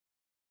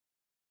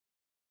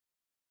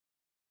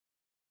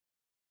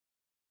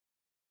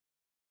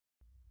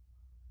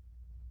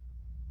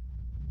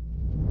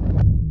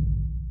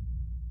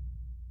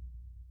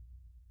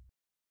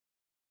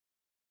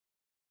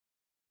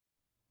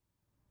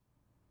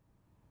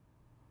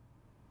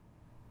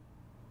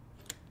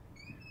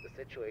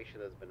situation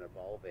has been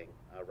evolving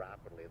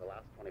rapidly. The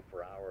last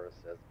 24 hours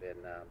has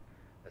been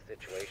a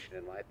situation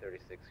in my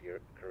 36-year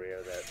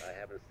career that I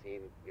haven't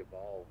seen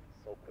evolve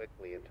so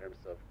quickly in terms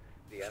of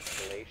the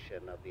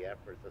escalation of the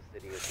efforts the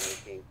city is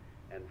making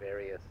and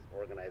various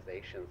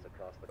organizations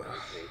across the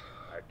country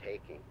are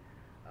taking.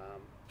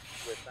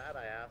 With that,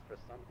 I asked for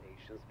some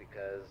patience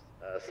because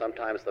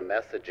sometimes the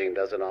messaging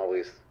doesn't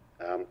always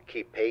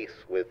keep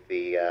pace with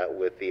the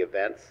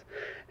events,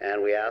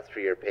 and we ask for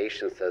your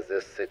patience as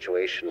this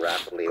situation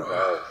rapidly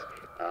evolves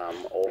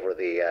over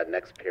the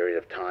next period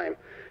of time.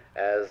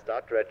 As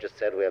Dr. Ed just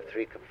said, we have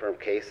 3 confirmed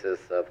cases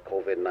of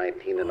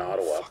COVID-19 in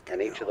Ottawa, and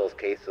each of those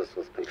cases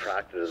was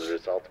contracted as a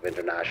result of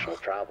international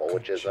travel,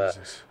 which is a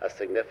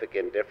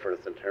significant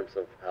difference in terms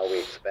of how we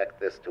expect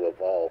this to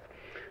evolve.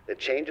 The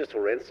changes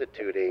we're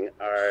instituting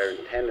are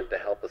intended to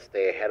help us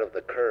stay ahead of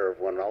the curve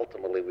when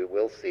ultimately we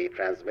will see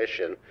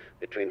transmission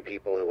between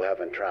people who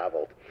haven't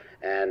traveled.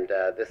 And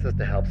this is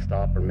to help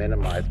stop or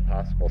minimize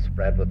possible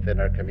spread within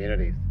our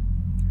communities.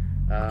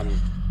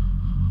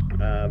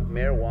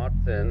 Mayor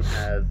Watson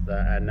has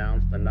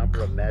announced a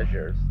number of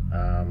measures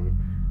and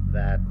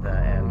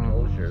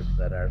closures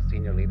that our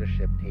senior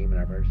leadership team and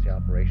our Emergency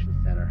Operations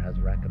Center has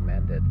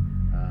recommended,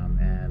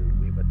 and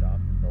we've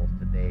adopted those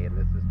today. And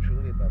this is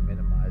truly about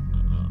minimizing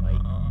the spike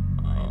in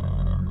the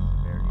number and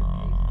severity of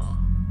cases.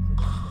 So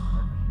this is a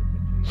partnership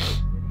between the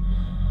city and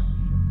a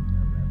partnership with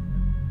our residents.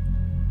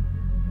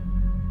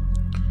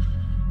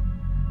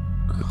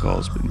 The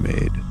call's been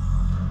made.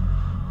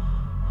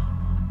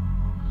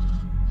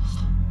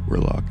 We're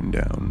locking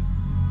down.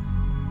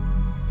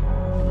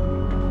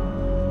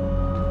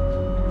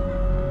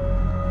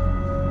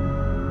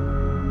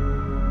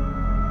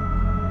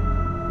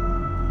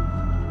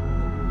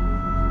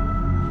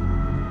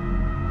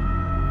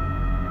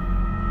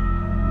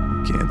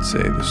 Can't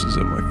say this is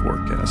in my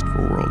forecast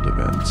for world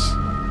events.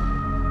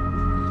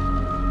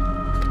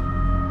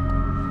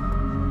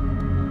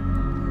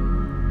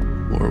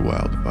 More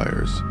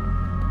wildfires.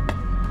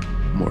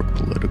 More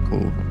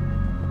political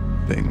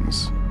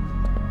things.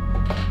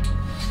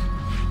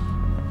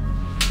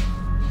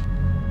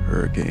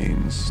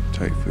 Hurricanes,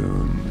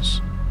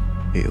 typhoons,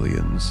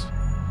 aliens,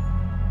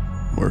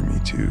 more Me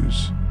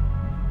Too's.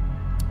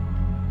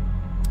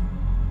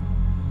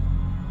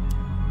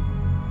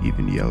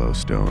 Even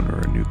Yellowstone or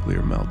a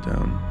nuclear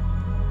meltdown.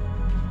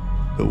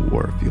 The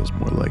war feels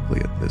more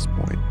likely at this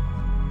point.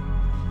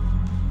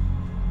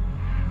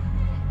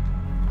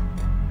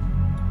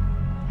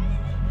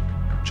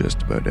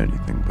 Just about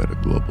anything but a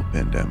global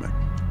pandemic.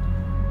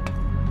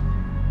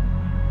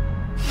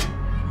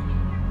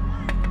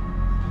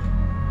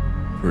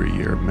 For a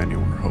year, many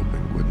were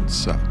hoping it wouldn't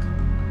suck.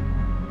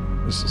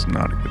 This is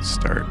not a good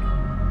start.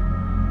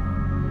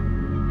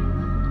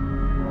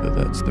 But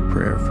that's the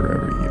prayer for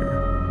every year.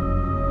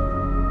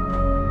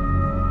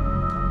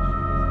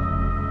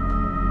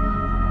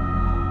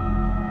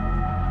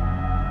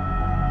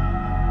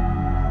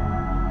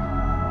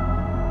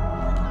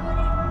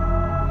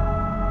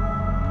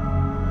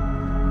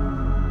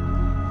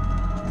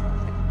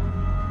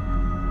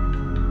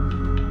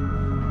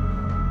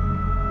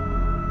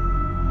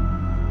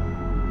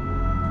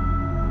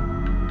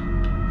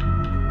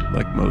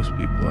 Like most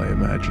people, I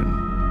imagine,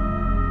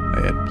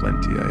 I had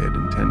plenty I had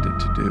intended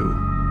to do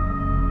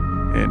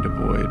and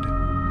avoid.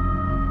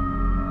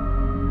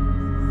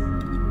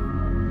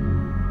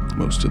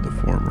 Most of the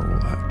former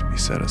will have to be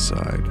set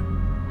aside,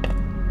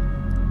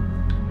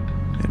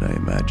 and I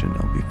imagine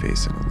I'll be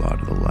facing a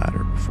lot of the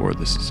latter before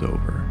this is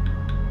over.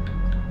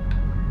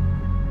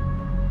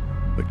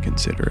 But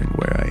considering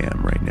where I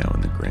am right now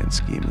in the grand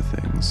scheme of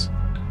things,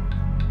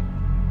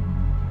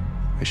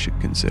 I should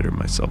consider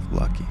myself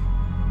lucky.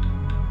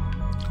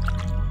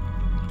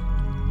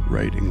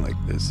 Writing like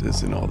this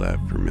isn't all that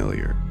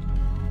familiar.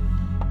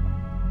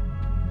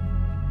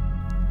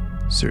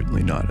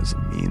 Certainly not as a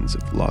means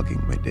of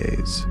logging my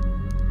days.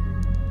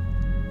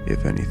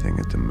 If anything,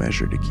 it's a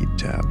measure to keep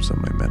tabs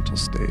on my mental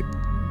state.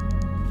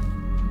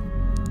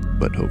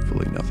 But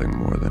hopefully nothing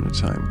more than a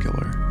time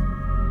killer.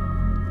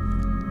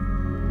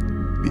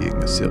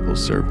 Being a civil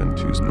servant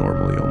who's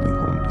normally only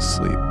home to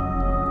sleep,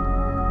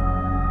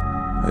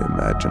 I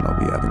imagine I'll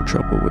be having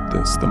trouble with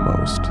this the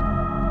most.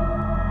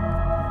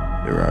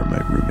 There are my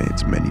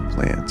roommate's many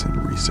plants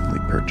and recently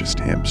purchased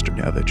Hamster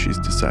now that she's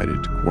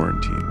decided to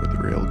quarantine with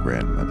her ill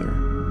grandmother.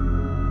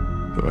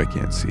 Though I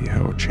can't see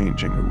how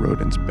changing a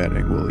rodent's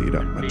bedding will eat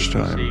up much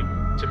time. People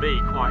seem, to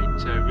me, quite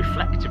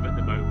reflective at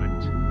the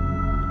moment,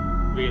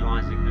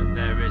 realising that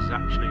there is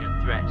actually a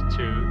threat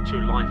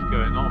to life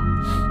going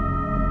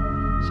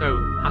on. So,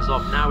 as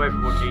of now,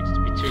 everyone needs to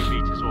be 2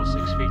 meters or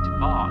 6 feet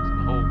apart.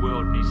 The whole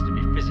world needs to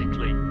be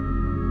physically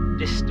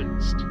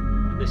distanced.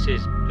 And this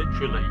is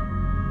literally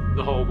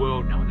the whole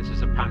world now. This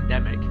is a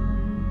pandemic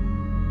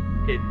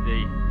in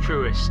the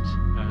truest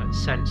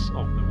sense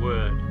of the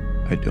word.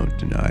 I don't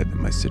deny that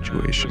my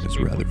situation is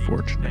rather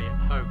fortunate.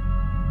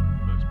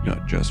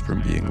 Not just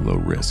from being low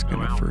risk in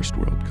a first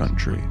world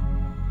country.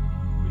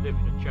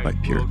 By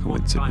pure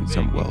coincidence,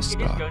 I'm well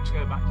stocked.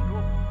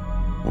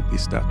 won't be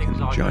stuck in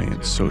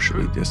giant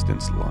socially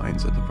distanced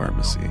lines at the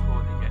pharmacy.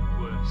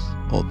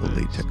 All the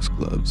latex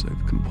gloves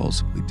I've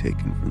compulsively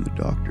taken from the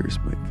doctors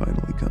might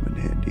finally come in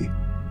handy.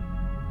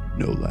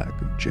 No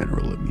lack of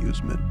general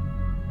amusement.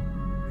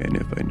 And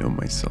if I know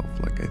myself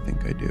like I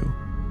think I do,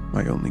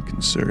 my only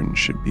concern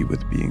should be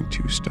with being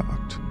too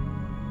stocked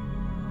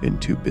and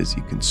too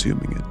busy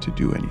consuming it to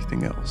do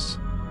anything else.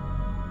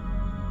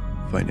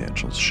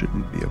 Financials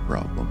shouldn't be a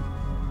problem.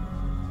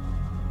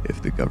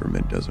 If the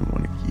government doesn't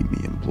want to keep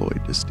me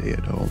employed to stay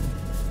at home,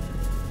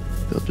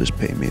 they'll just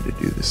pay me to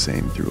do the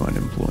same through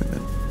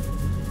unemployment.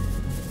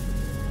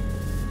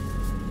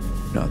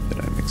 Not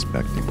that I'm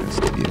expecting this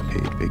to be a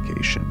paid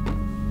vacation,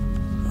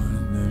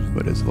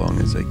 but as long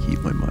as I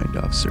keep my mind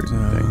off certain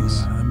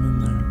things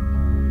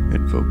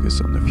and focus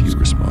on the few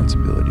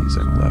responsibilities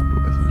I'm left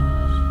with,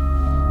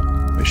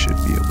 I should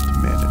be able to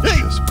manage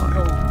just fine.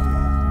 Okay,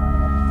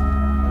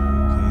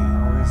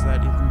 how is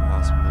that even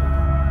possible?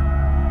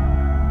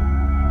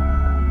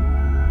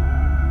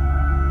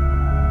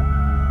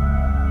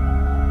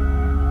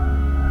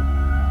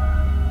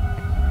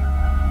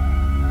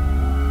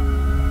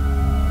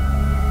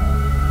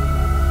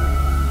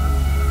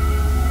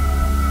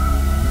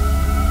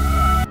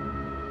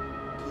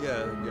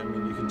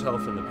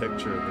 From the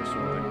picture, there's sort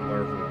of like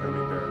larval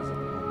gummy bears at the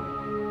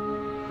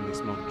moment, and they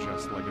smell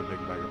just like a big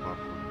bag of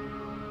popcorn.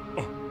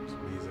 Oh, it's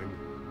amazing.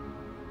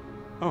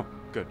 Oh,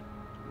 good.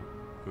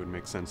 It would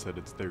make sense that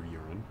it's their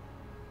urine.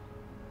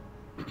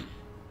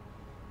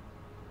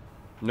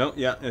 No,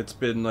 yeah, it's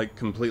been like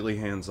completely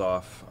hands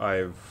off.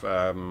 I've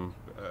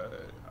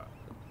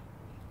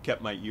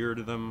kept my ear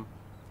to them.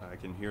 I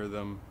can hear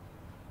them.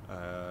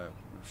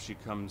 She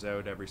comes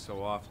out every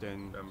so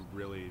often. I'm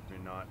really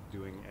not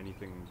doing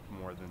anything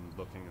more than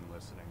looking and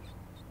listening.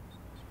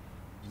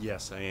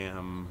 Yes, I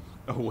am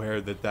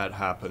aware that that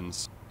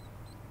happens.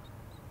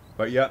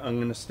 But yeah, I'm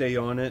gonna stay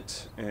on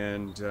it,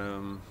 and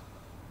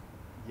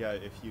yeah,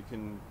 if you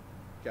can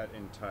get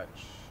in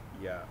touch,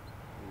 yeah,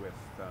 with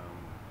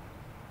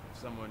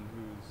someone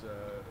who's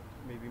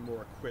maybe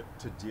more equipped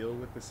to deal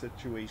with the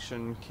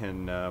situation,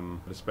 can,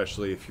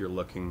 especially if you're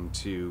looking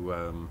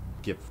to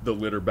get the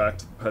litter back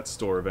to the pet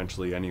store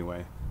eventually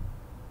anyway.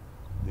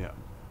 Yeah.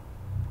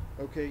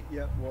 Okay,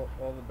 yeah, well,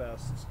 all the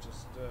best.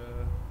 Just,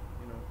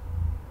 you know,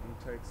 hang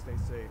tight, stay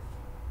safe.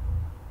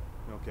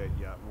 Okay,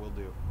 yeah, will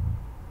do.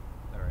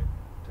 All right,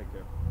 take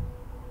care.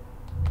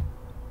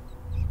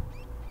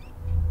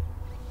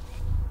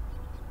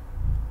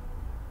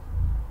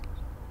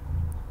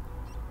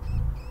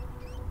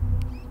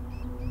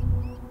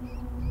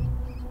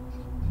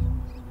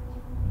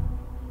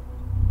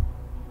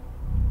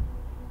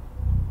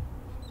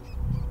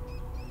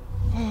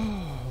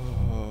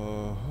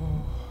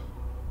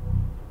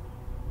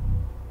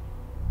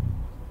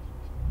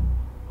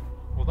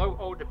 Although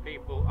older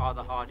people are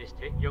the hardest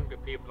hit, younger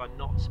people are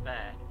not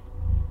spared.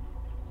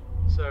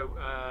 So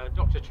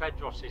Dr.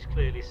 Tedros is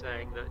clearly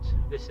saying that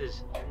this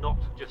is not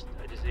just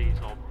a disease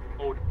of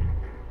older people,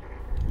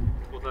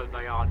 although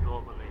they are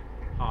normally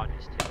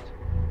hardest hit.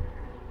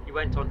 He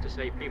went on to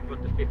say people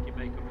under 50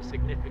 make up a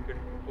significant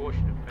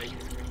proportion of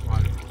patients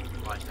requiring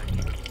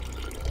hospitalisation.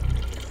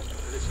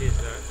 So this is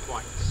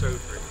quite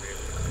sobering,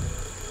 really.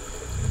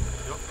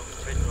 Dr.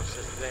 Tedros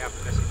says that they have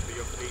a message for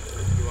young people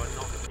that you are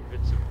not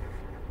invincible.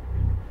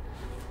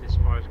 This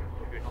virus can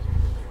put you in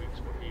hospital for weeks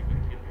or even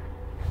kill you.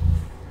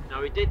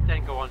 Now, he did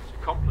then go on to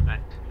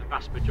compliment the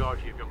vast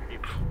majority of young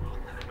people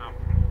who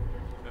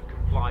have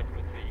complied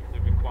with the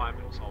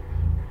requirements of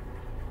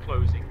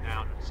closing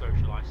down and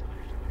social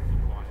isolation that are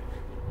required.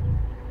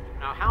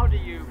 Now, how do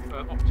you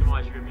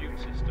optimise your immune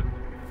system?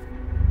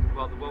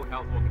 Well, the World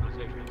Health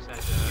Organization has said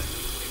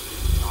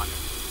diet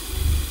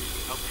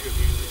helps your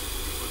immune system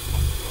as good as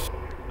possible,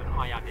 and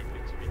I added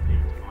vitamin D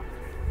to mine.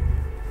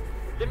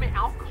 Limit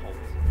alcohol.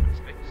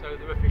 So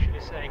they're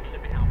officially saying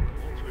limit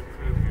alcohol to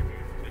improve your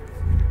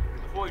immunity.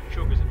 Avoid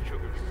sugars and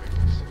sugary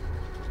drinks.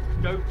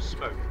 Don't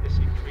smoke. This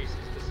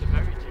increases the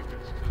severity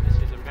risk. So this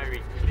is a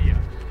very clear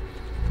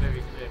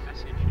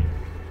message here.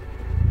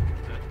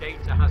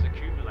 Data has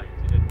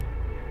accumulated, and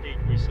indeed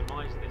we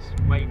surmise this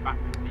way back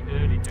from the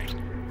early days of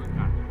the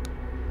back,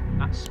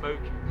 that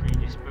smoking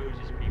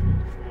predisposes people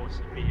to more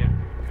severe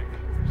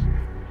infections.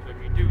 So if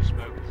you do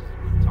smoke, this is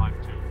a good time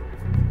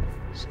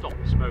to stop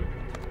smoking.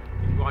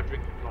 If you are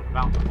drinking a lot of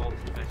alcohol,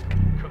 then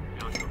cut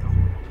down your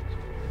alcohol.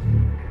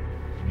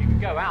 If you can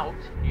go out,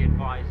 he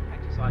advised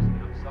exercising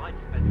outside,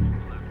 depending on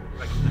the local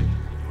regulations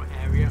in your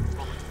area,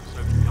 monitor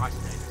socially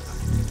isolated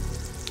settings.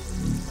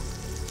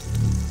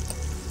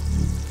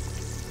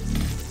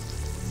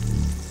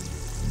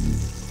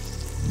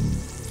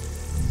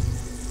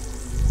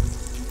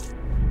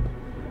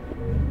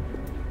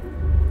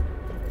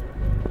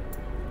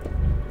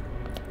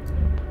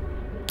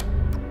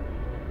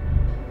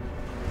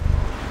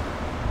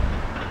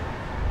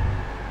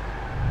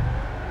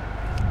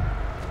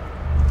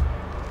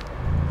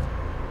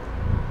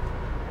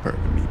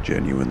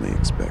 Genuinely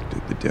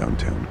expected the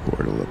downtown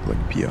core to look like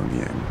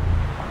Pyongyang.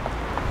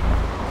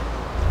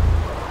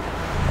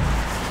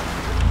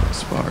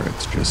 Thus far,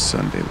 it's just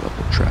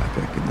Sunday-level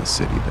traffic in the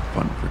city that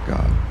fun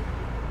forgot.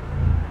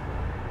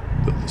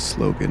 Though the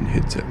slogan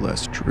hits at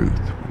less truth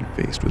when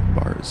faced with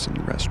bars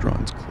and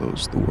restaurants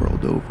closed the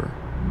world over.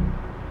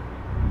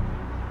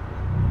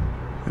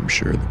 I'm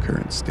sure the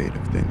current state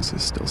of things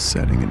is still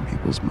setting in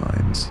people's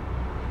minds,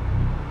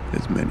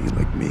 as many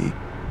like me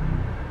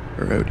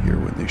are out here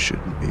when they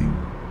shouldn't be.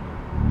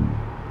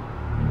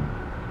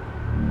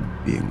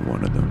 Being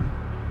one of them,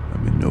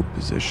 I'm in no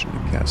position to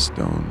cast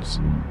stones,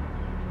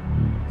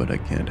 but I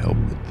can't help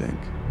but think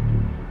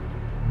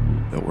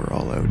that we're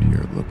all out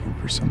here looking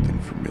for something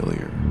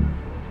familiar,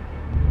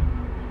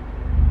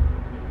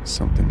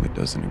 something that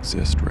doesn't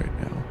exist right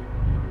now.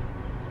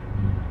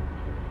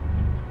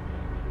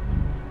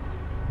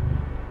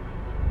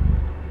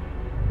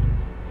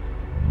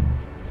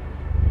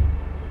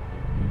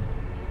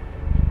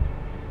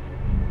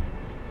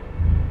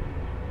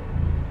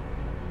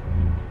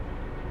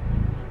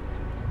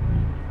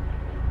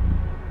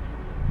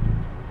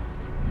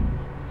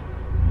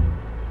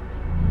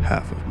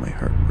 Half of my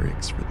heart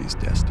breaks for these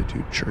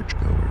destitute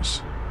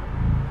churchgoers.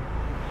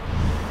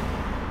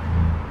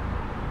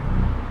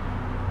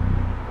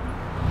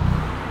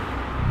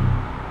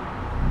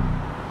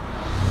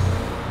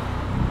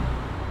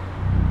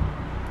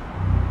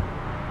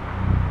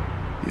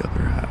 The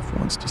other half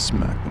wants to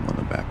smack them on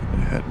the back of the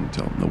head and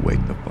tell them to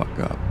wake the fuck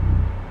up.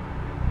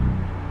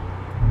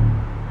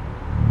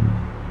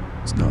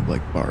 It's not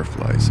like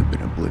barflies have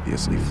been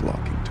obliviously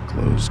flocking to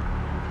closed.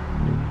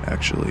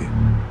 Actually,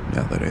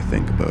 now that I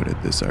think about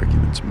it, this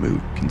argument's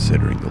moot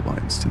considering the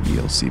lines to the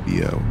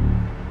LCBO.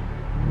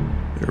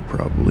 There are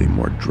probably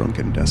more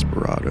drunken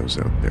desperados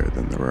out there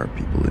than there are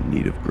people in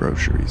need of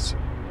groceries.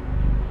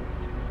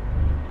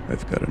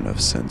 I've got enough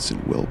sense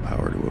and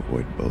willpower to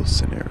avoid both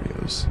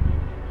scenarios,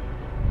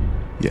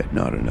 yet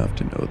not enough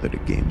to know that a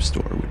game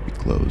store would be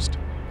closed.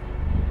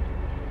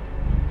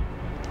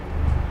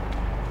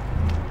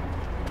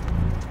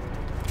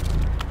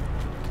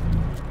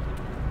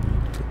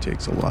 It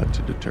takes a lot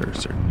to deter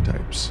certain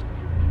types.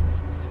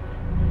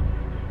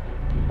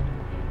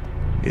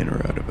 In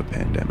or out of a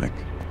pandemic.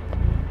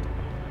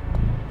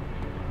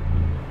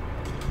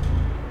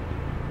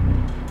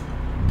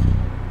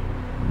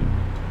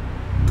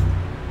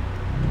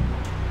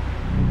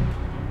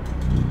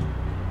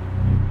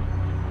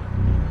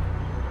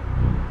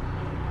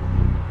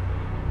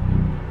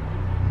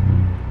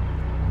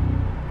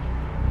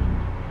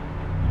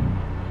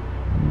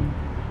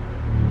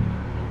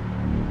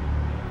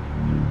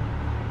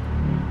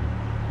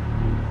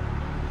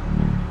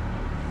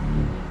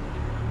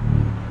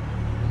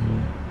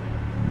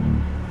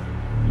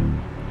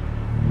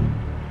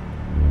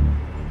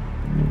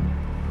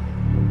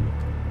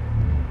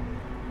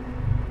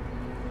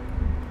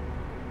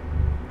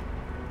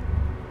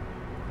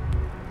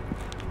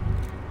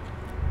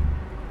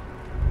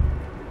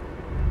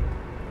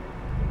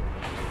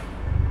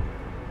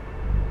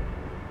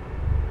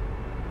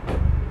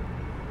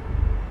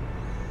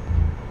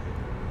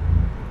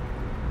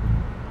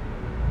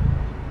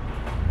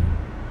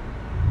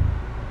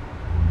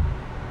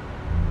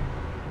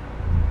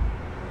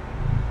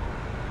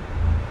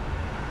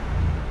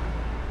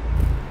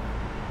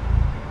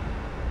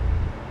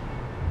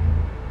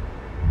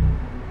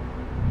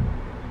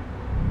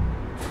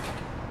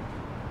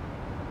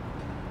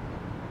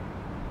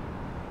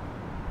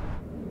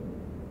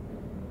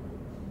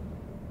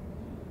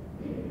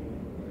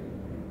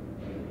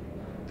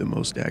 The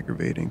most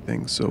aggravating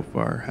thing so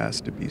far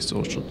has to be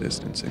social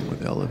distancing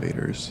with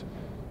elevators.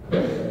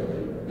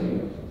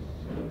 And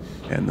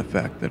the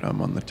fact that I'm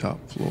on the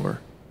top floor.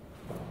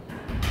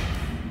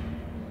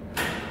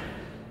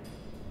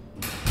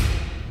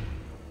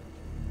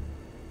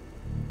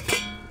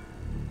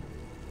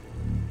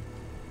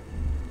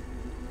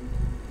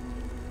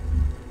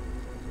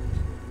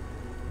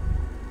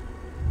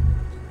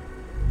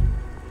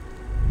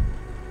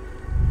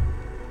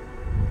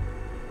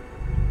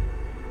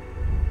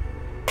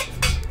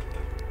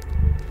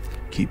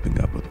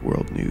 Keeping up with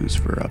world news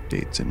for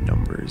updates and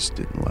numbers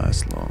didn't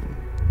last long.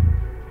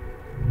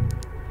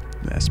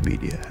 Mass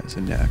media has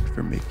a knack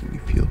for making you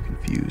feel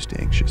confused,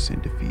 anxious,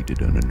 and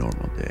defeated on a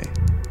normal day.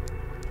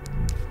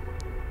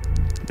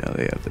 Now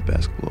they have the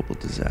best global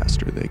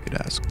disaster they could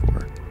ask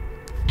for.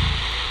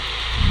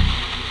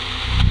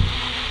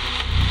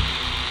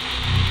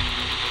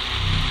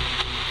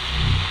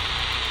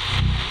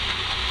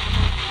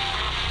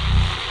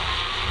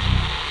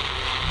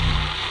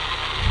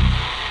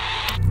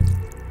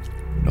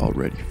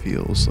 Already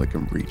feels like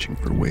I'm reaching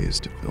for ways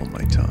to fill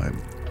my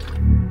time.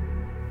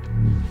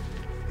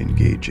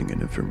 Engaging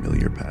in a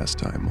familiar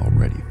pastime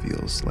already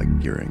feels like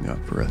gearing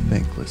up for a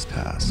thankless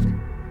task.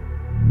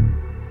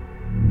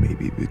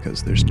 Maybe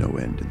because there's no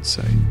end in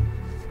sight.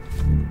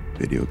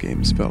 Video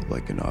games felt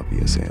like an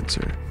obvious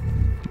answer,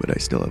 but I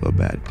still have a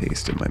bad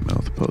taste in my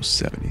mouth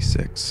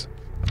post-76.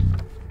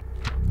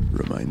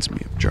 Reminds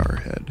me of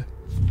Jarhead,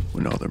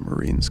 when all the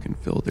Marines can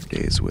fill their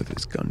days with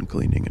is gun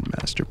cleaning and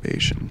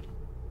masturbation.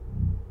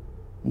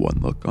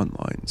 One look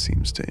online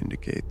seems to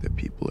indicate that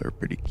people are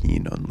pretty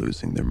keen on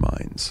losing their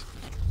minds.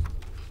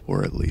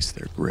 or at least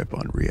their grip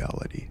on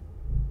reality.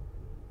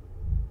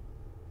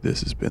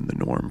 This has been the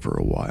norm for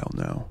a while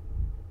now,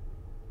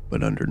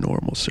 but under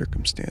normal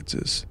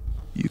circumstances,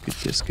 you could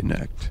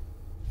disconnect,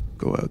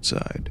 go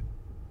outside,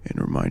 and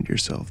remind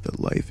yourself that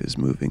life is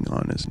moving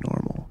on as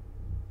normal,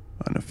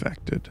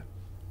 unaffected.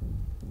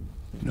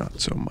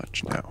 Not so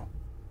much now.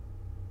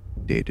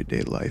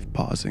 Day-to-day life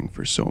pausing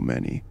for so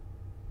many,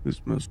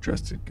 whose most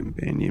trusted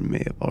companion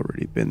may have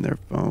already been their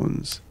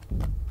phones,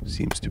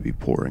 seems to be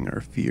pouring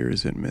our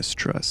fears and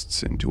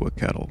mistrusts into a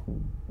kettle.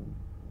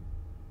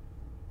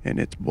 And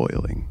it's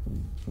boiling.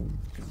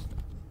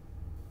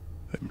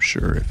 I'm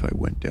sure if I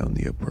went down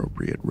the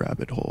appropriate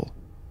rabbit hole,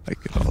 I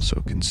could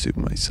also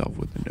consume myself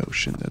with the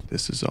notion that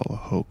this is all a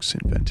hoax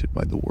invented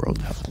by the World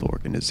Health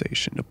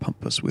Organization to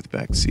pump us with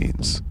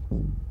vaccines.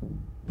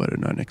 But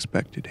an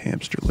unexpected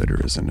hamster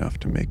litter is enough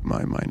to make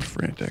my mind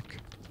frantic.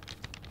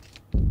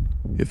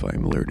 If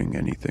I'm learning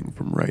anything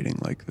from writing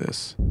like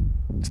this,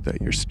 it's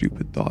that your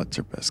stupid thoughts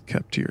are best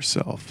kept to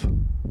yourself.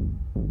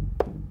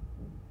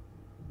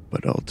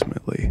 But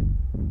ultimately,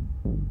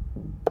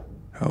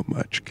 how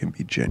much can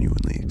be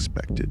genuinely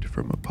expected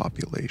from a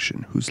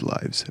population whose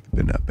lives have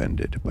been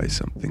upended by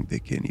something they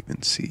can't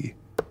even see?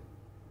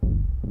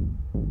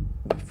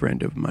 A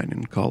friend of mine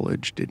in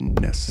college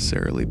didn't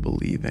necessarily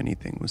believe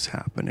anything was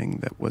happening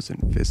that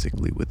wasn't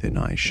physically within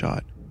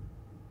eyeshot.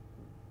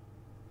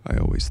 I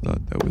always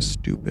thought that was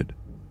stupid,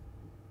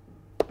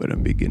 but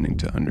I'm beginning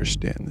to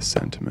understand the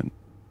sentiment.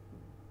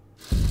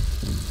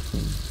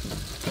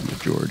 The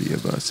majority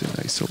of us in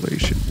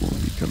isolation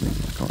won't be coming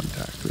in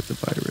contact with the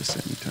virus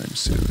anytime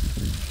soon,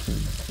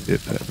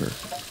 if ever.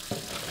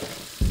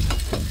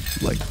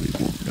 Likely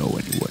won't know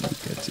anyone who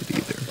gets it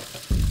either.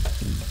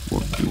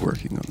 Won't be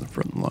working on the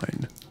front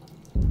line.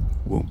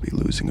 Won't be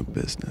losing a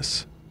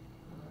business.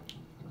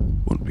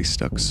 Won't be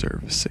stuck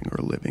servicing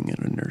or living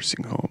in a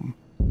nursing home.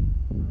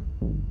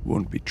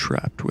 Won't be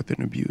trapped with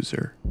an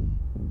abuser.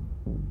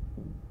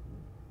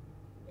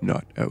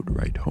 Not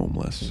outright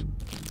homeless.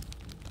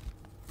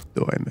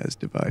 Though I'm as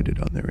divided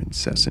on their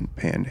incessant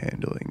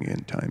panhandling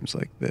in times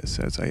like this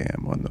as I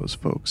am on those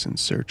folks in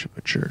search of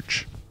a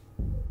church.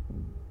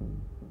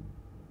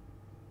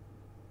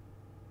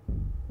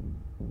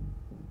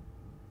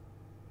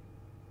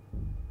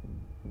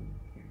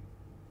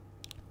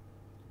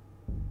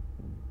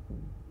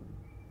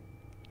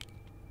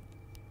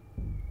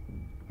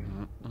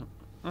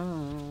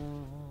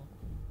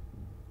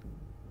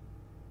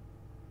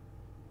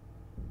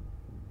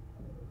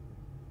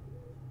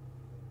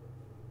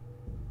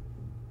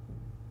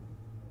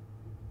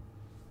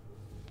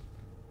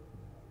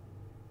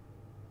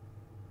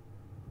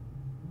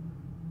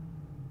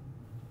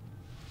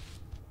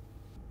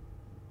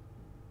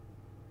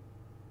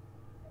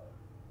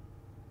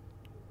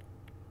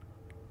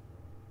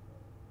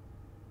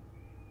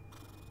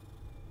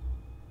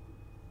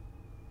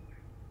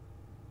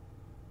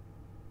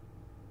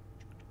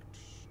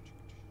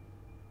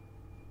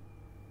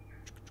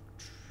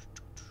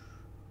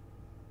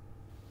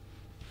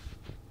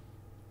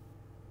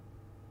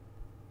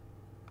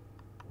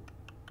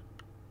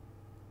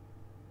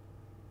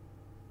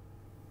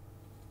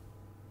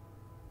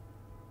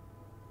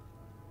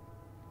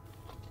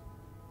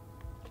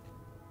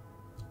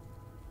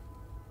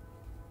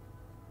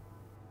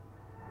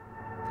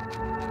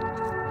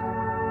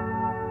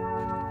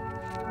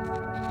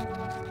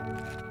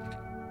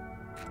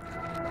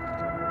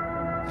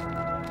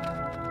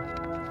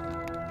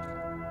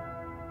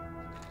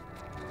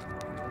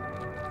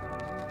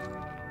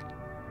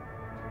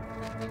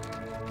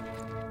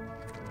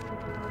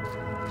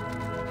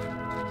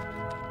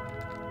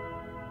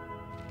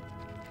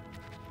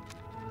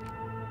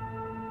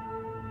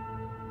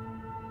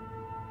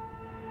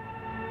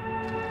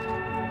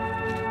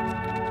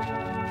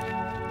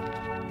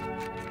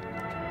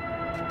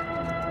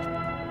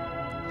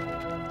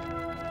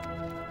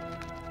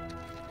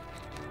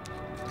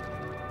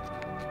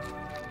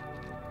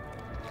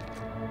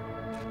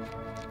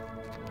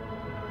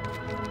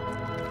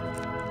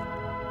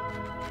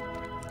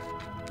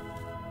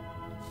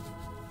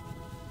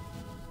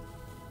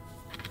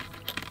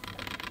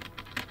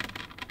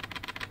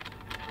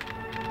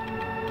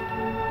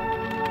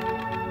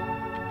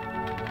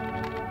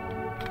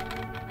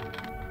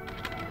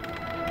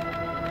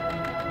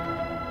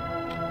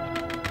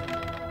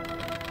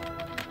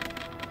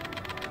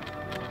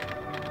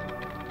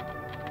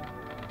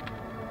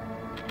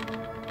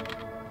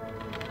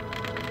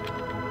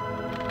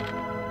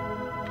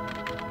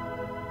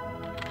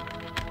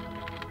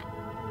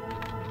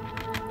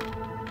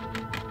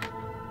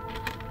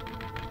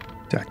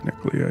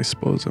 Technically, I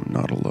suppose I'm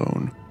not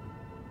alone.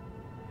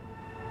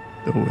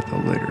 Though with a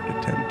litter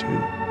to tend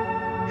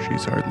to,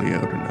 she's hardly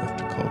out enough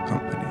to call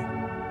company.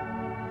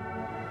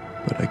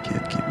 But I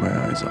can't keep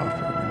my eyes off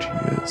her when she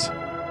is.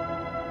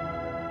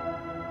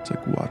 It's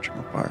like watching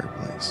a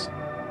fireplace.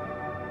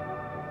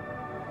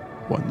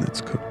 One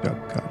that's cooked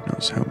up God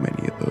knows how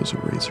many of those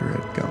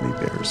Eraserhead gummy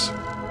bears.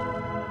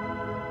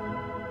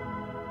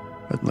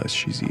 Unless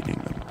she's eating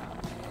them.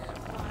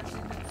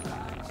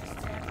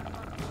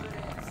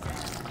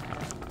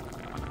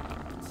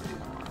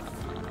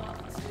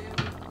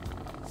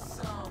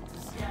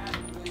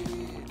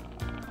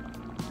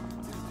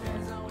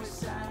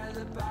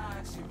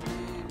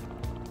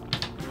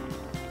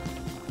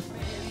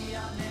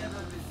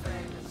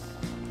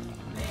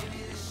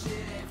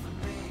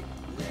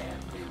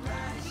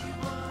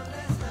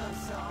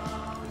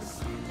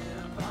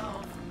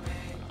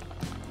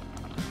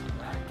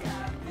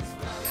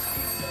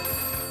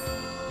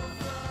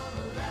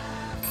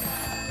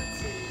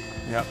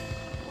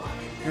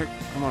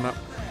 Come on up.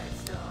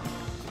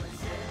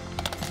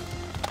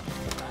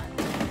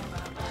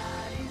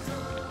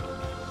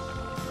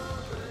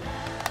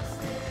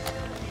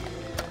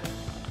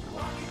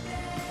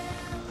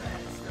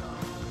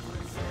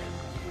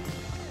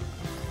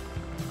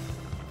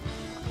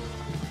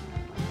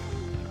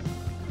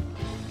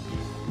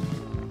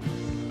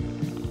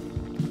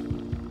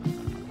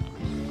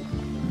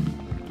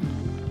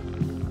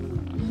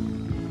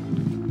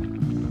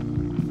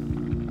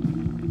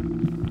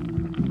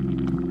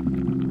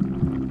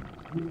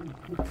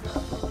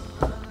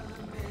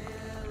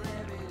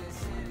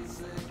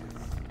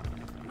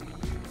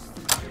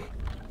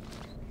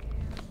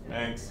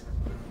 Thanks.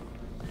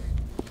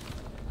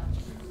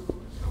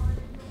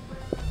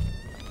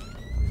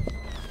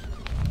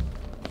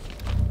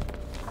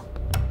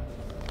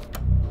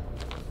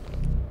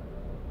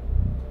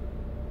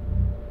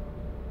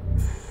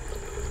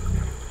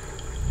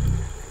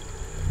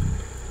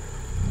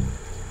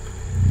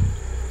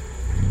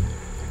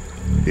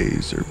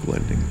 Days are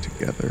blending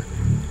together.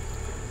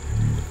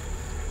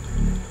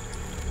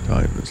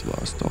 Time has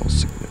lost all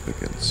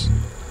significance.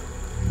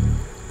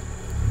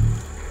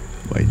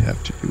 Might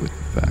have to do with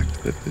the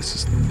fact that this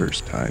is the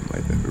first time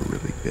I've ever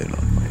really been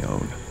on my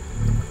own.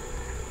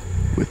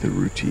 With a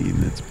routine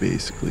that's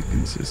basically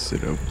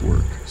consisted of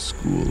work,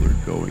 school, or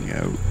going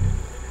out.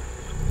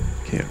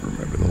 Can't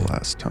remember the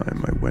last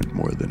time I went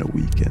more than a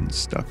weekend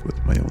stuck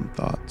with my own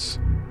thoughts.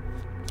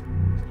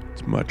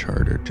 It's much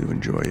harder to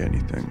enjoy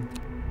anything,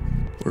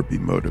 or be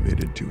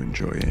motivated to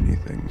enjoy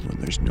anything when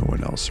there's no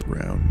one else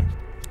around.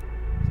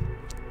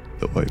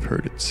 Though I've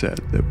heard it said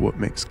that what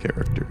makes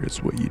character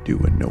is what you do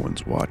when no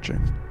one's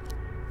watching.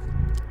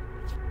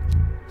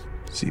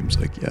 Seems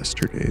like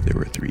yesterday there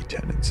were 3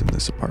 tenants in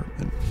this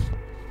apartment.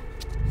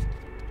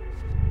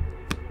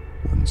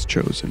 One's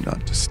chosen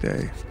not to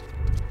stay,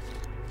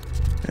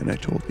 and I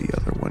told the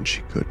other one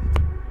she couldn't.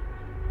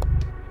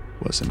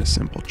 Wasn't a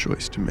simple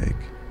choice to make,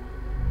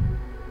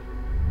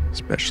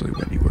 especially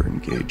when you were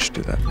engaged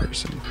to that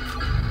person.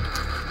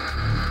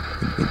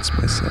 Convinced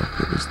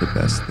myself it was the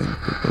best thing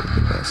for both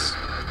of us,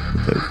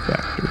 without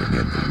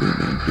factoring in the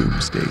looming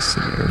doomsday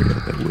scenario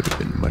that would have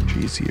been much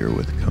easier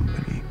with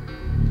company.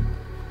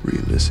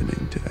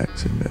 Re-listening to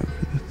XFM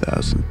for the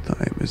 1000th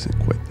time isn't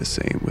quite the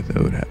same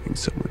without having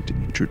someone to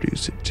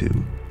introduce it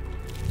to.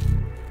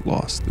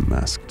 Lost the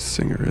Masked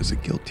Singer as a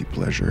guilty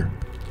pleasure.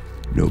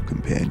 No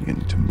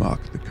companion to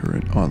mock the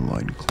current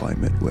online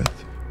climate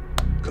with.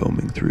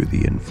 Combing through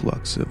the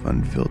influx of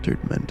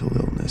unfiltered mental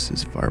illness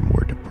is far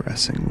more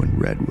depressing when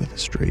read with a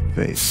straight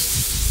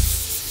face.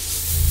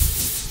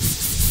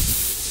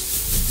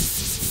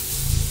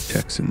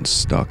 Texans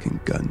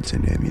stocking guns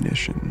and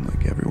ammunition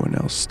like everyone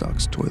else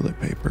stocks toilet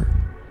paper,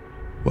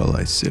 while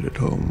I sit at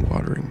home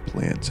watering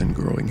plants and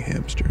growing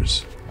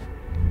hamsters.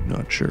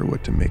 Not sure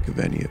what to make of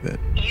any of it.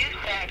 You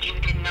said you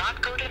did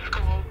not go to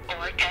school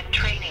or attend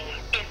training.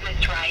 Is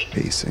this right?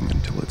 Pacing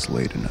until it's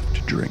late enough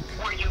to drink.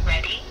 Were you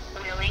ready,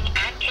 willing,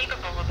 and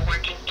capable of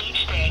working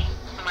each day,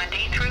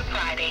 Monday through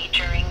Friday,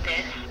 during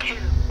this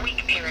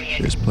 2-week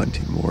period? There's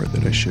plenty more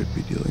that I should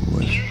be dealing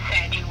with. You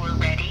said you were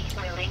ready,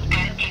 willing,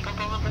 and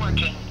capable of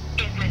working.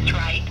 Is this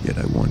right? Yet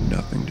I want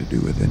nothing to do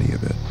with any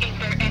of it. Is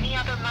there any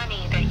other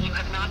money that you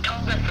have not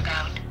told us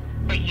about,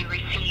 that you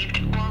received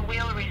or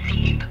will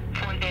receive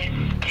for this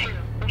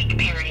 2-week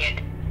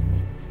period?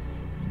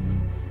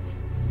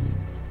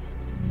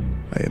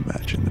 I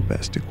imagine the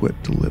best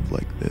equipped to live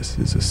like this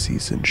is a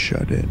seasoned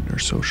shut-in or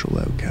social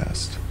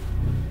outcast.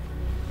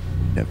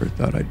 Never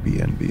thought I'd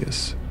be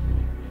envious.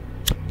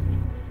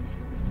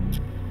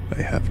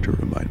 I have to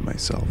remind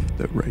myself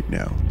that right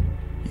now,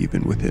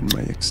 even within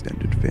my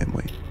extended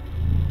family,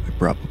 I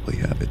probably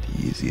have it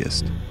the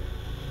easiest.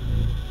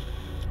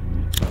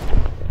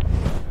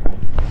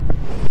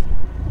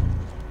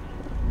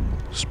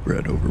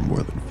 Spread over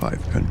more than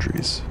 5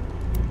 countries,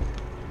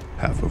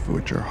 half of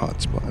which are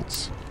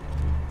hotspots.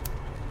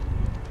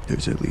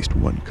 There's at least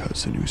one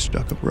cousin who's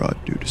stuck abroad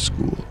due to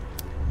school,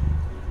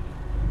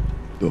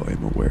 though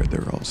I'm aware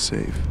they're all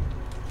safe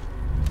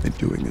and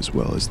doing as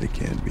well as they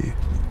can be.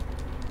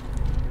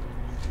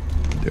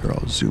 They're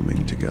all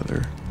Zooming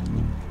together,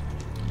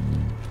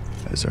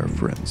 as our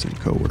friends and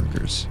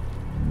coworkers.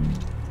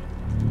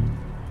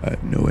 I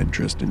have no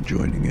interest in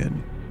joining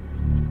in,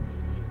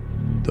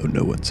 though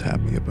no one's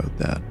happy about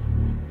that.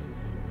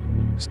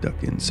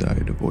 Stuck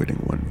inside avoiding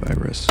one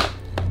virus,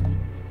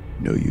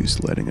 no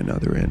use letting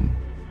another in.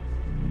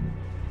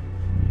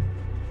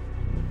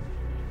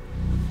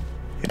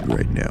 And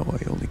right now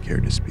I only care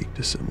to speak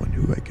to someone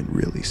who I can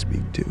really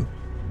speak to.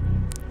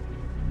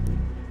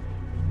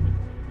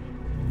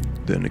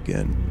 Then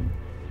again,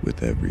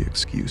 with every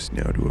excuse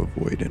now to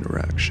avoid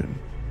interaction,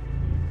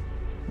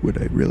 would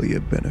I really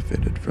have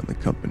benefited from the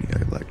company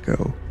I let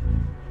go?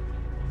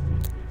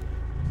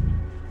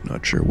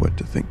 Not sure what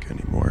to think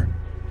anymore.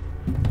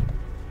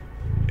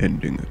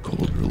 Ending a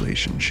cold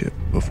relationship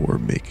before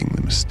making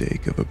the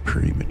mistake of a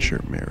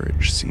premature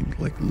marriage seemed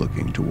like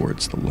looking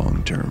towards the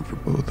long term for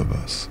both of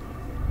us.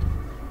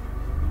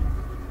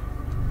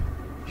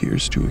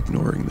 Here's to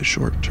ignoring the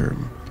short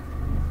term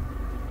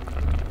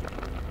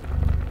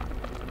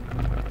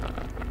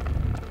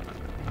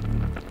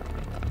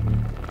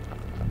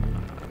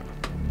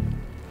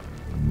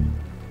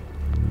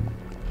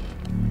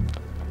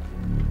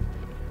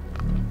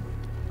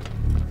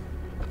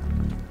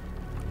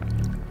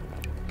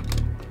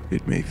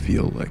It may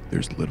feel like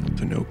there's little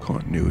to no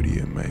continuity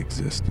in my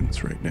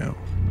existence right now.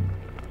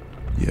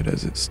 Yet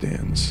as it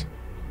stands,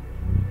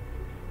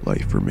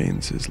 life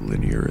remains as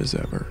linear as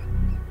ever.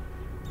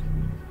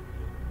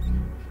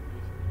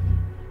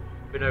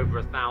 Been over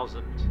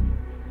 1,000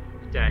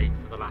 a day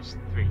for the last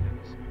 3 days.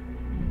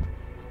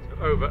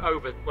 So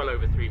well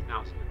over 3,000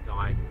 have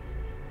died.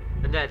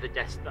 And they're the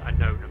deaths that are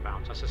known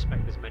about. I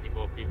suspect there's many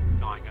more people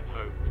dying at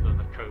home with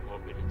other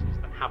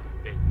comorbidities that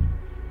haven't been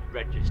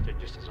registered,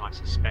 just as I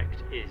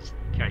suspect is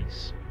the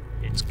case.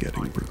 It's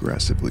getting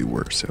progressively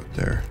worse out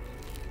there.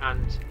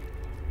 And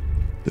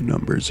the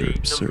numbers are the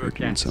absurd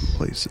in some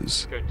places.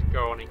 Is going to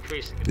go on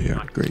increasing in They the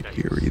aren't United great States,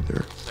 here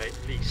either, say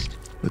at least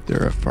but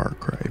they're a far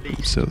cry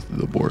from south of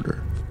the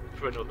border,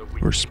 for another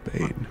week, or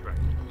Spain,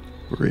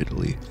 or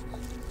Italy,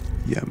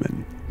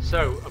 Yemen,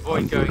 so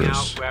avoid going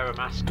Honduras. out, wear a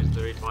mask as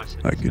they're in my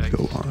city I could states.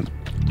 go on.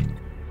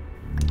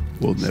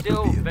 We'll never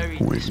Still be at very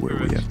the point where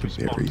we disparate have to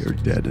bury our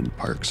responses. dead in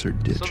parks or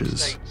Some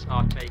ditches, states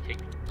are taking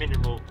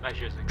minimal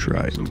measures and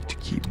trying keeping to someone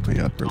keep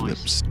my upper nice. lip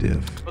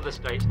stiff. Other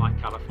states like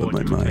But California my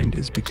are mind taking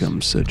has this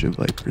become such a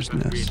viper's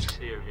really nest,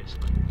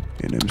 seriously.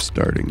 and I'm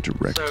starting to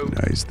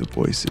recognize the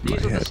voice in my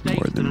These are the head states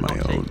more that than are my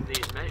not own. taking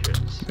these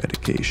measures.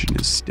 Medication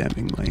is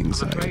stemming my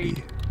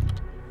anxiety,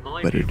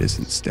 My but view it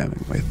isn't is,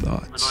 stemming my and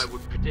thoughts. I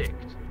would predict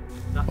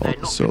that All they're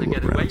the not solo going to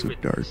get away rounds with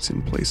of this. darts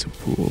in place of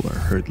pool are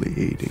hardly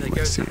They're aiding my going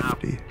to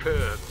sanity. have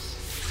curbs,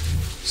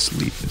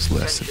 Sleep is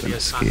less of an potentially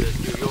as bad as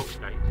escape New now, York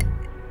State.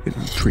 and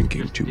I'm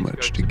drinking Just too it's much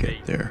going to to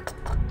get be there,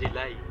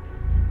 delayed.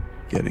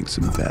 getting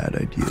some bad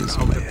ideas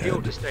I in would my appeal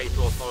to head, state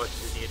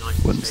authorities in the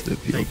United ones States that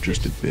to feel take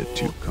just a this bit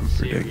too more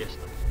comforting.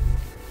 seriously.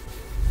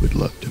 Would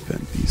love to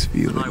vent these And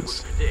I would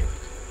feelings, predict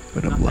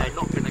but that I'm they're lacking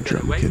not in going a to get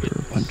drum away kit with or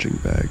a this. punching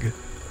bag.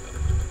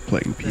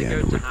 Playing They're piano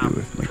going to would have do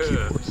if my curbs,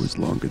 keyboard was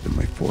longer than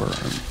my forearm.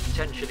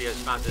 potentially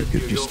as bad I as could New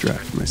York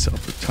distract State.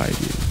 myself with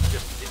tidying,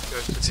 Just it's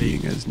going but to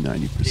seeing be as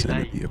 90% of the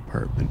delayed.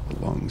 apartment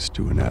belongs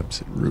to an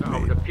absent So I would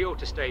roommate, appeal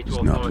to state there's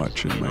authorities not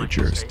much in in the my United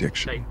States to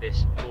jurisdiction. take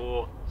this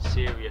more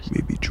seriously.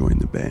 Maybe join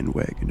the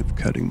bandwagon of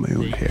cutting my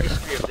own The hair.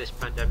 history of this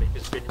pandemic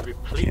has been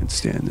replete Can't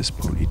stand this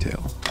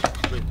ponytail.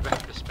 with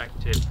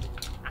retrospective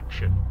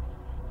action.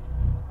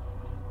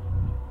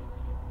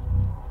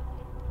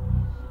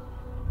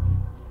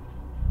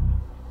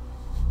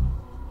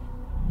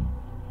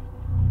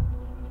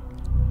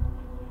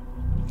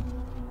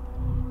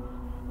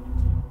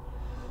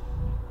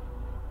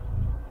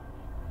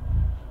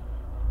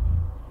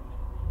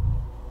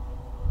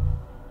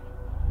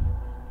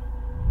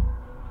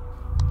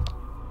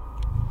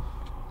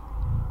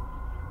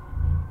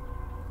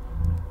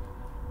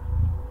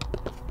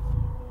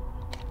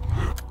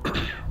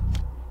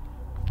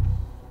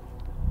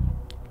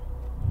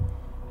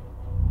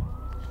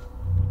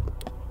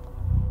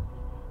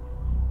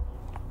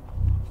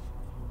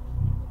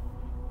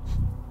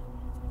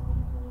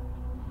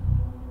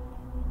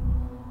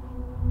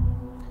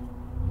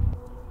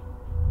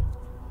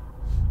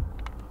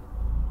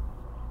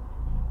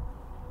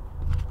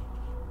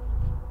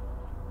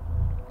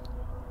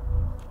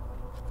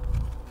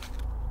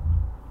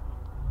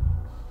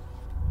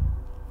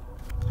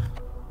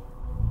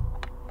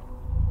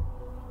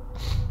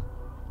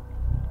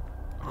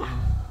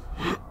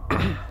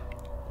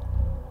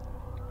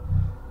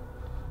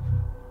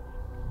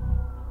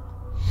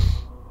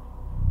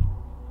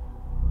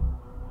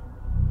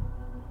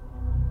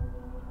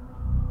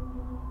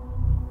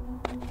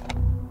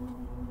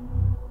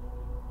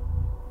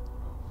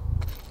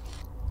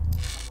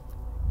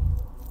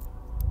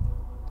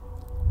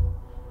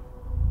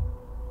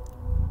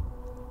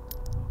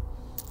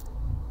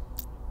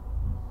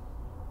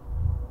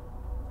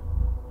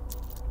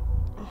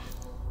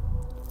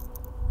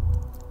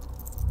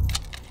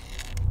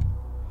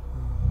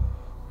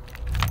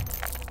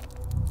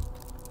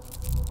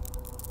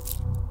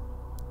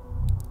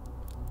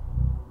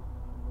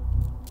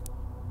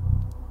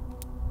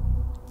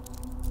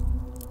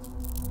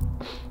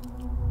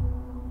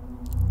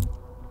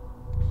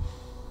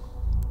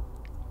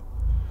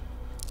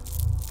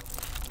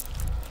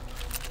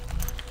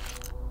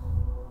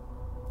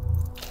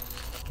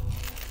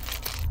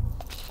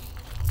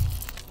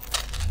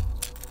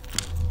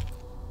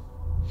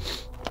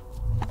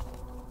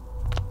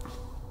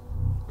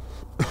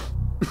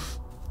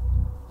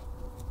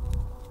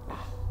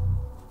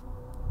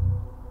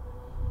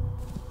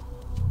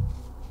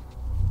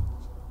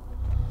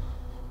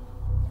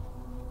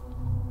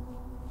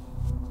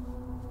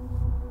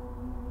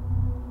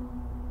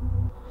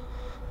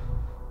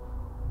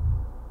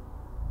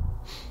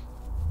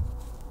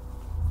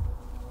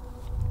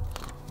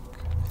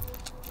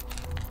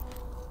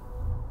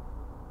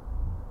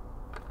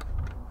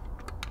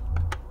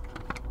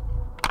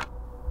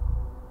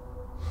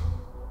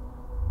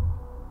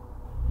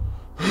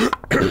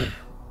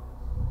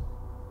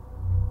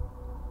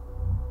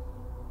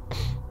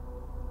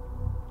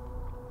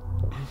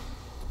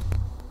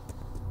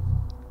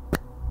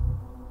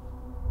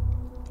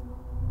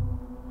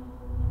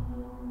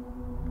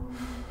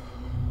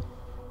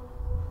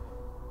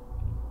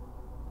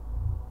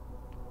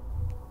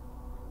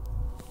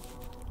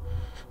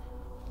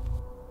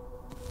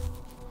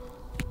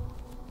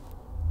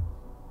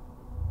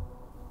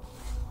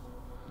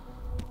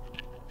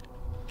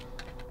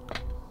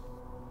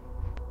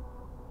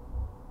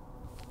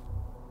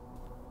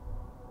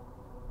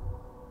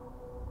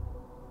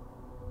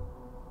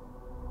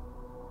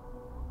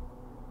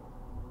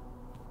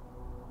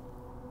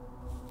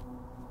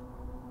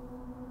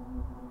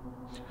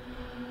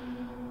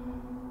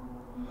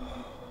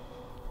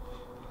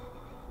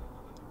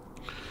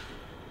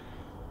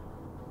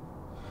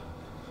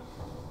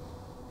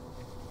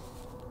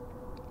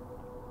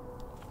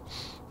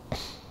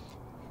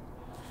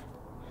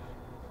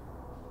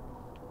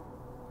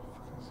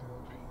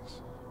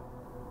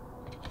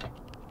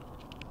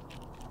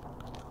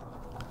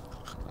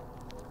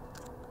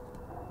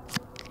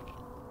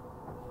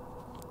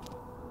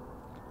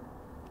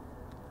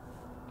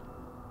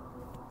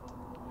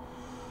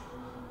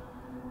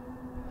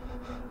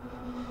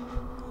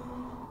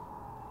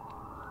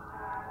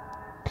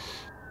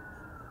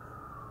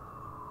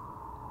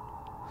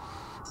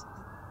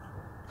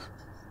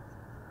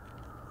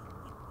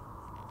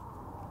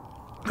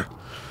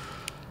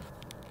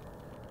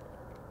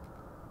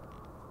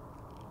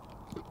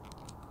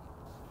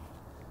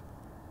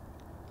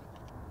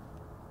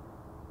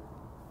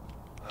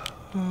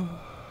 I'm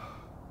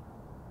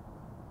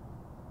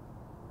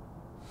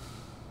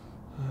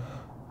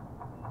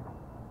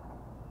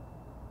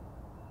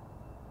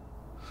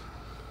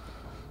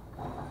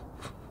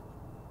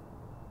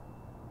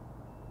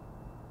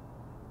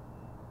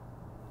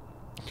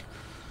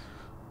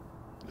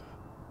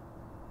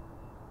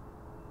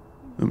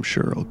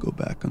sure I'll go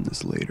back on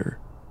this later.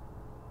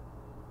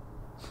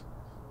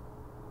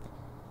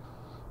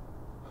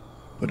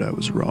 But I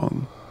was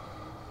wrong.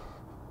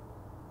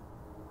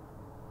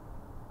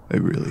 I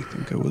really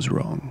think I was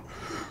wrong.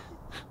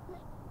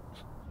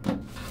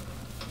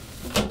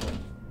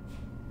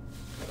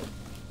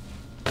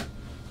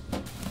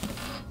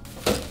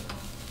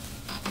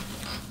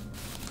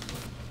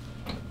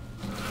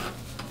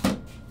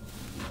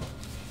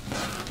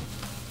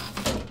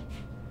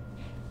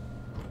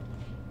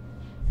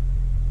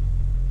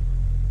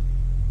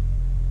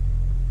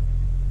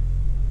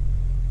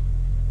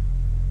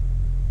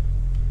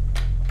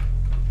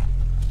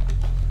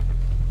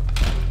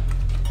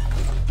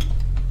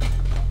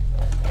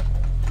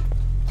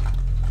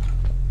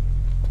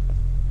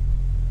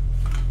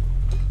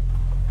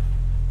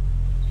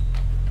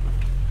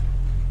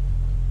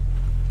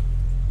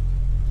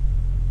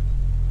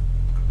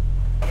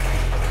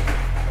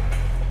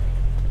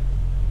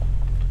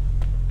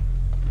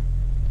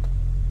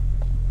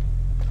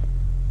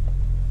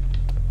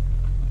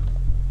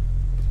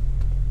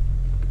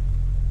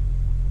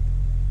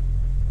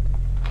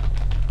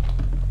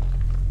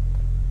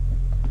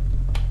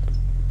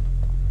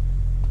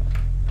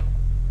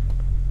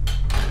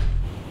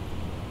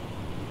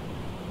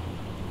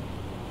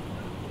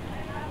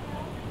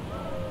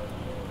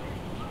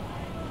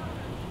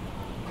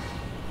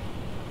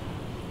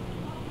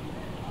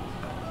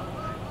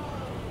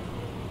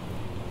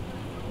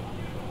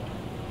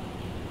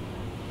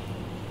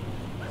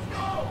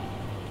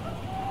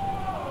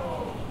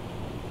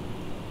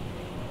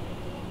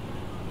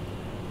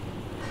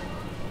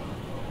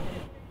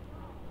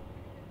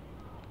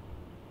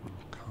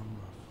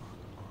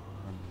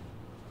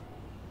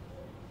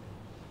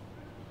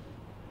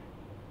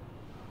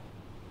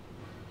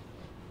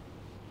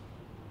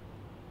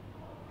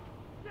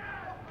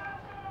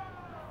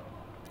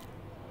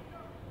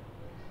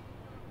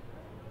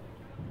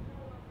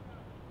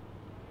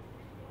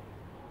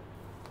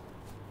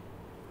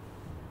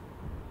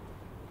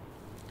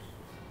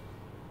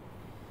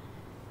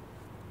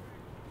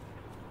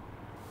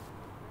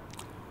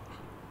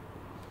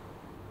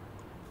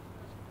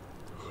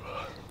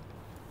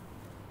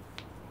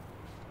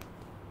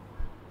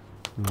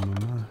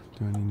 Mama,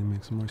 do I need to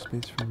make some more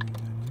space for me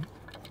down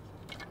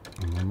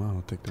here? Mama,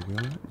 I'll take the wheel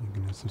out. You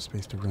can have some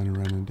space to run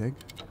around and dig.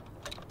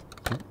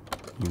 Oh,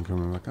 you can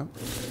come back up.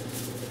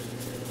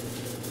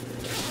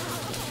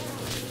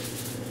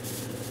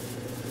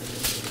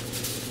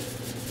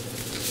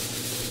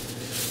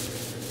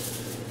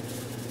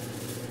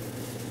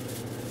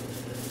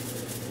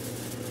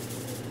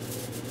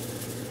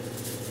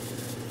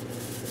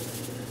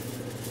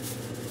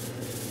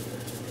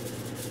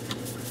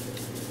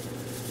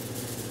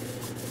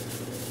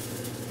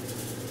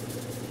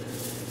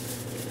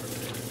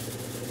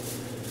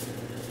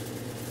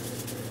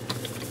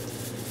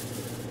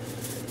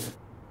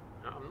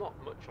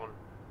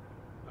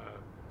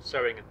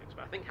 Sewing and things,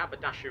 but I think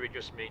haberdashery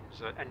just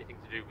means anything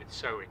to do with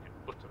sewing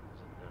and buttons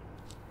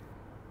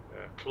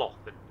and cloth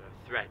and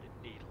thread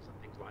and needles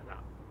and things like that.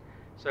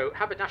 So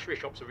haberdashery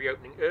shops are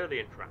reopening early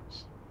in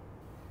France.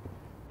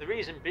 The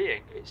reason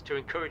being is to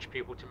encourage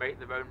people to make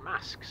their own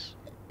masks.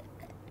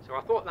 So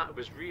I thought that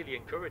was really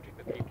encouraging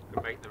that people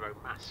could make their own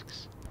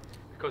masks,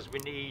 because we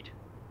need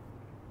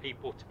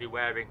people to be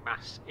wearing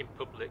masks in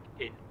public,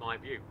 in my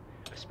view,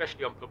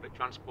 especially on public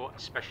transport,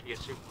 especially in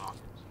supermarkets,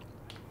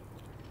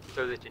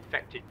 so that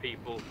infected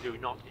people do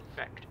not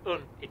infect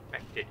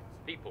uninfected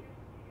people.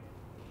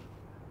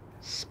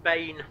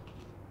 Spain.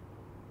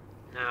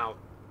 Now,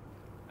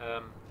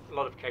 a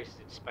lot of cases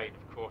in Spain,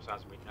 of course,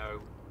 as we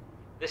know.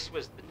 This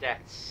was the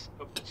deaths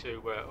up to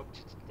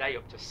today,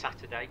 up to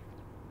Saturday.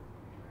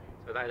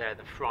 So they're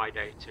the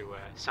Friday to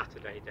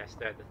Saturday deaths.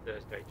 They're the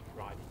Thursday to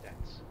Friday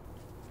deaths.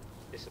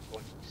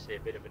 Disappointing to see a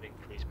bit of an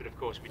increase, but of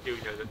course we do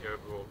know that the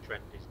overall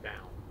trend is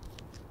down.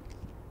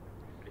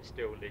 It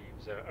still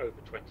leaves over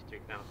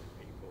 22,000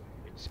 people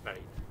in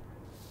Spain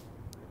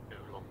no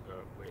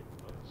longer with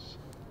us.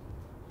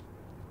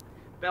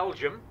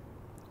 Belgium,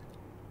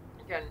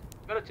 again,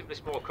 relatively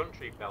small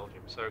country,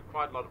 Belgium, so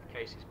quite a lot of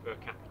cases per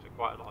capita,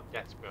 quite a lot of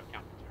deaths per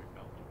capita in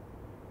Belgium.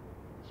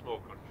 Small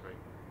country.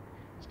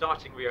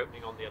 Starting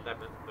reopening on the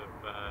 11th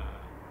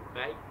of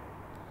May,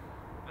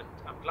 and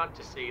I'm glad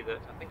to see that,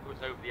 I think it was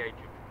over the age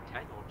of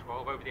 10 or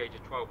 12, over the age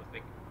of 12 I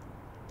think,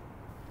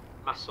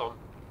 masks on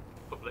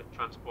public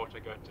transport are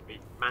going to be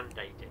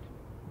mandated,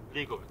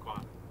 legal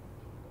requirement.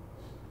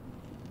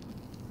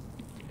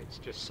 It's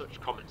just such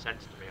common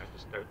sense to me, I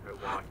just don't know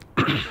why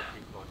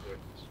people are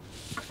doing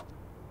this.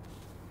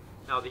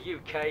 Now the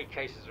UK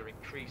cases are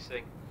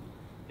increasing.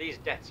 These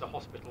deaths are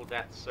hospital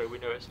deaths, so we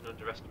know it's an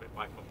underestimate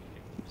by probably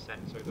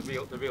 50%. So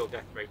the real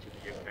death rate in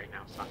the UK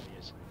now sadly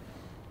is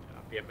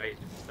be amazed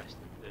if it's less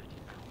than £30,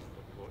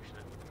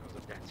 unfortunately, because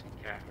of deaths in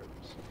care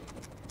homes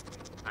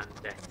and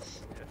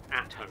deaths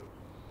at home.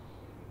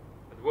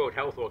 And the World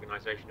Health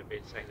Organization have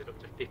been saying that up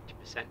to 50%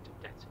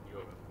 of deaths in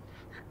Europe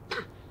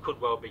could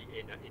well be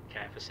in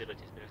care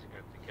facilities, nursing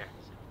homes and care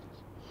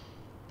facilities.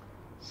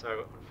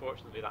 So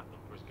unfortunately that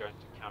number is going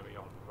to carry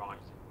on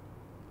rising.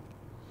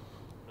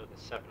 Another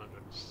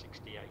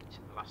 768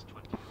 in the last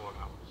 24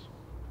 hours.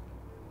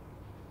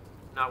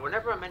 Now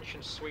whenever I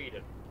mention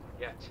Sweden, I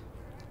get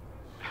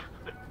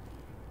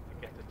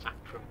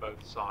attacked from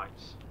both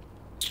sides.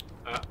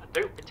 I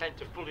don't pretend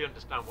to fully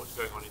understand what's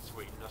going on in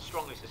Sweden. I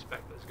strongly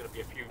suspect that there's going to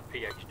be a few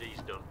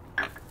PhDs done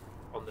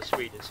on the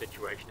Sweden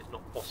situation. It's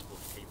not possible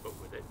to keep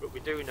up with it, but we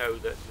do know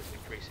that there's an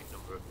increasing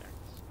number of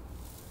deaths.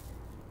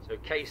 So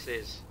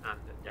cases and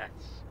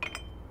deaths.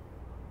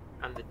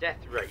 And the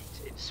death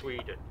rate in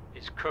Sweden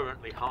is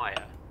currently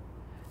higher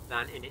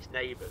than in its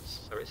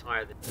neighbours, so it's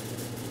higher than...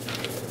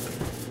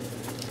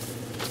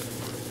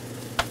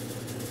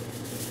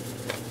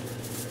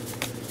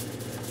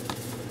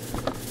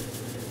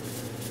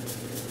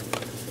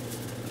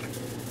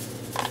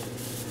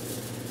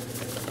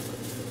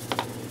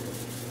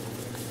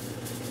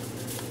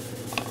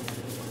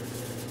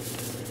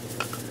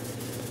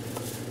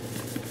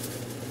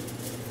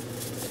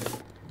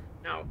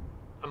 Now,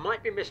 I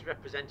might be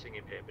misrepresenting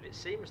him here, but it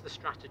seems the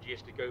strategy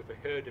is to go for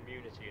herd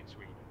immunity in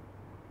Sweden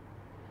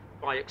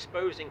by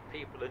exposing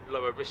people in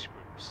lower risk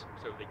groups,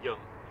 so the young,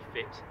 the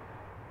fit,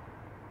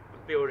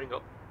 and building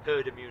up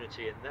herd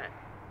immunity in them.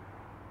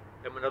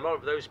 Then when a lot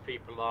of those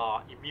people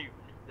are immune,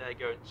 they're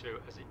going to,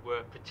 as it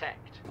were,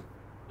 protect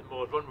the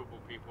more vulnerable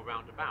people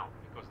round about,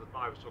 because the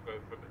virus will go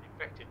from an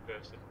infected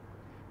person,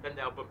 then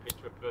they'll bump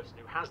into a person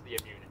who has the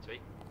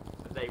immunity,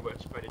 and they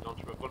won't spread it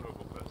onto a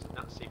vulnerable person.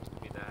 That seems to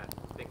be their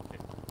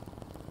thinking.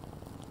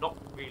 Not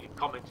really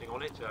commenting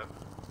on it,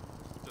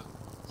 doesn't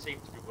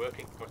seem to be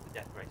working because the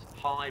death rates are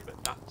high,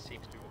 but that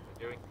seems to be what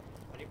they're doing,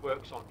 and it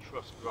works on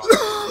trust rather than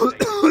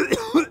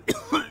safety.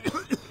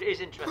 It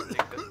is interesting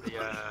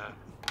that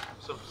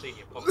some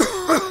senior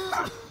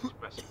politicians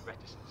expressing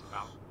reticence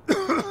about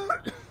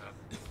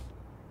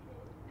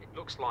it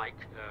looks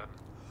like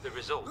the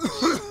results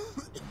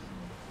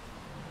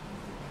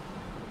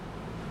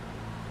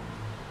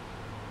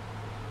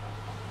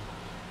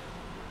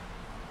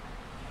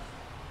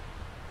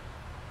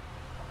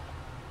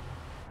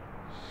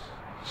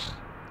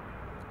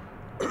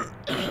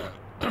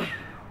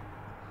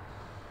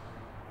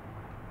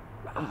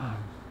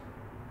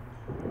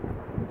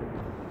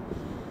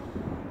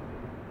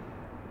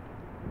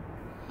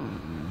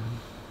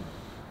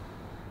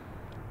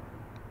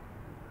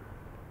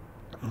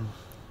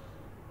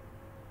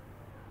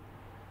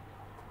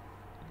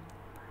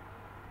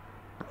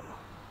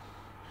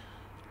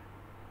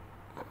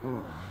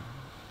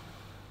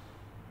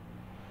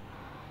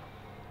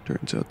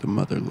Turns out the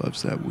mother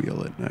loves that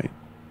wheel at night,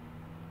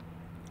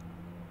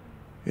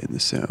 and the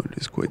sound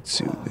is quite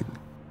soothing.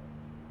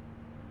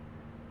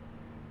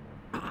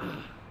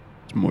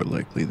 It's more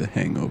likely the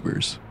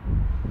hangovers,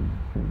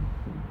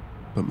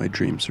 but my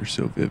dreams are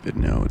so vivid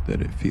now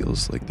that it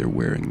feels like they're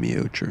wearing me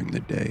out during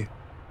the day.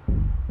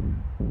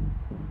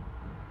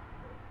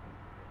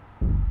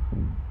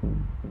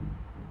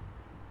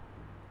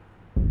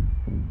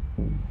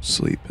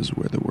 Sleep is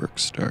where the work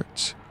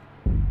starts.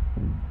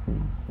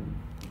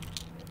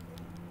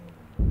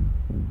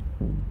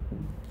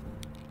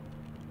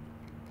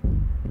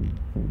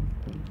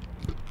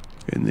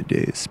 And the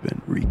day is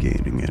spent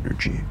regaining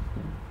energy.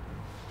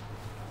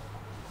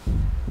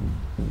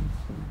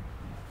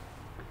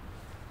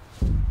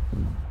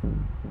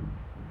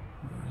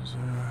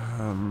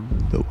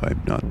 Though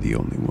I'm not the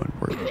only one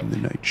working the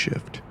night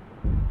shift.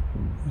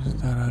 Is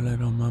that a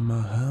little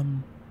Mama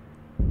Ham?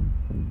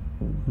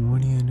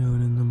 What are you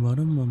doing in the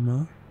bottom,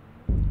 Mama?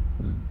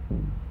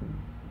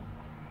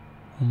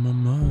 Oh,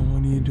 Mama,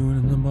 what are you doing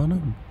in the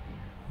bottom?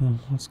 Oh,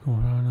 what's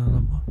going on in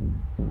the bottom?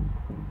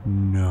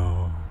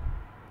 No.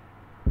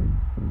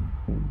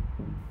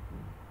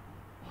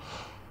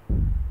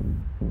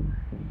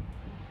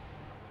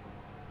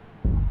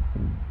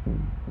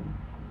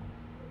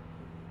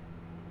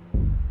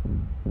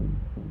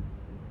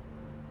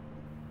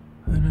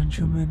 How did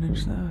you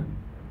manage that?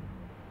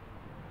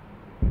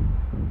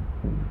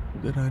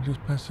 Did I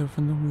just pass it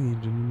from the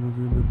weeds and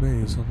move your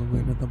base all the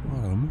way to the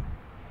bottom?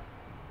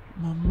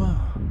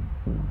 Mama.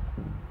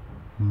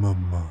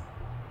 Mama.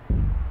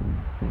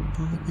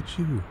 Oh, look at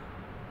you.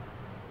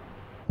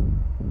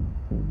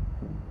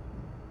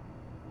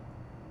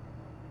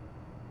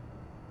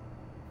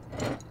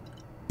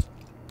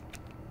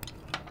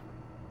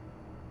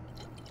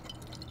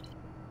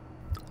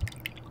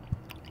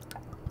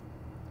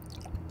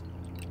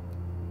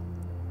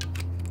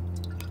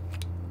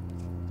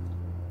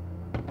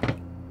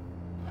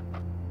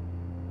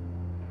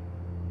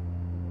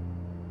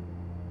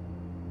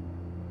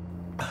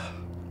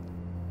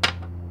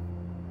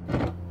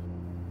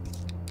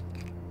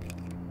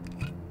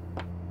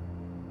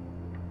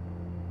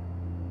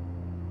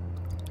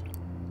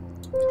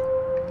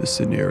 The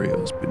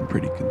scenario's been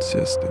pretty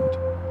consistent.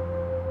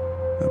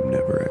 I'm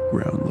never at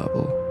ground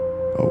level,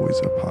 always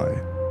up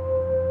high,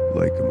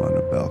 like I'm on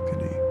a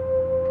balcony,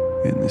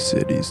 and the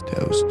city's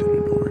doused in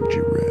an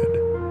orangey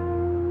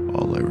red.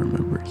 All I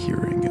remember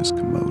hearing is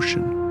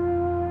commotion,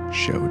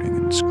 shouting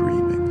and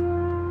screaming,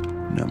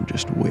 and I'm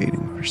just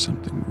waiting for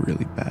something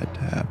really bad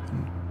to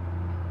happen.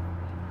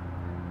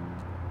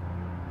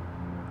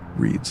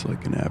 Reads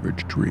like an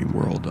average dream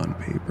world on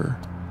paper,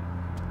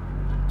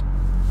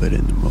 but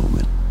in the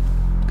moment,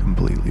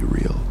 completely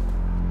real.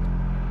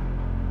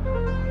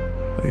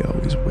 I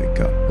always wake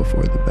up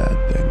before the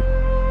bad thing.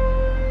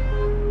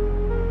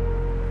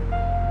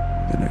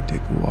 Then I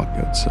take a walk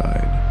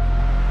outside.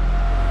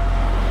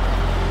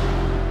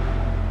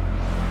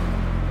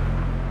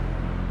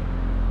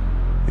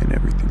 And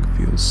everything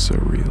feels so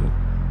real.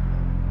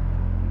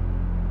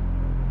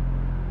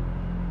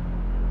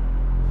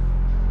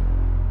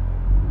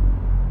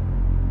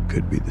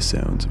 Could be the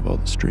sounds of all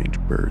the strange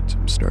birds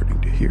I'm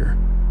starting to hear,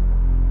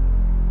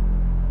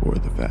 or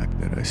the fact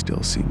that I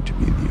still seem to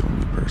be the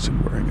only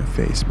person wearing a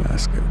face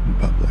mask out in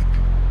public.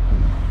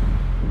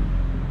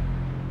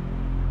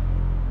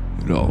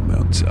 It all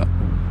mounts up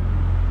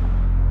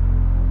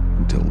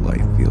until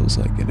life feels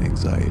like an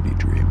anxiety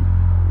dream,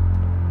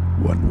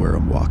 one where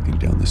I'm walking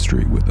down the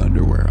street with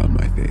underwear on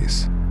my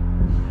face.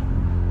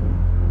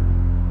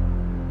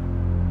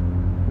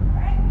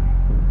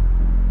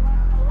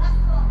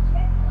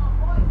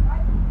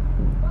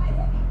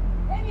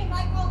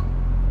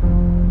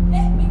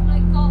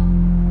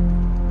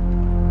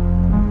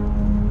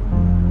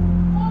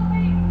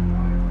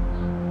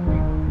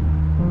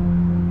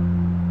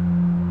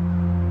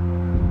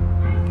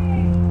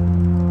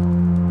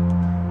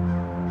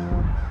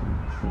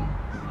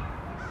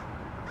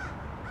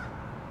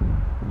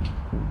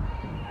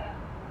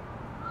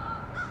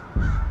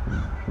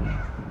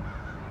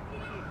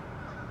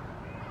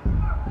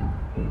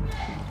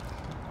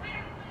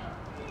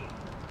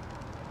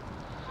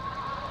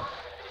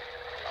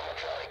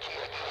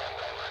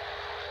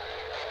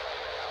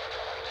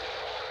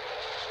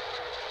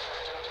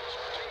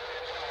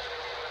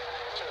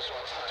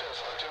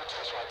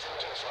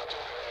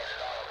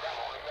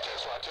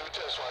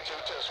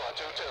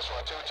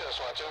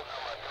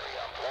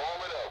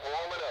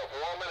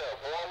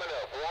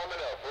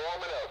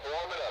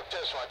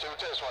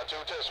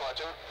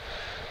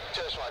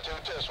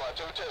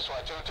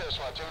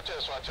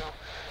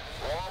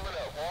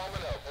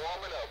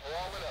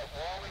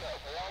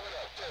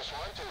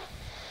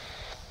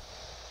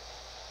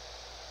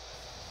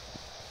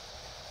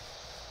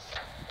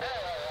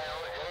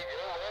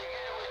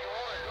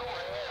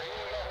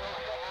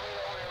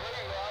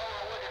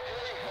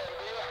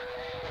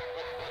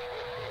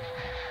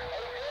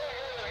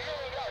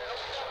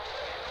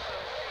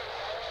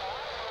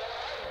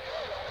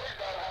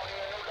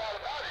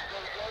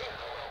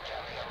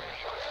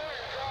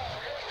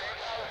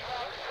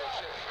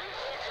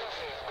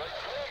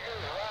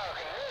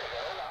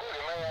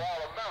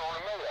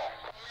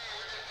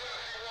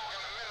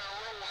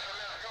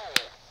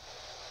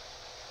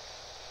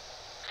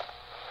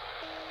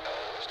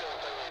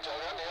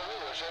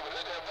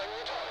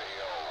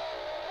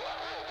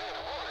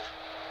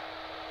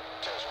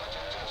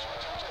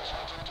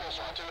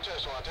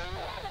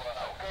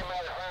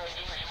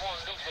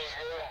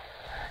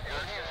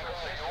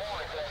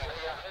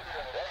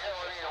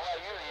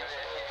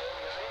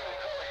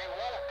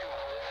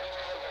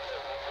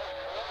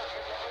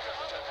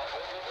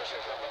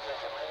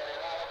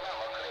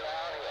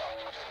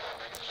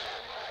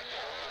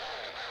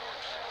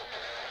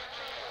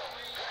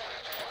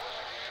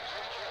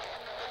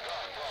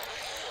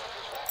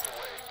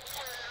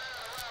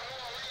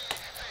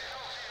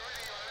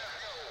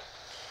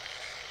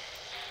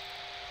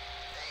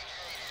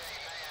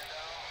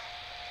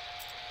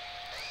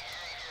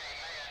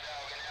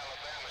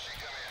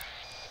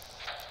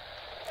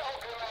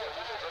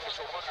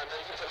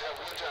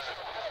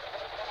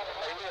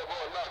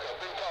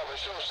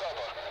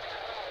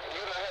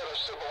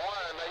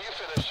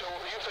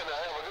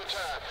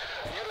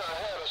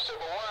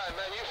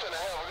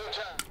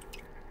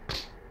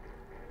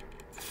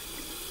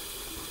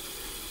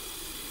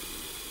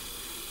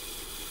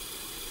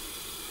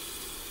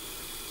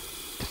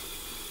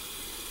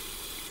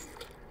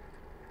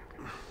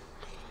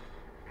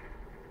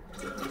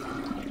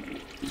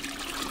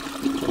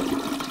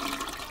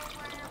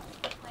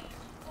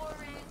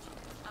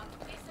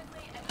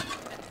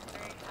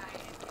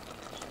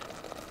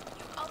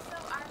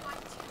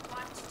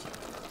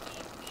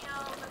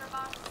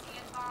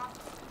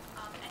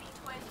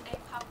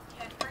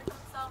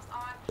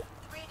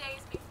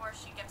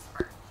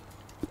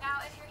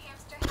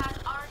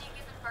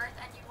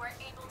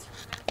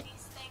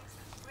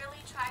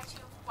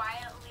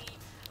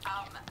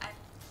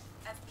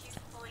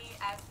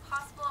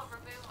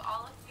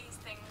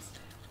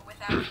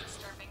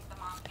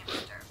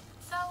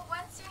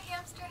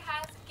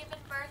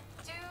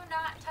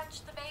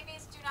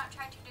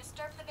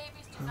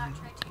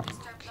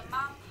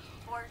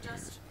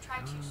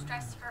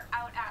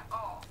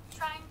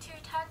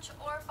 Touch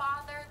or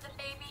bother the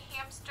baby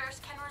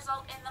hamsters can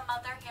result in the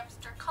mother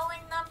hamster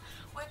culling them,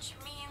 which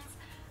means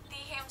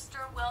the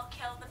hamster will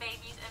kill the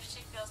babies if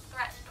she feels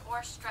threatened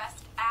or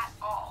stressed at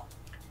all.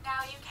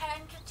 Now you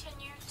can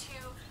continue to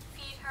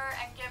feed her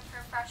and give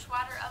her fresh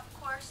water, of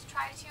course.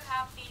 Try to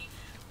have the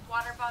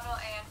water bottle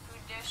and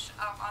food dish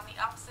on the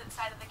opposite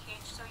side of the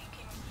cage so you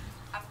can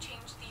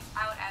change these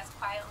out as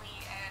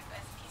quietly and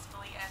as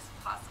peacefully as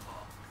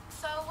possible.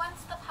 So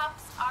once the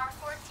pups are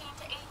 14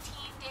 to 18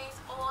 days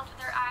old,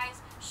 their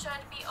eyes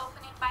should be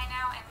opening by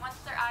now, and once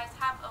their eyes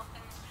have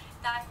opened,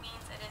 that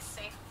means it is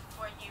safe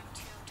for you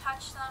to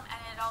touch them, and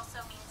it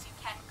also means you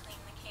can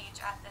clean the cage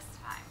at this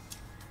time.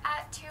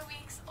 At 2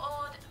 weeks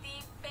old, the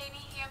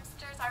baby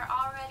hamsters are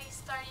already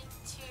starting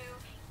to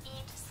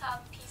eat some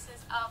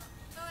pieces of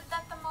food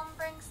that the mom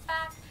brings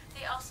back.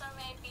 They also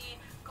may be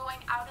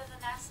going out of the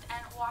nest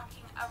and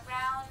walking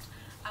around,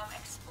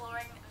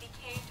 exploring the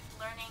cage,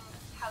 learning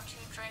how to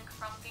drink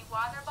from the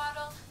water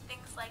bottle,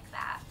 things like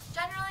that.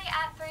 Generally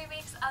at 3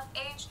 weeks of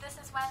age, this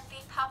is when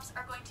the pups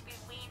are going to be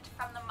weaned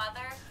from the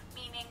mother,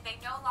 meaning they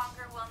no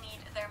longer will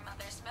need their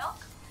mother's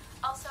milk.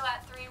 Also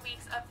at 3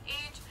 weeks of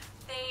age,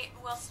 they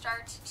will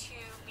start to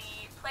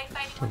be play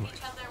fighting with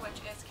each other,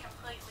 which is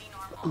completely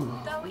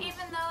normal. Though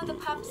even though the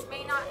pups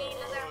may not need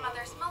their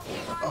mother's milk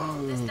anymore,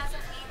 this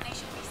doesn't mean they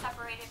should be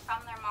separated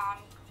from their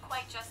mom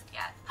quite just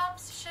yet.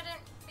 Pups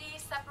shouldn't be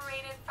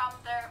separated from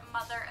their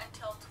mother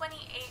until 28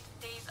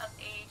 days of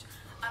age,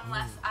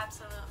 unless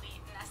absolutely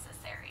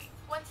necessary.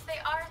 Once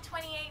they are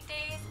 28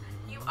 days,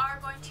 you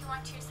are going to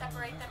want to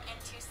separate them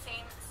into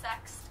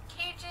same-sex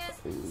cages,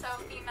 so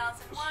females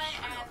in one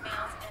and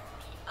males in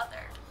the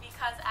other.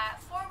 Because at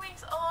 4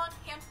 weeks old,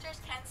 hamsters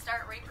can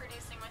start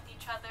reproducing with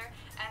each other,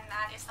 and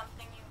that is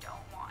something you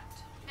don't want.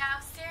 Now,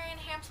 Syrian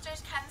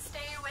hamsters can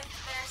stay with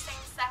their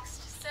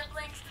same-sex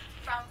siblings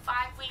from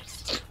 5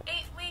 weeks to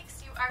 8 weeks.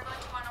 You are going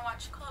to want to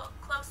watch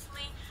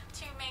closely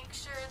to make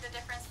sure the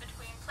difference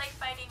between play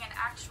fighting and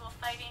actual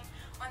fighting.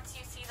 Once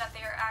you see that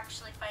they are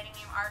actually fighting,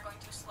 you are going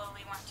to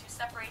slowly want to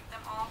separate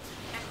them all.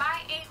 And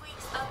by 8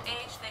 weeks of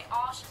age, they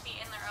all should be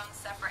in their own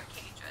separate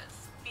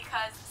cages,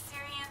 because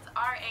Syrians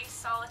are a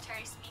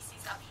solitary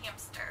species of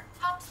hamster.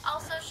 Pups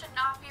also should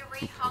not be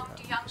rehomed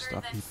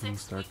younger than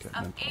 6 weeks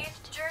of age.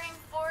 During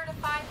 4 to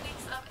 5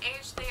 weeks of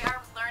age, they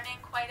are learning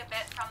quite a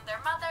bit from their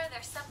mother,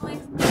 their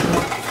siblings.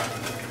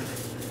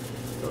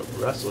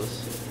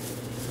 Restless,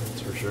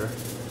 that's for sure.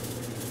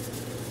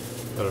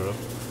 I don't know.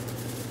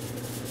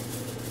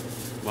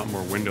 A lot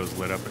more windows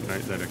lit up at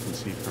night that I can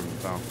see from the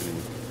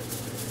balcony.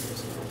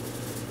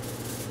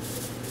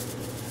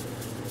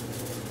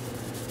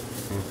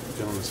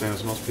 Feeling the same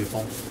as most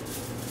people.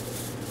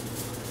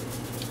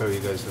 How are you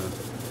guys doing?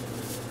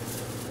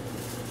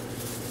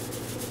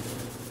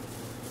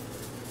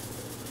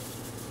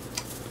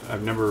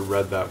 I've never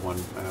read that one.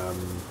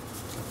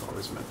 I've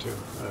always meant to,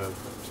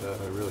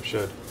 but I really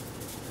should.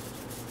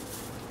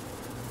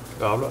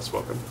 Oh, I'm not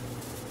smoking.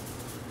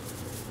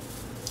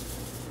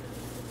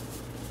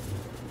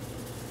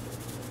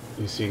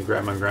 You seen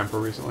Grandma and Grandpa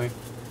recently?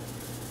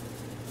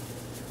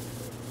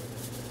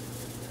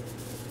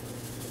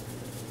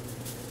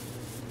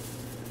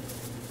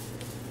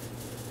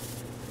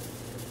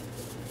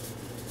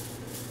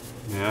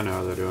 Yeah, I know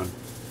how they're doing.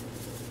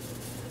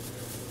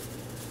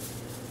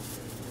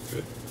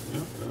 Good.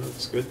 Yeah,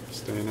 that's good.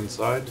 Staying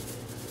inside.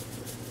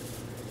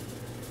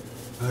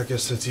 I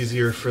guess it's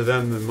easier for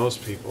them than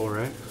most people,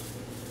 right?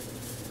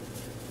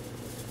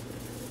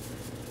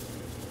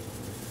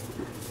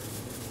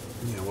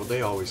 Yeah, well,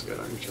 they always get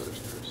on each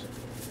other's nerves.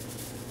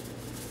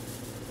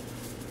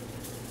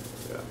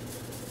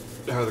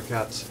 Yeah. How are the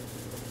cats?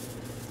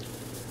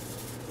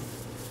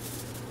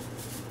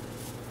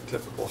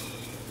 Typical.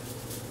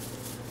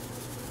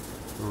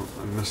 Oh,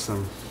 I miss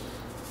them.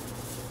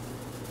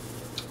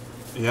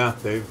 Yeah,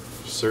 they've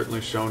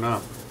certainly shown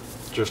up.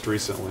 Just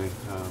recently,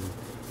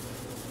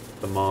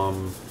 the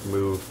mom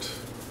moved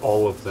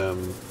all of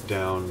them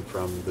down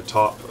from the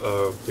top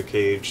of the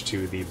cage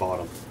to the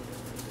bottom.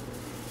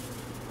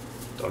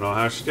 Don't know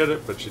how she did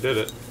it, but she did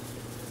it.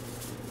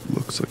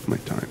 Looks like my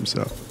time's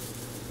up.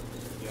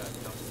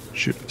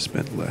 Should have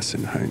spent less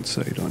in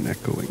hindsight on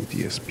echoing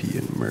DSP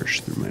and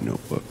Mersh through my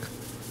notebook.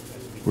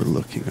 We're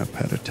looking up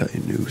how to tie a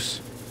noose.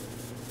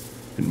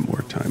 And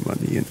more time on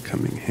the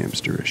incoming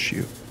hamster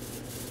issue.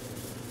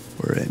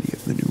 Or any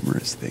of the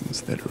numerous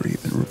things that are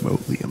even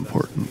remotely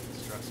important.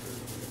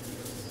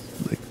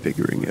 Like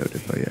figuring out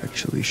if I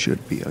actually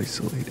should be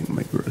isolating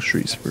my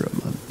groceries for a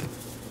month.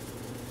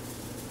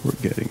 Or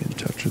getting in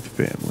touch with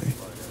family,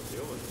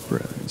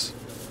 friends,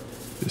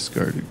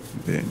 discarded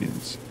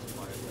companions,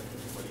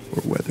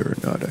 or whether or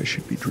not I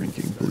should be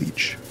drinking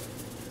bleach.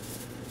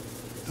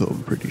 Though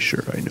I'm pretty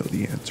sure I know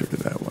the answer to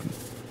that one.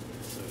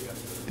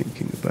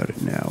 Thinking about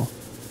it now,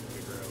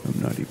 I'm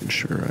not even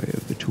sure I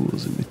have the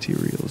tools and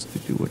materials to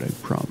do what I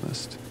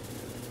promised.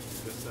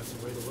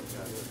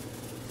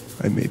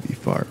 I may be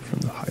far from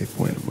the high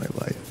point of my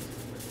life,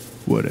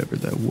 whatever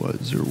that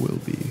was or will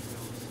be,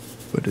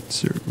 but it's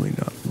certainly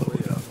not low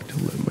enough to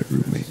let my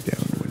roommate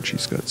down when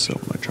she's got so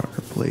much on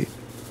her plate,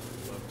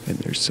 and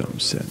there's there's some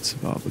sense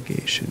of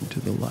obligation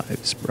to the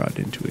lives brought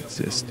into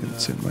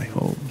existence in my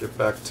home. Get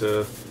back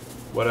to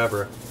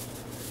whatever.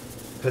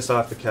 Piss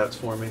off the cats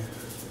for me.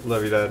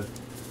 Love you, Dad.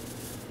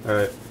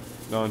 Alright.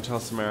 No, and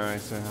tell Samara I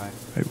say hi.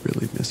 I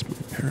really miss my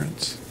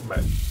parents.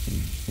 Bye.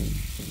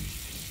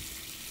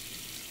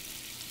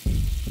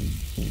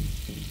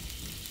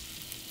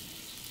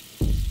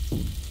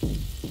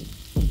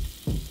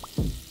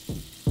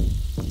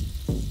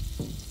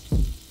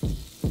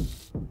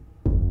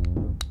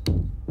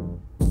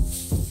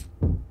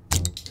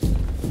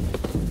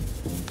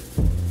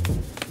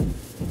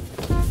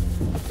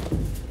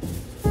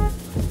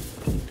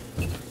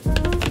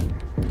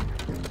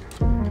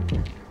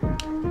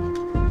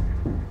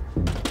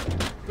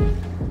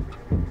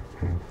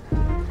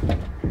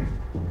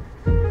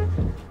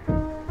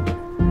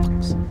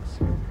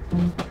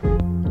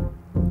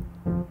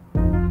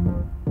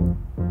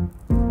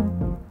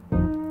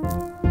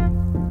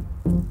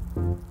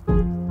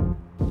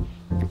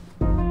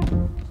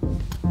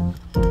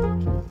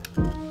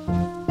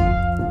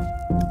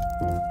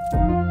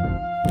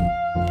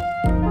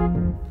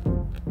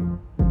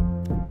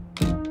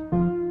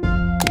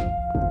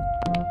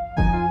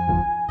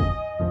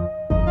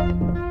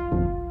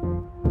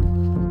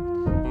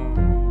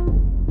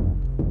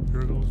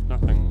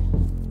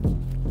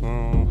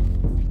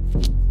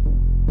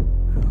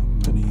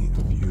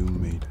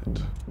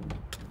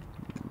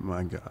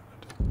 My God.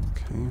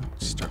 Okay,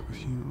 let's start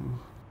with you.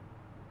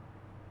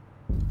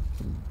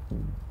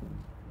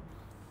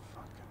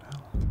 Fucking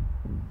hell.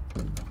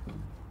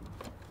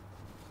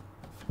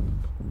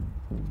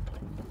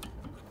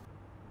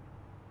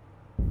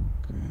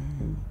 Okay.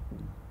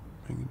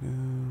 Bring it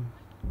down.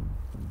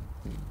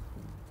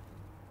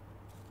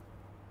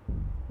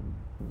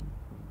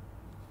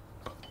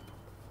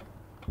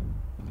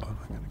 Oh, am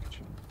I gonna get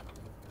you?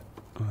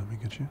 Oh, let me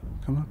get you.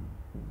 Come on.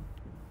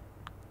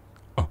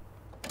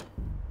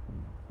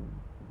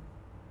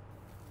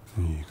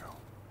 There you go.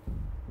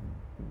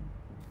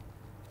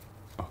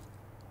 Oh,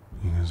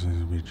 you gonna say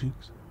some big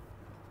cheeks?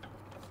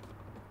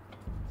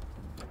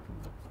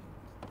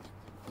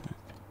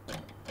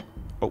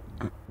 Oh,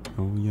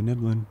 oh, you're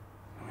nibbling.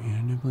 Oh,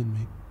 you're nibbling,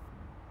 mate.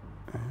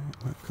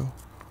 Let go.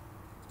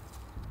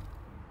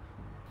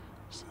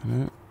 Is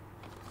that it?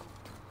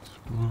 There's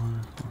more.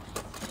 Oh,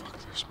 fuck,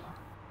 there's more.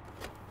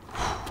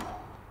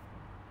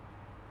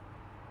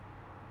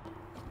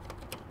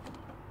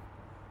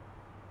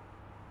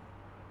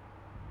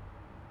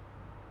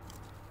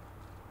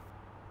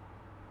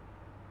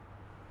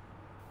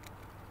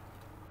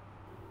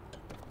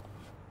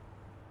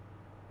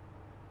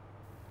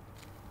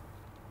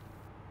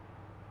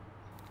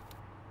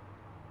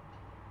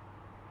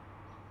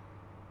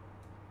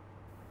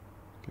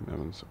 That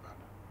one's so bad.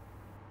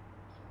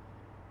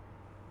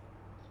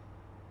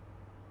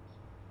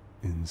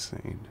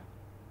 Insane.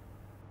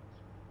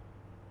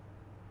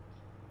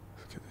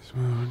 Let's get this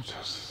one.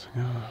 Just a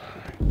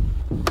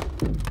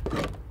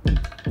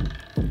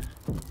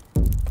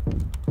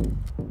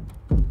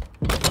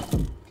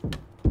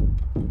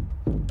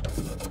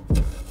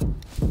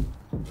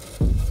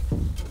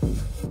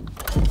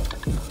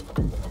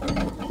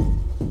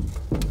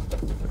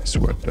I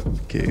swept up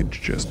the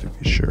cage just to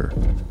be sure.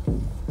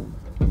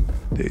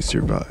 They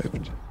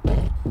survived.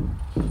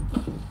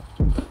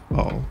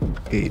 All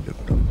 8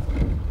 of them.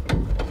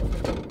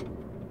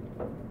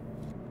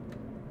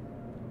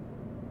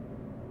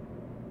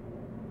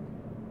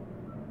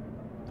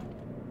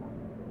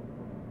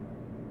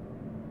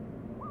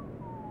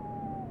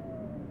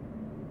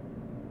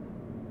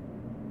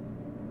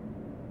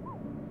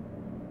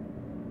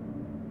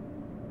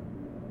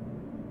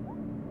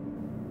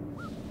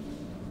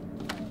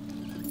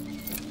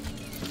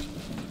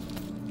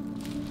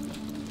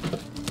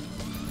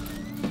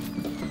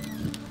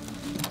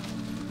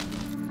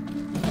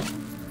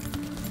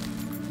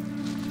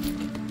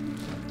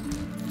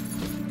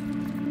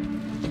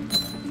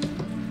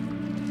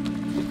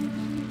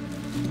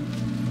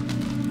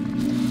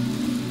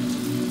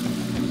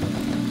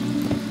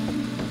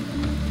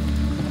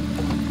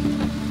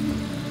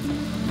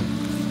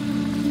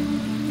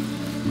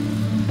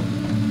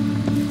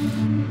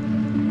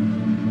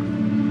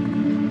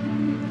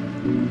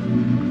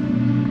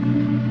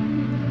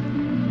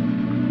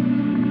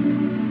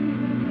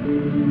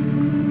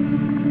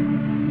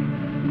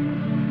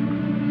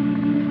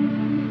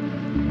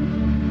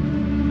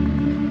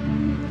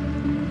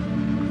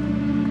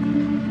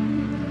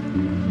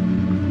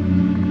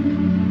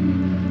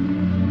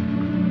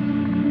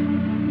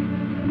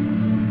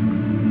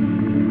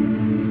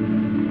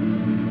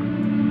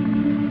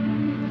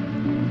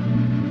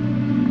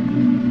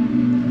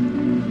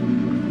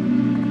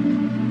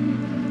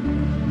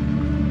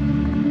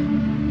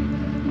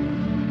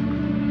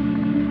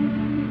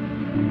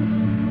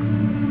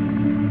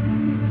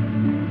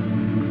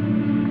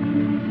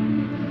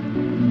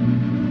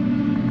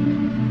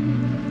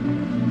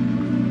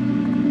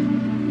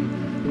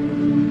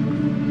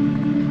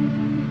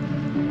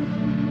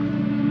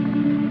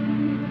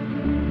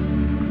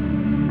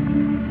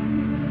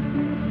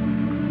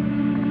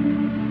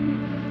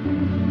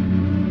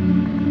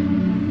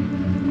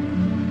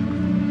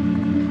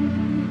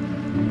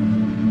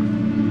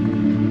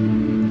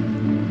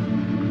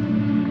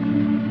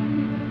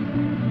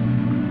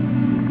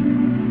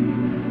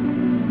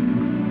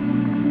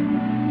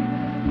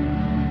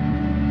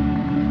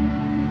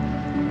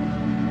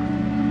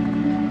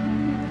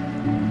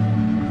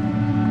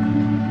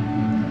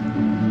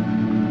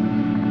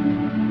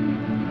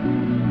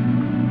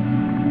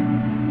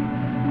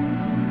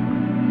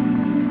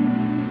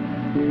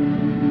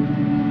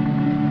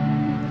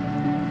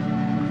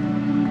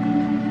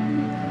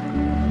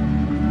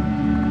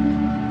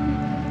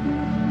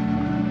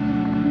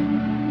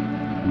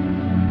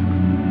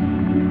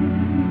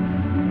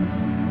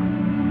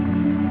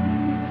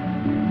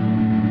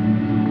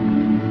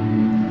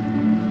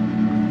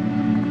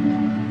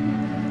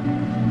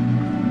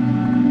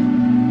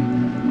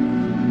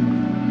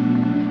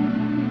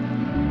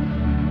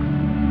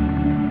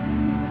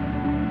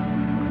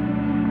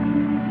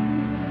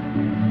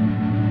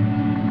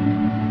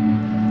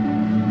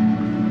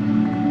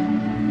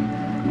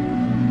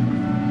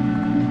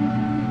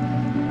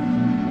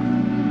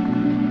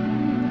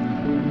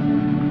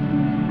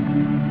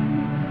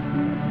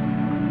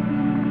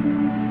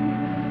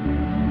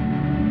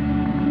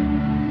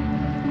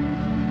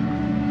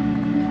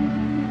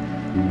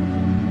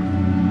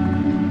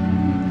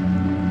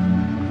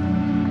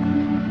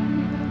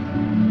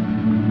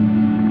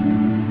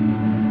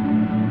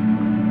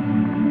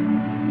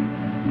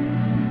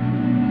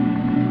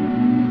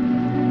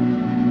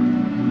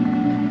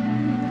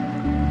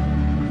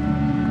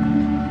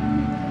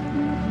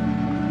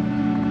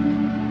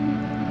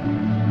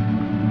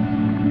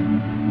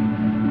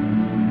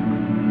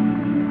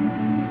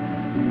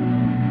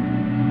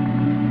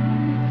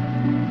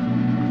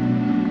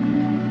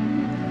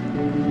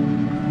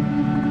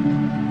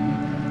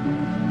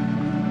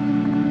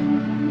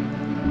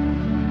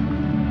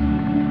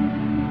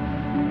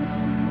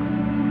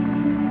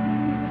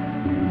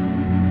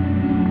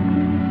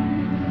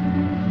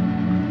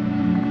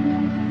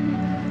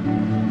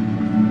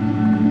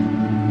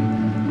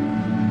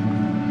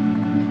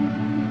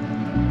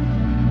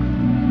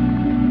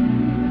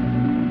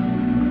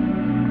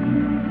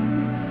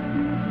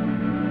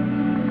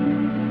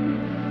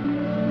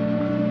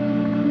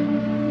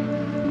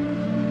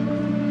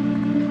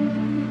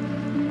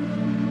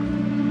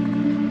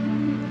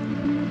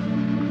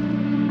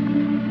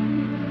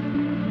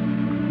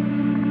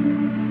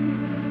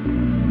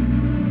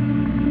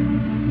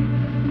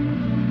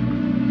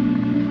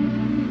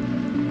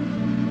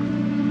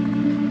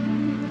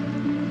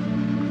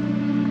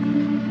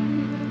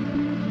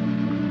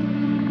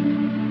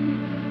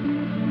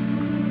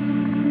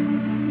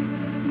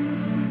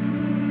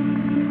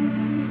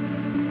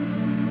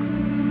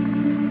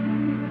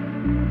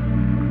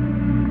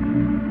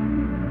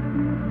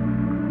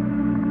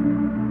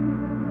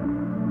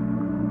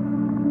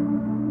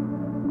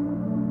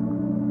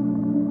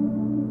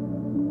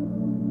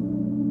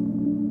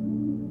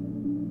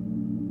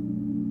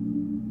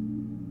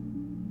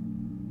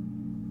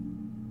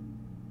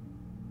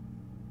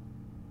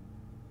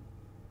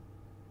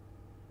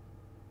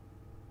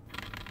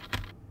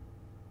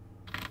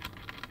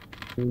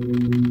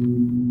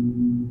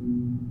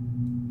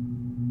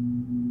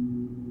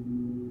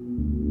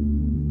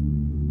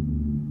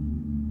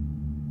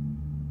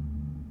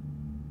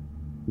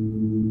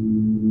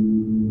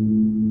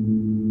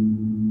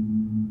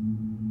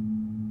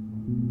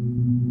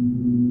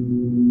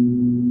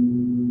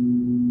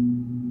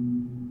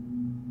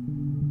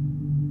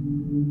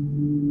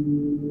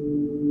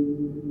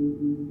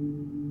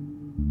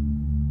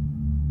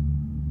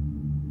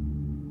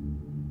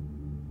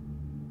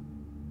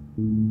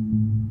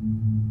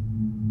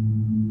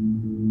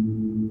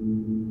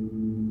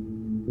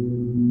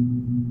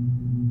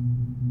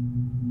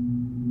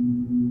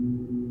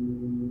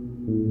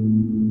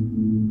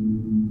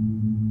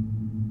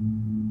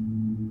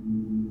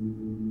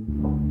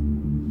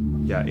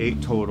 Yeah,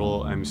 8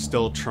 total. I'm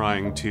still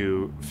trying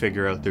to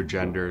figure out their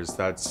genders.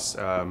 That's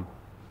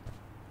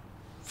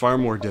far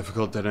more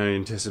difficult than I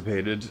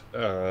anticipated.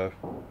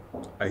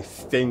 I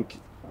think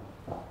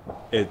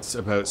it's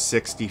about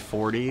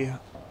 60-40.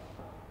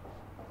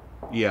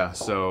 Yeah,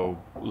 so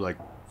like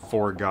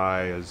 4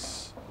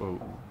 guys.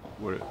 Oh,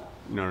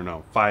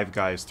 no. 5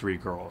 guys, 3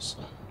 girls.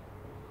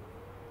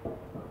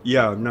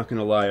 Yeah, I'm not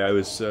gonna lie. I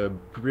was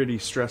pretty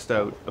stressed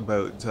out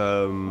about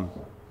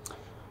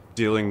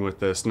dealing with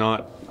this.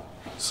 Not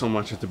so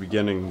much at the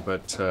beginning,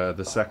 but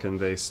the second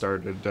they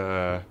started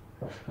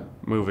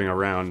moving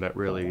around, that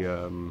really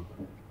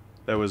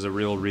that was a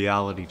real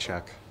reality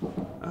check.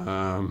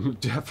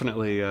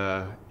 Definitely,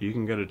 you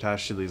can get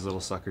attached to these little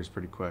suckers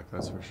pretty quick.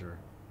 That's for sure.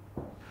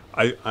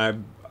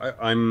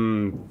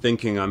 I'm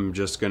thinking I'm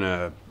just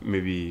gonna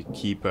maybe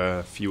keep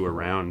a few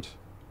around.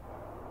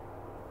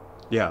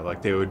 Yeah,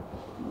 like they would,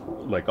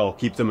 like I'll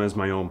keep them as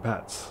my own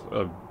pets.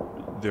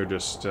 They're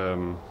just,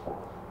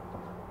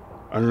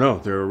 I don't know,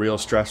 they're a real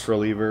stress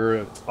reliever.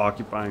 It's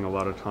occupying a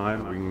lot of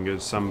time. We can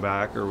get some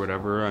back or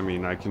whatever. I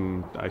mean, I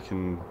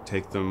can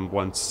take them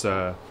once,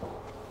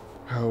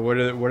 what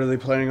are they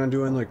planning on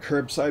doing, like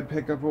curbside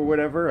pickup or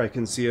whatever? I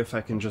can see if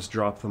I can just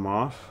drop them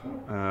off,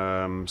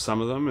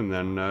 some of them, and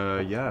then,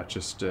 yeah,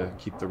 just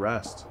keep the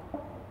rest.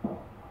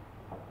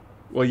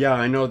 Well, yeah,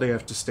 I know they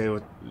have to stay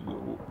with,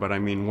 but I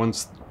mean,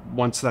 once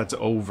that's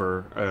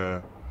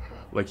over,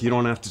 like you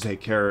don't have to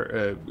take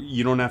care,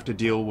 you don't have to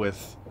deal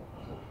with.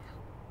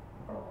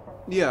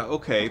 Yeah,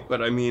 okay,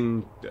 but I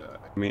mean,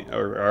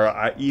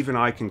 even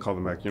I can call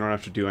them back. You don't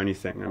have to do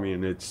anything. I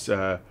mean, it's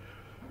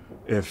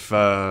if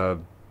I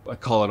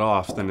call it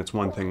off, then it's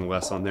one thing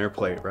less on their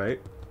plate, right?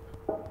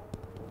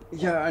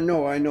 Yeah, I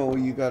know.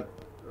 You got,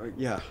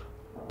 yeah.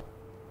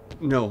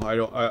 No,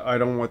 I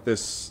don't want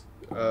this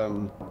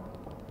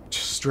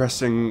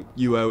stressing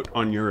you out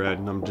on your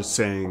end. I'm just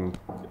saying,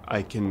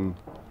 I can,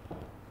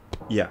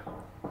 yeah.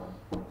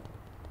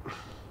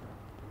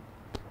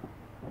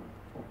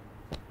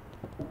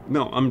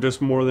 No, I'm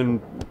just more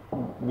than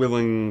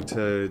willing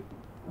to,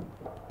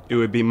 it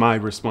would be my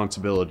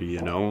responsibility,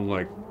 you know,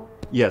 like,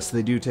 yes,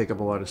 they do take up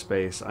a lot of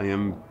space.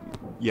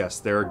 Yes,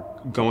 they're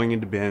going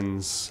into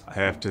bins. I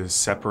have to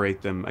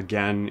separate them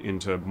again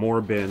into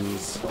more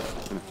bins.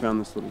 And I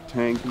found this little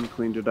tank and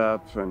cleaned it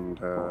up, and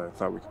I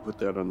thought we could put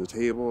that on the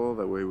table.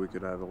 That way we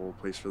could have a little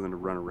place for them to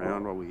run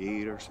around while we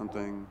ate or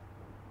something.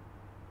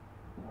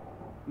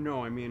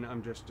 No, I mean,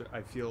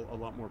 I feel a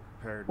lot more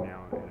prepared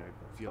now, and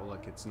I feel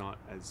like it's not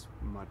as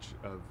much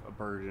of a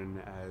burden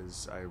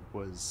as I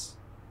was.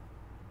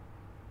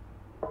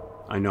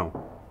 I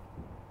know.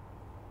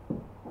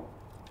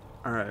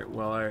 Alright,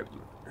 well,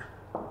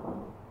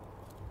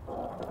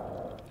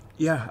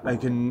 yeah, I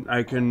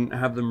can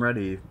have them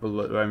ready,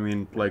 but I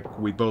mean, like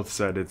we both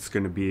said, it's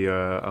gonna be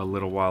a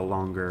little while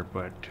longer,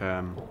 but,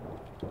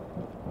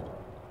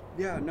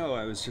 yeah, no,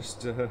 I was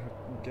just,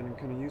 getting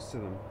kind of used to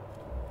them.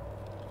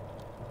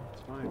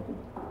 It's fine.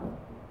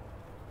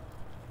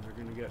 They're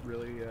gonna get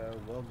really,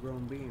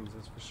 well-grown beings,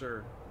 that's for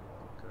sure.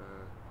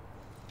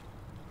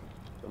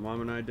 The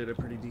mom and I did a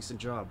pretty decent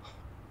job.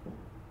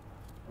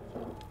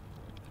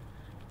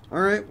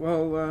 Alright,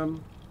 well,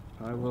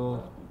 I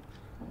will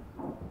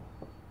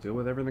deal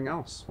with everything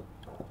else.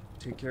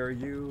 Take care of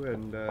you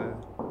and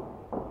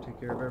take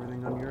care of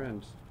everything on your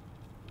end.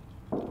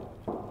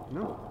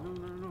 No.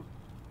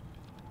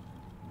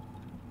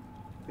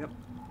 Yep.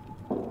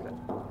 Okay.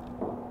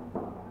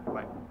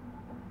 Bye.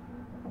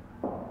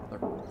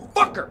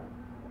 Motherfucker!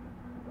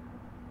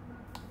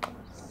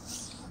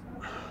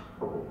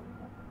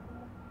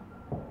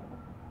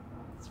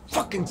 It's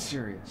fucking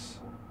serious.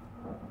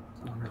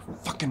 It's not her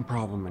fucking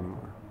problem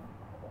anymore.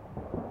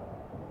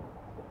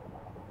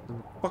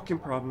 Fucking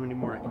problem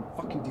anymore. I can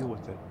fucking deal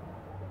with it.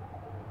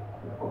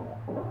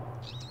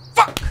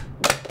 Fuck!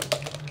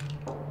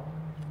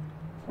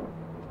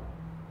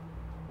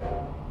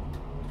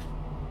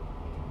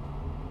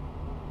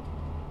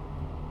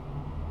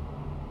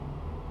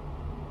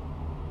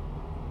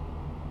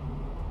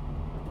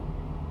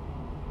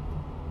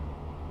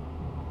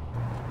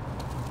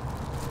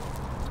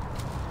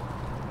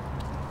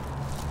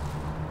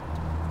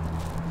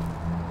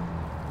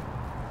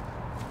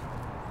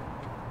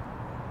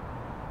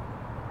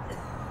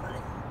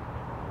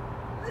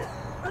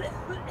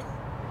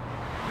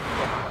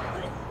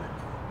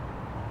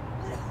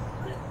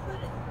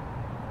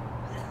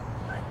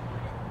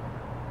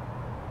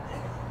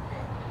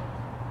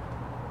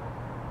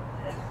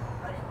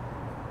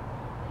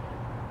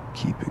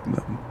 keeping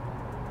them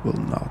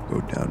will not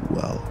go down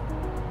well.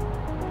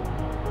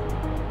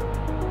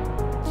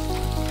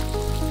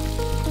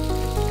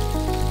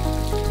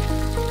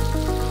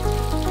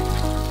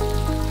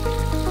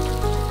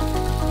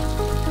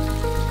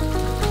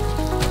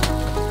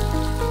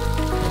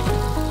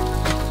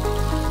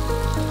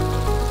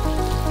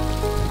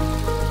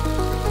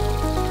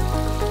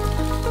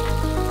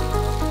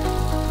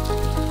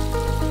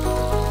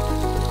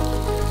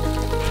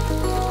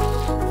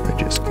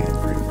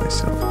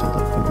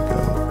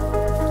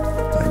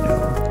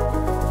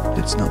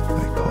 It's not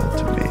my call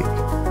to make,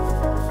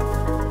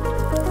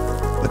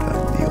 but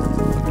I'm the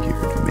only one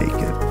here to make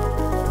it.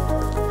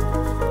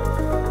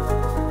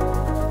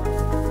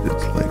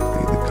 It's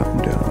likely to come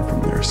down from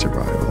their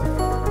survival.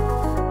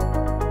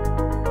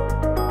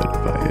 But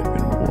if I had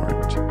been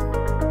warned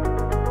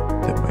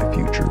that my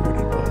future would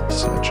involve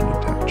such an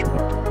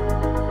attachment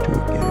to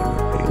a gang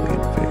of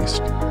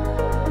alien-faced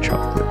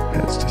chocolate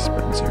Pez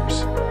dispensers,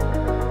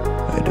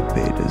 I'd have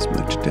paid as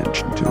much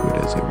attention to it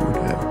as I would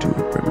have to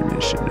a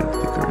premonition of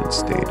the current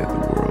state of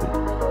the world.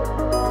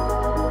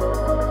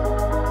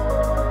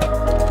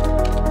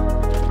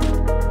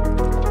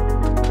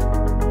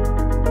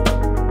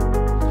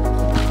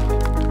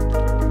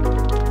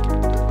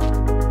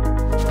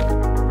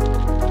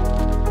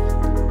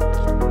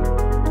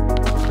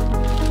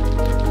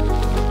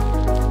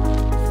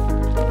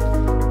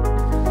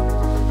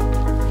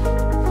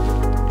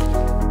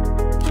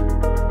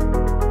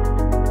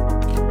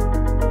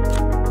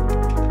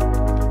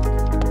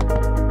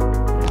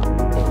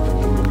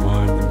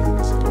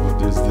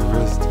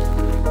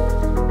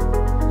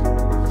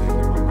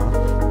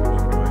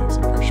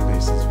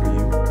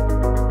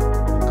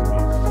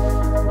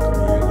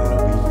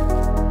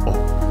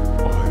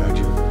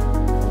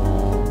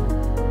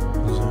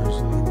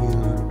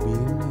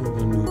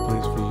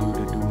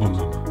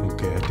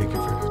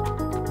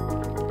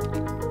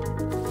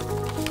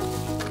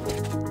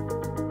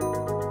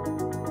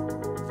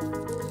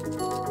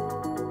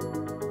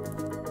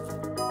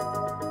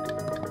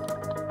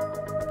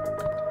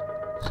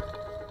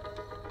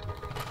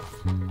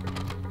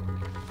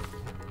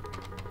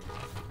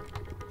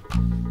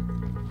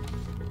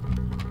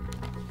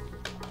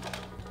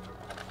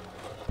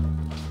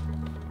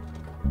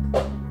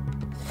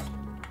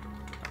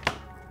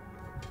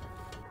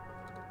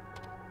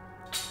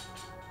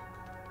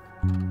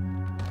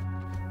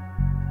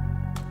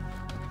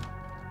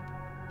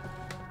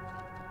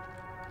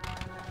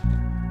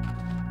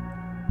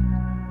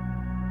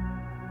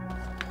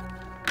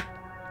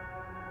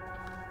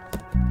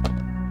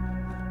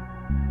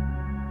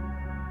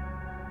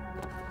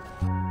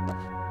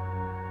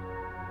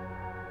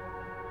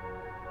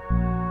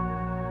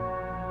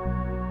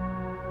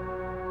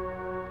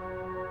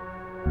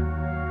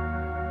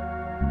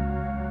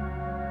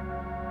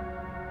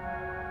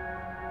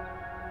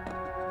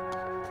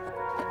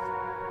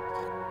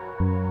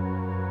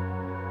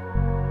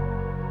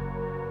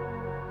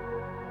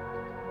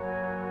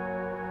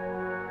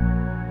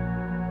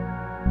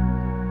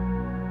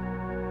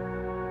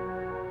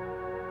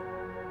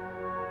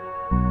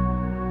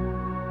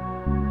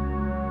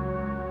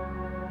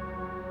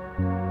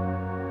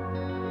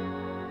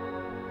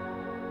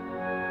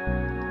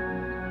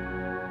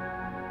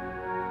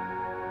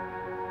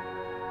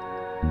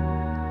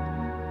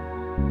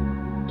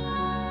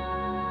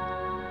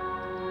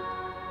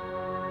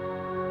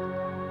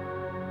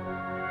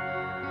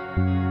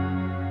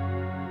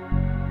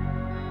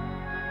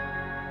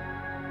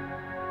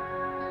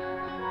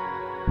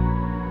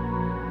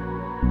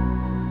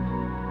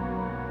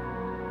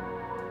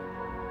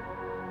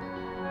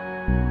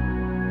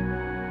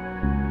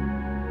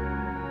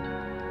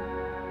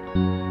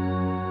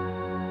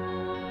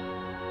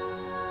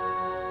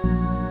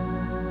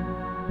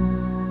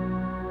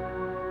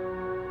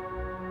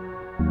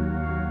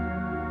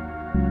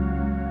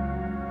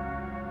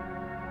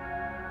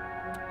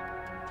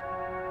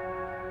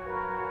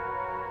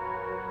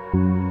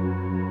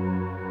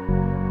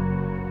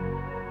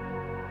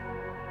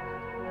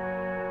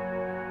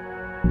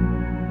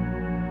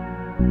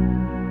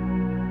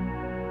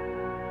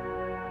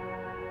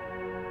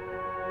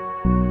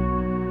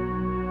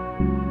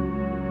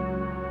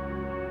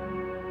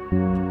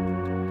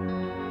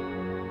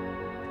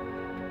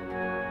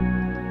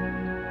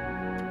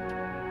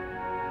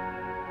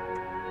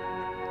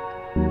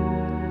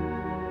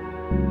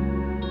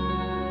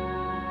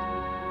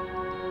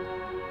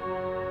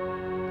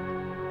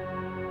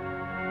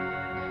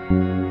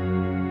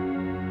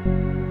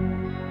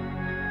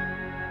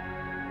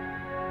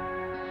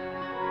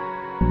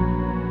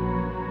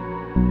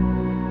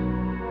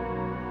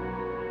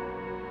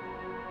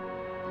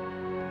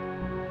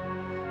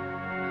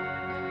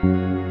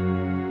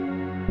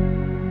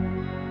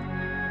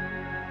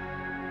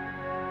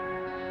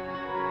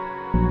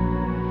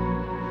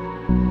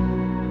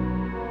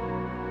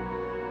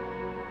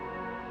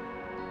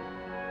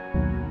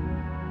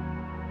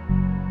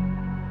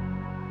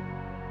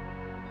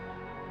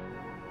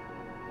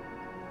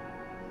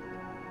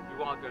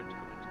 You are going to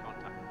come into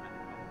contact with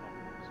mental health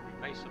problems.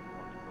 You may suffer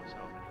from it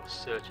yourself. you're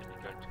certainly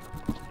going to come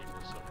across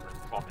people suffering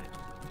from it.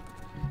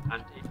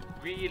 And it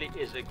really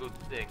is a good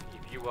thing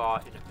if you are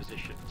in a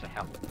position to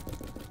help.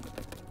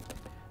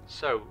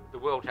 So, the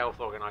World Health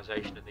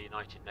Organization and the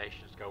United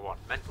Nations go on.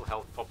 Mental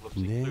health problems,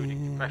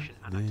 including depression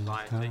and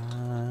anxiety,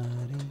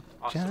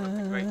 are some of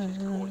the greatest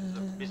causes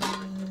of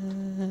misery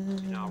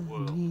in our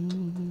world.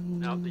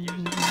 Now, they use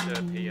the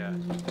term here,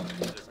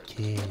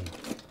 misery.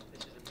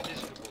 This is a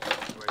miserable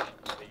situation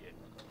to be in.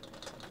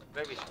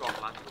 Very strong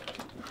language.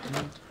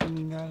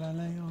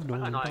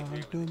 And I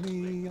agree with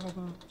you.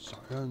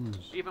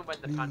 Even when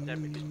the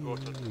pandemic is brought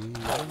under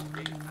control,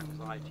 grief,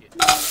 anxiety,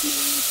 and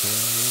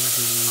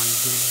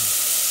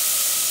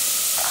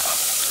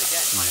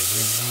again, I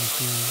agree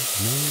with you.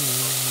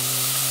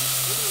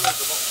 Even though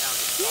the lockdown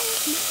is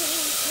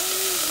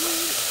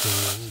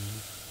starting,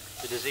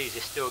 the disease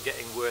is still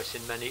getting worse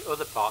in many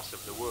other parts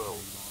of the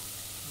world.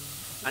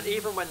 And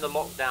even when the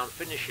lockdown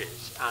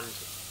finishes and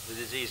the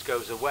disease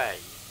goes away,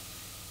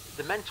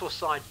 the mental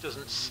side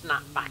doesn't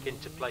snap back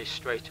into place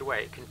straight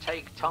away. It can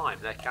take time.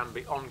 There can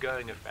be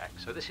ongoing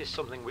effects. So this is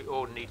something we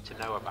all need to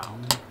know about.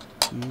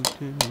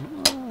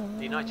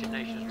 The United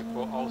Nations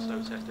report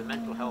also says the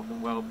mental health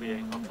and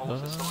well-being of all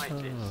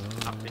societies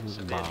have been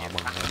severely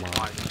impacted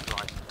by this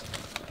crisis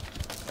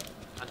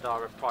and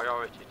are a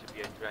priority to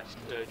be addressed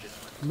urgently.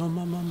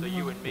 So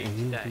you and me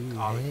today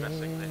are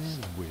addressing this,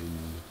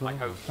 I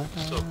hope, in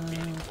some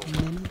meaningful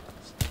way.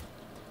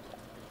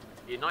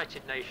 The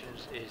United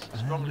Nations is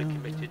strongly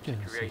committed to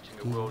creating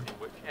a world in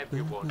which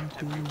everyone,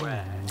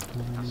 everywhere,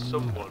 has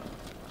someone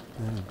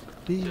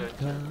to turn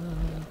to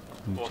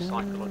for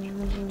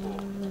psychological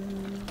support.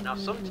 Now,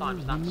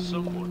 sometimes that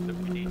someone that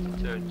we need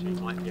to turn to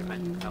might be a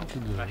mental health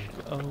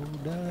professional.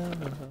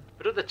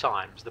 But other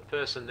times, the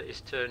person that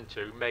is turned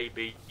to may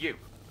be you.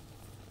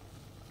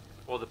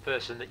 Or the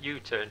person that you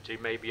turn to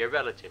may be a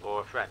relative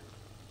or a friend.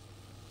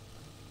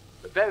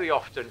 But very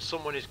often,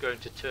 someone is going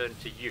to turn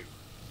to you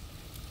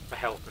for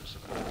help and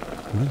support.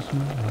 And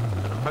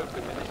I'm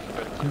hoping that this is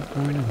going to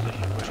put you in a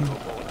position where you're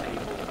more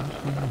able to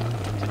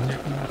do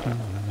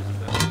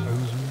that.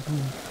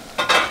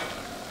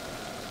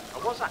 I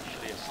was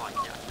actually a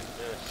psychiatric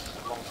nurse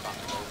a long time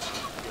ago, to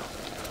be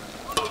honest.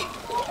 I've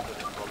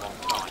done it for a long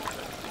time,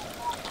 but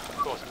of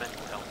course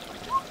mental health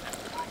is different than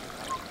everything.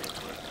 I've been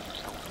working in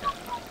healthcare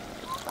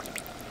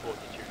for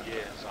 42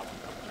 years. I've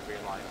come to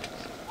realise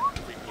it's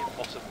completely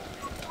impossible for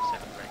you to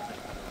separate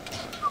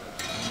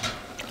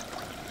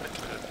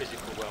mental and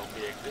physical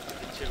well-being. The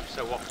two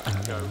so often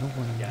go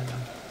together.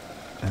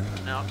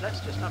 Now let's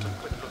just have a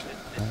quick look at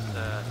this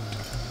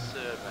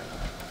survey.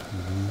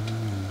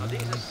 Now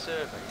these are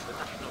surveys, the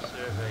national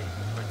survey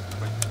for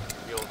 2020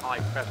 reveal high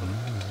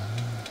prevalence,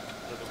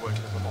 in other words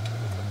there's a lot of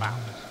us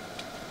about,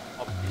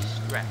 of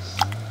distress.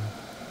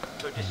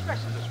 So distress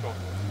is a strong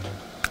word,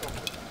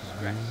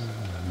 distress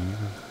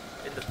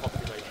in the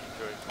population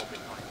during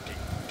COVID-19.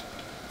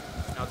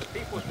 Now the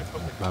People's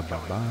Republic of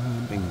China,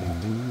 35% of people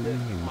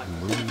report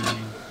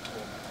feeling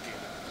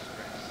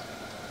distress.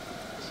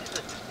 This is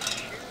just a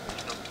huge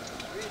number,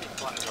 it's really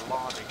quite an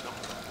alarming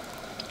number.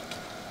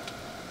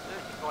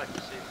 35%,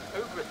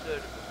 over a third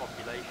of the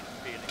population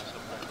feeling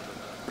some level of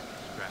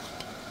distress.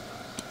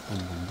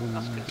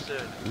 That's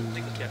concerning.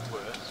 Things get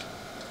worse.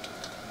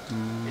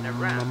 In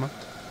Iran, 60%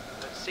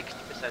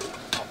 of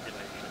the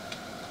population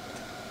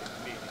is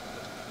feeling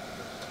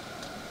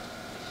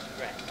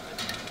distress.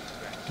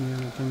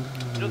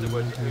 In other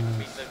words, it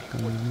means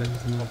only 40% of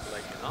the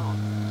population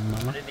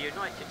aren't. And in the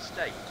United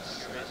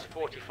States,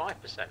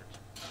 45%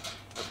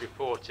 have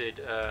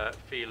reported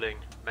feeling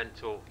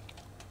mental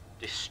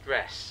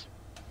distress.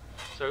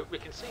 So we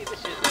can see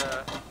this is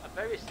a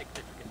very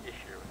significant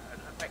issue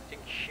and affecting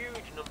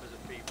huge numbers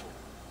of people.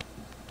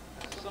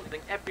 It's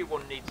something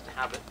everyone needs to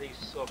have at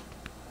least some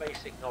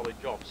basic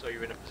knowledge of, so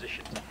you're in a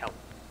position to help.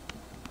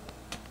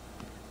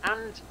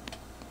 And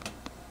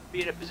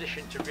be in a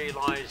position to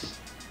realise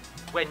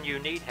when you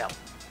need help.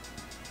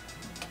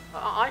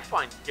 I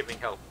find giving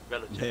help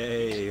relatively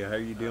easy. Hey, how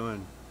you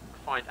doing?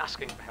 I find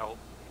asking for help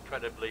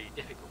incredibly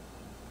difficult.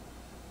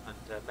 And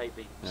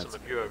maybe some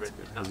of you are in that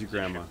How's your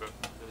position, grandma? but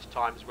there's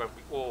times when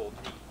we all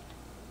need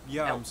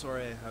Yeah, help. I'm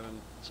sorry I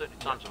haven't. Certainly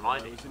times when I I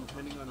need was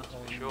intending on that's for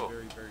calling sure. you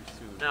very, very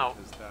soon. Now,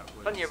 because that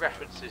was, plenty of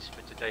references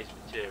for today's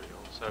material,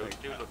 so Right,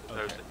 do look at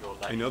okay. those at your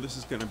leisure. I know this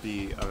is going to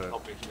be a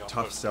Obviously, I'll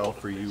tough post a sell lot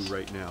of for you this,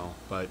 right now,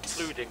 but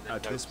including the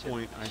at this notes in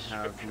point the I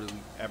have description. really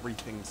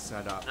everything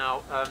set up Now,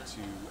 to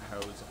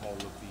house all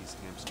of these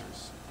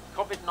hamsters.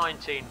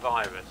 COVID-19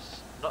 virus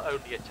not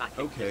only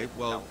attacking Okay, physical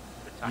well, health,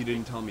 but you attacking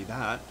didn't tell me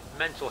that.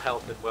 mental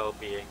health and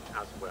well-being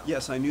as well.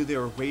 Yes, I knew they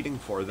were waiting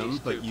for them, These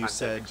but two you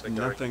said pandemics are going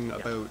nothing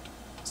together. about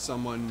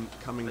someone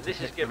coming And to this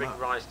pick is giving them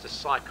up. rise to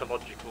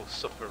psychological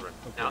suffering.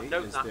 Okay, Now,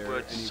 note is that there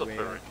word any way suffering.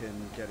 I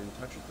can get in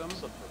touch with them?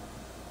 Suffering.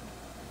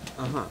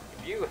 Uh-huh.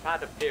 If you have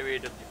had a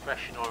period of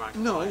depression or anxiety,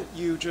 No,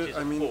 you it just, is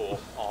I a mean, form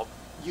of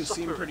you seem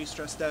suffering. pretty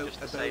stressed out Just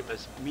the about same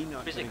as me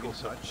not getting in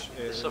physical touch, suffering.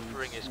 The and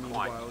suffering is quite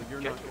meanwhile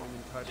you're genuine. not getting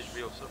in touch. It is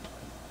real suffering.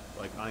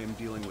 Like, I am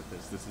dealing with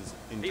this. This is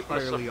People are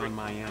entirely suffering on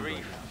my from end right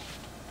grief,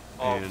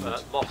 now. of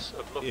And loss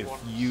of loved if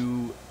ones,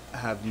 you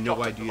have no Job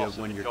at the idea loss of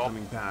when a you're job.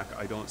 coming back.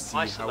 I don't see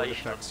how it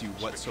Isolation, affects you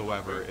restricted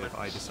whatsoever if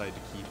I movements. decide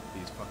to keep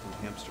these fucking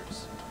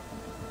hamsters.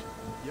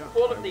 Yeah,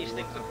 All of I these will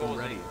things are have them causing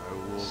ready. I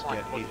will get 8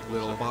 psychological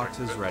little suffering,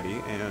 boxes but ready,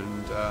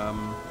 and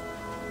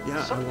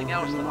yeah, Something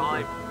I will else hand that them over.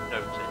 I've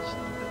noticed,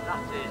 and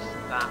that is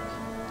that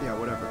Yeah,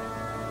 whatever.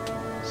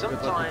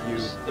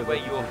 sometimes the Good way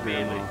luck you're with your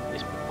feeling family.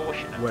 is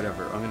proportionate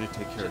Whatever. I'm gonna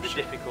take care to of the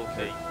shit.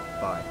 difficulty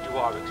Bye. you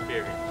are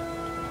experiencing.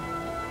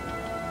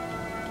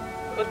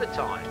 Other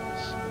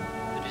times,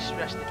 the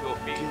distress that you're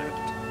feeling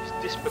is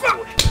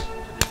disproportionate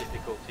to the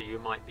difficulty you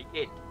might be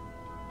in.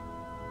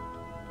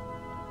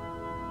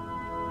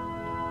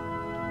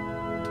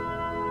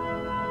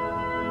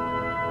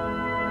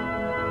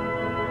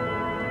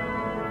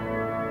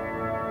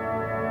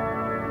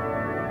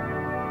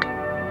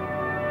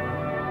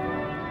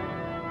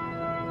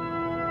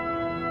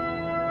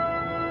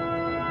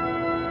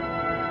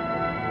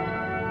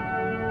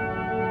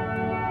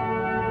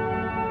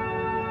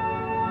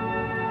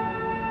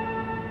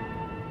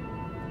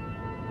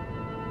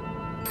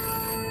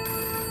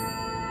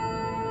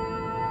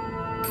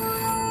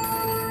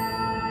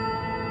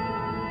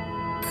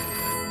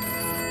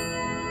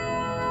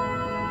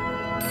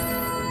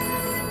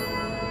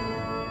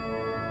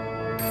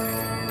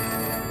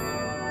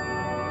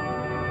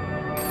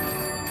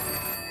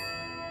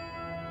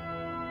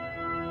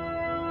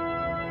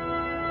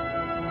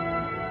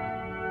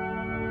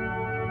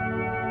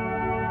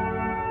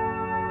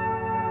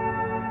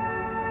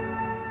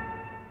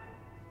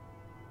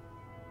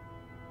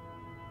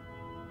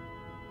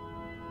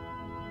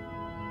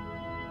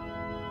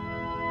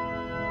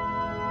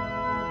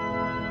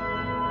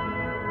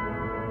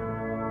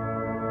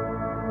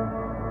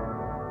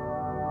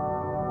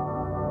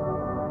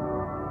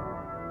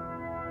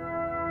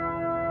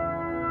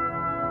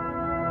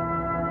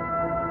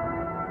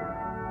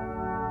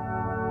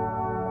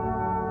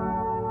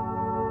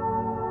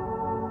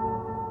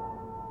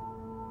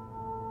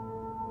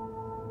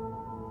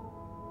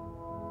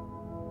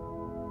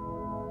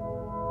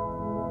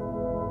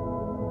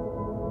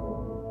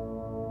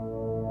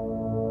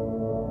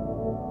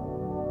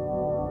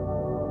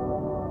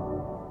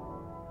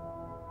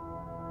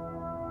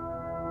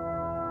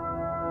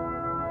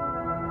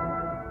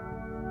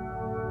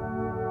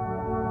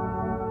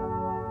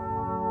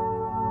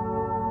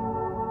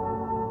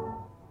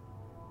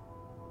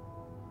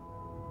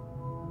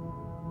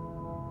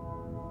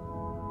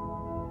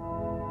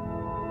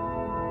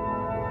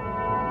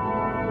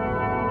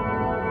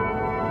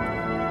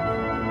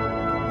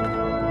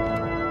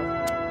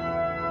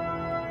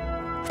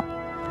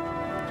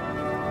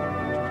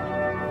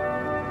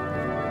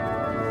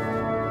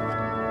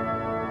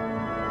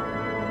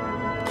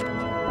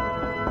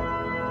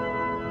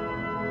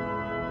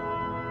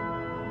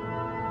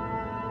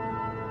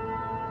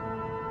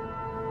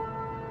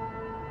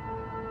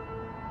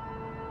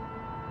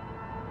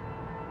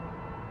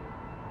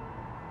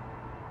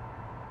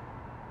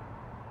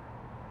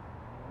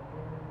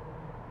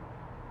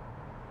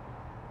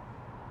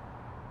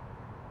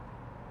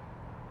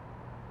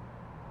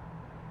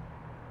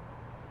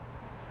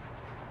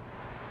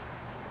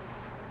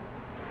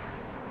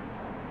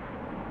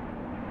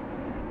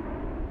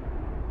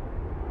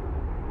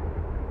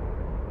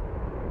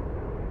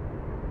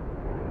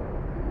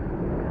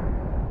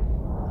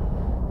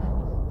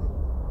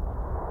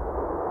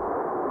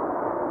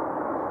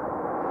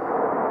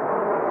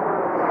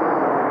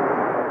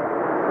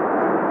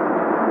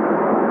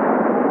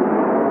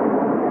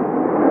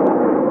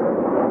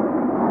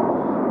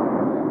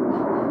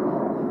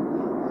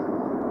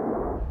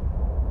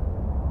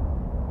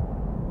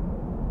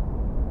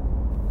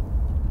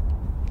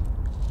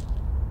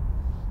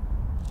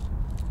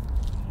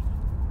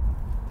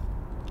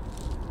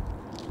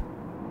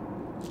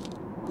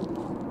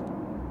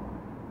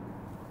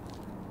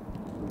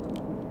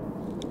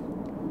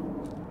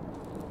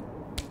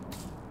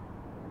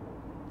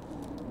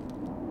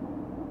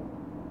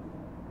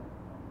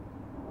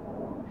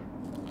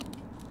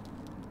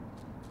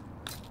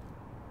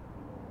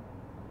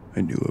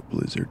 I knew a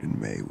blizzard in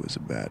May was a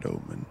bad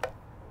omen.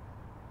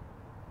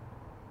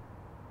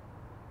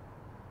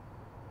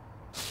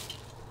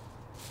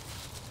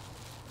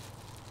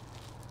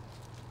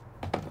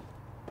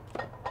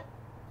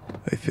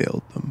 I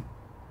failed them.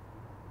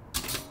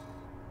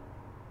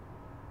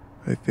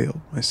 I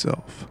failed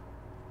myself.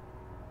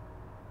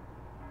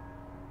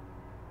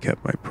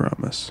 Kept my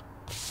promise.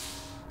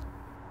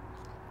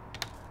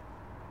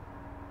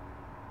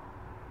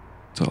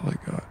 That's all I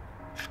got.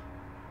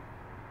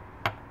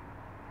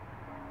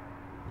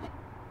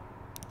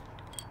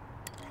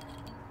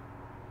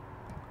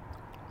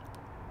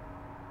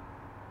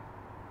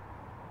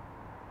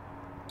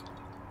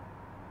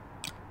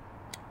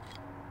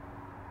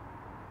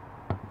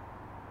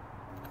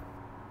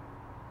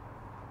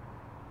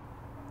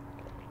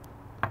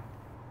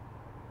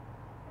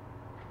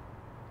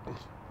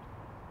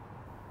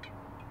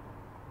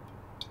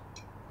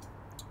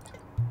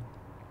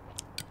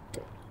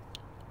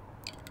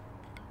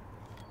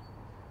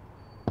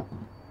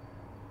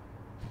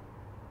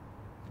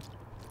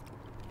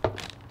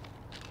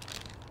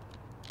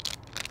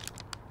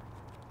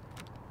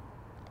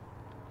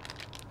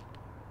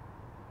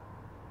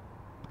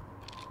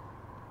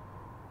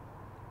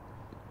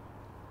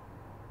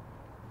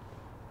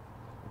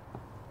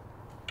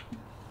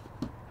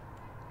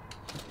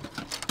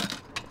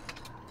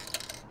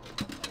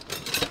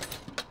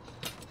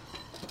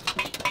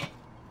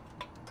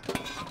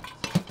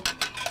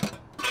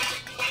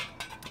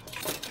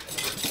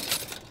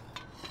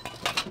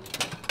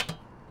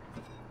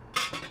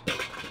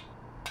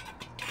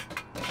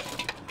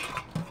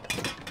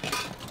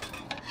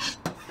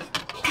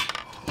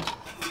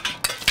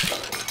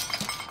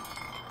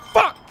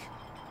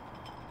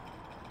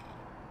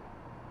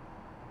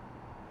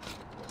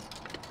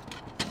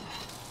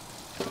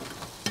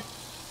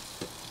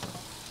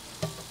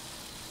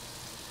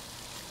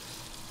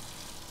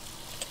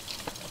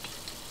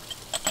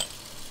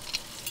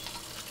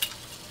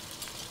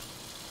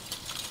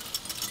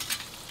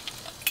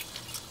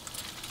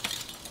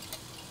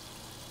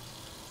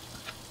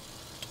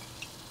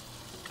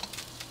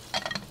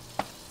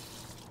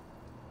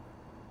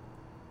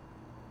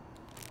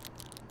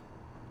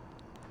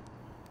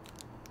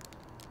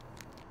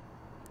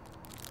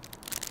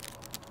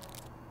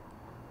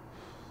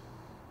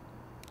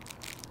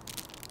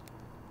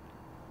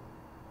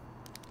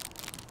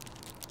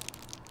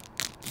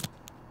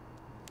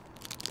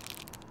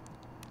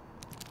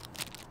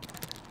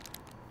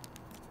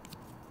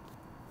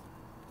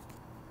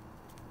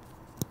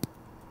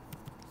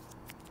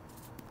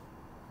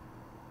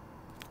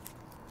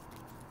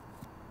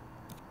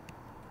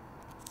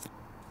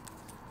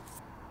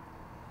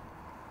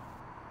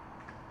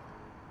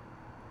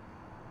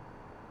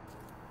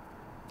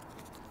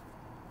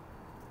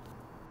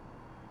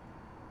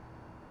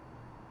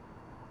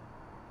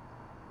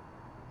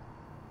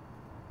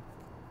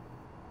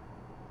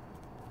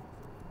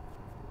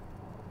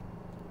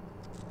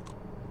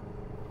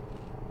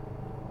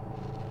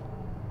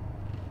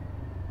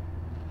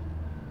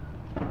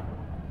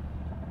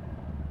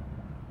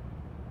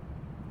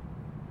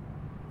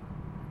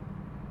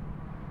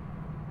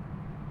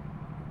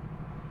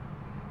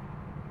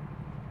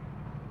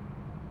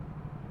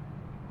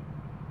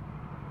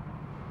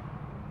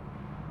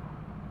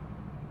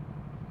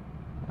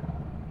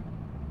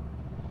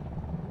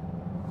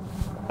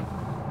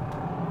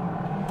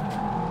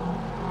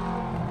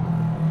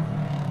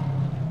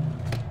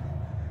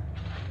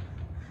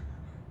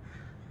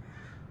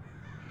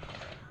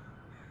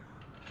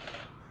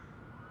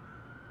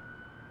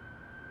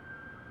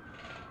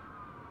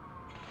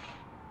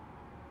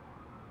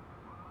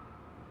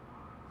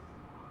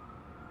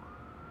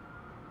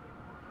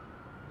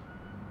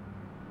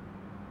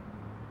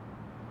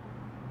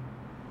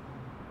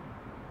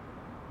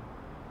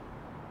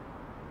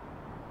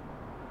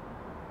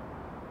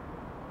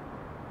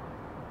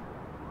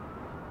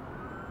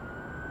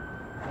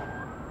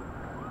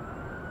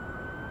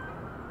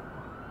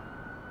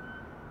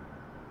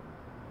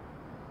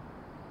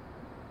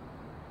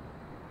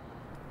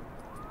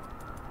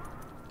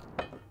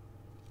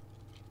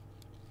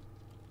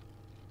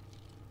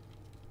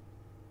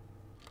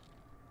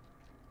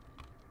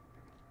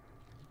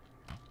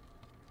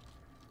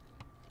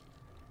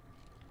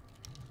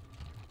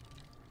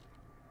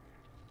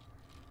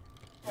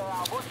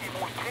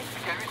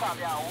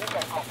 regarder en haut,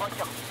 ben, pour pas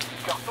qu'il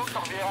retourne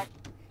sur le virage.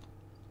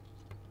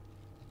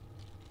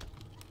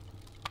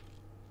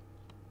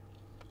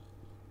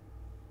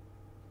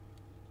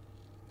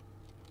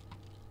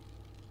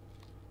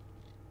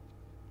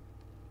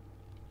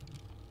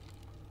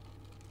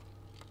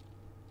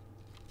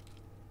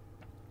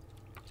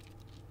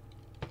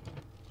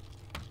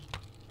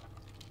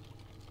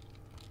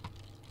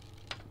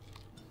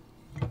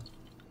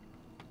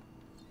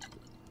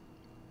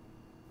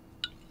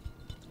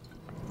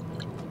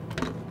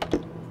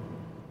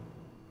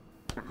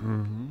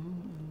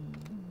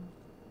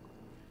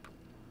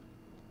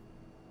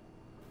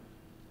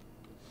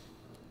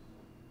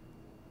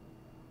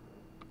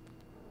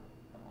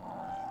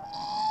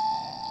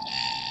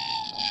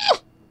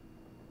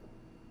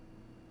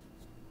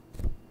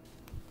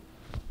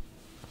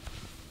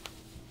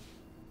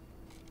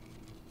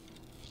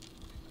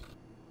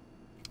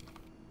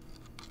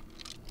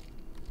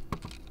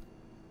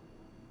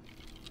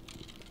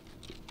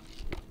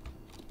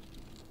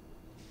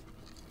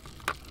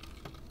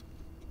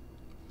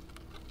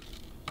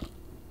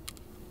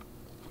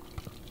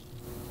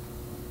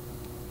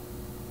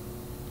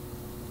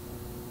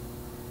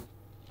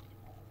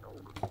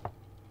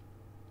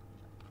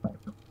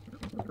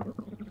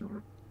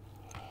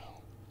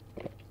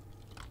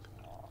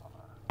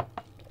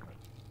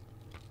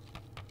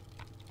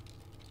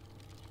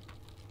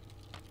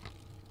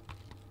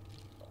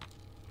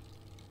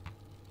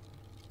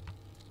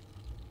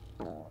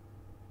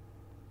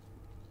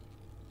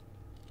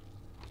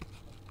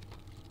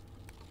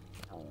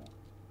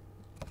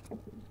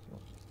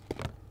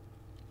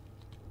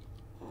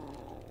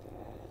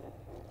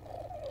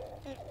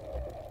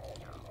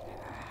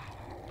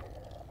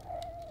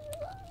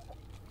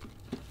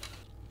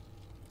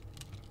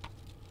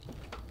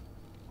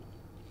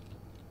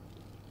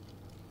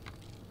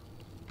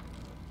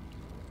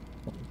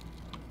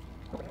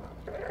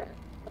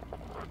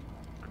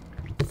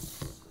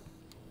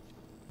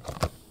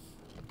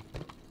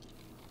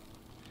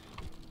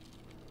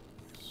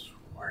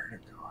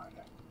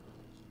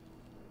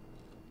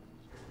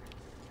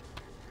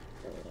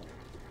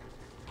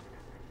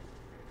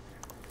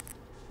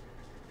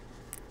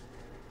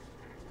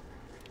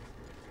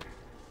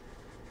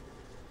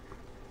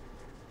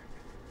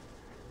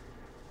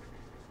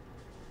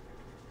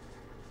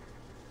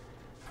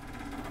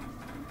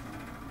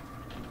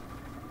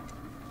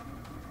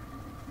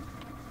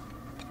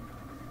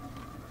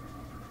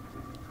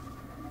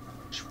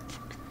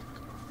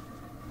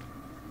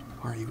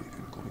 Why are you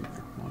even going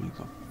there? Why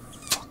the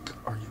fuck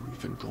are you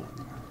even going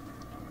there?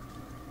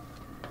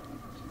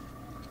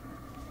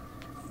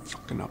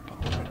 Fucking up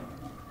already.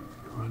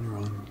 You're on your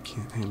own, you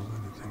can't handle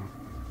anything.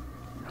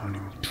 You're not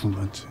even 2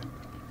 months in.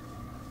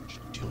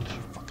 Just deal with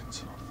your fucking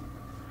self.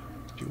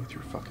 Deal with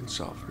your fucking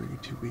self, or are you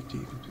too weak to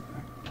even do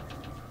that?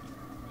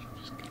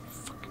 Just get a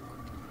fucking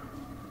grip.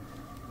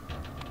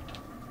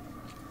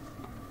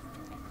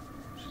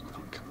 She's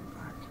not coming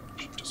back.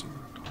 She doesn't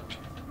want to talk to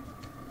you.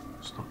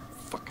 She's not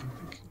fucking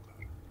thinking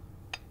about it.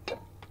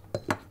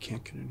 You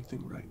can't get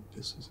anything right.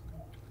 This isn't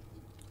going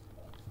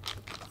to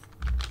do anything.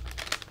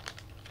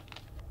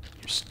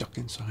 You're stuck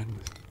inside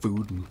with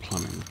food and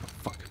plumbing. What the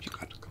fuck have you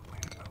got to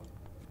complain about?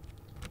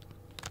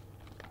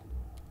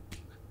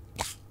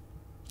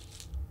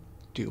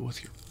 Deal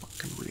with your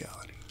fucking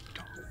reality.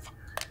 Don't fuck.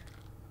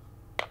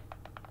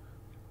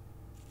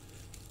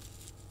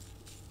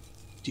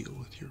 Deal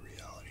with your reality.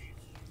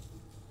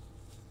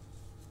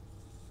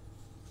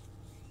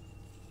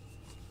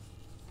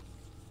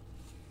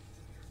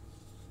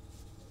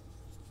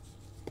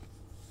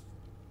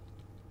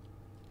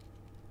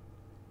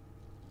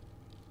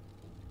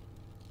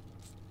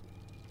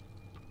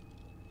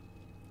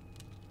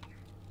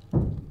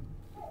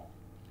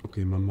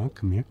 Okay, Mama,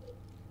 come here.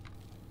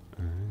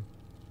 Alright.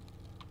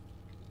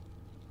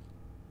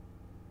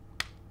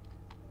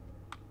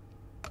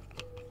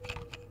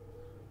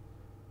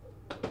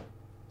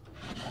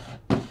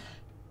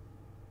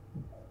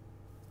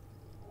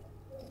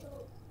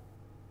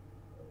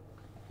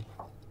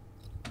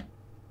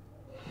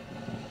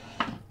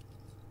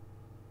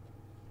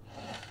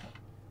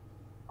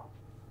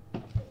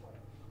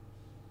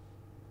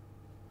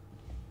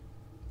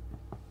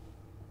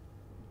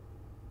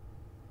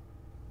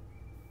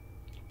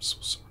 I'm so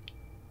sorry.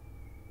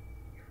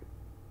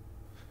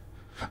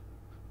 I'm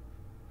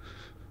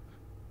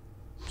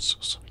so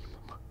sorry,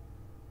 Mama.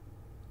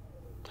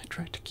 I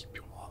tried to keep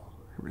you all.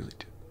 I really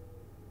did.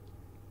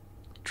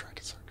 I tried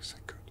as hard as I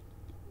could.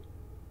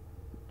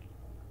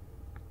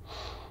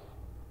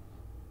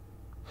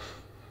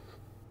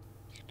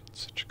 You did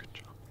such a good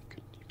job. I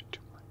couldn't even do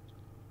mine.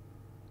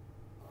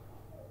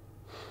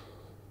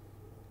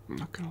 I'm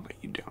not gonna let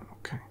you down,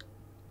 okay? I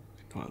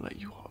know I let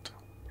you all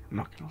down. I'm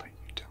not gonna let you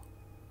down.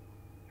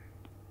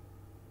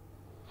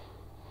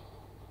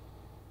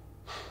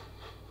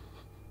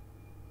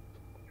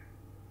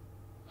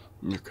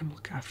 You're gonna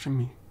look after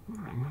me, and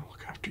I'm gonna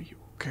look after you,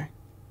 okay?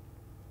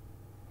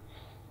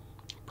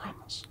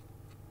 Promise.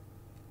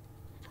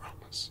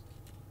 Promise.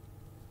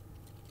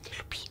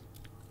 Little Pete.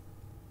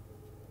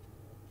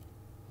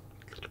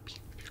 Little Pete.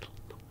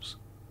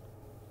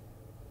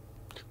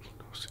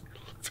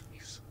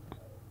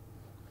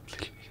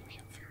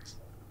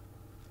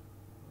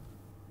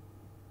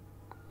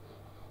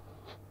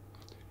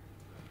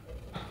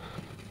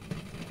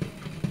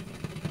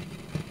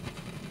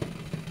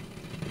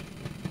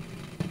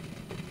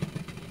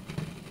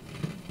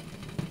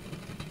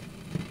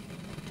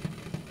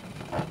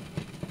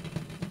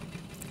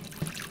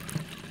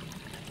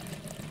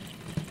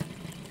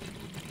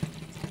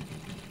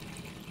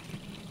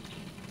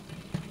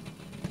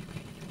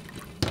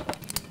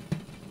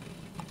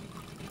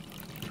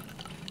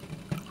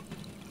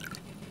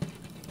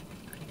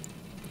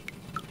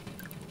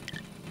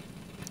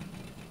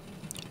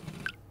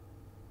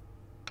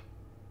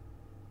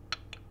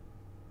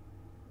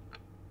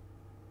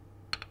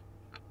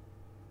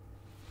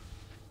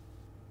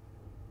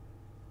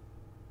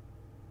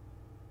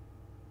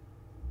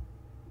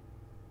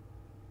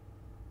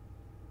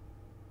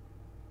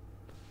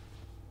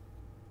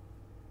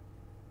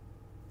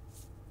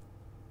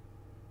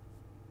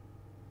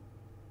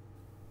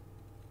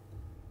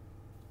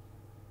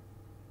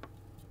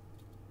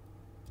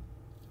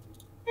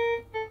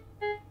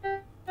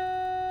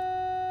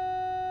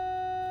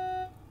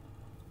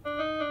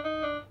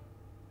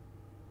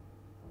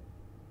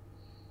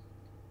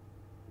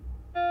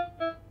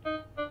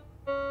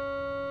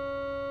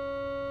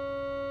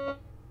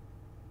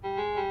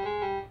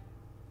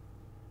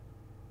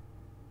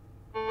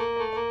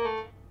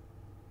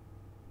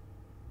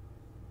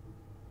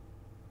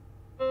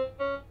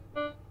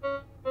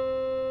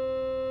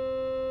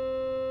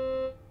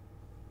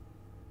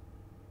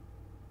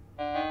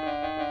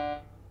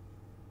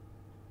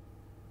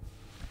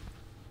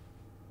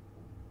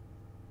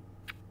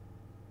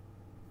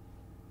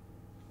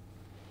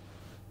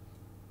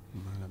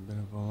 I'm at a bit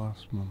of a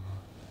loss, Mama.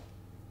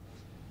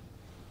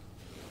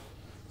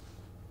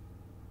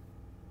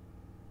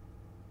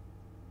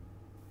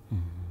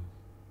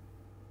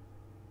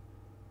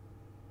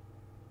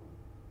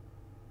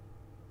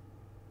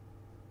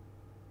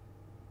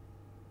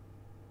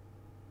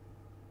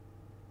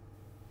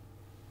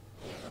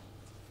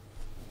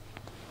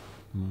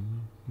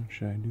 Mama, what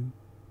should I do?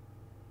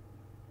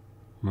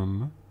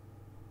 Mama?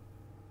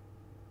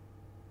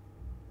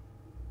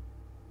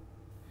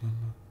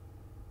 Mama?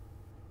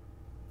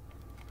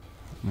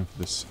 Enough of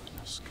this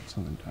sickness. Get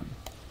something done.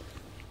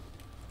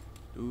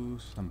 Do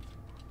something.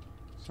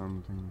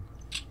 Something.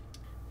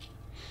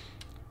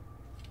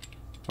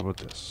 How about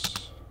this?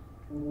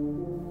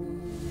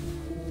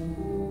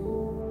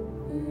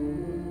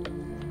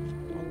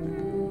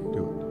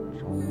 Do it.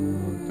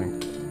 Don't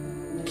think.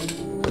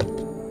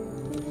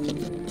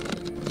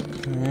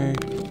 Okay.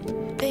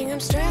 Think I'm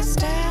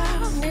stressed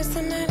out. Need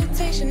some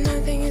meditation.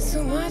 I think it's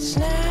too much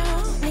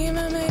now. Need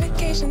my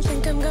medication.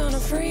 Think I'm gonna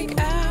freak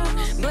out.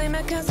 Blame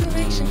my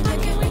constellation. I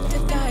can't wait to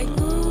die.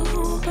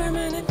 Ooh,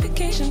 permanent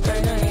vacation.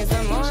 But I need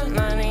some more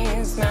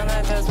money. Smell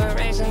that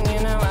desperation. You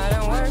know I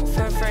don't work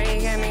for free.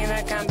 Give me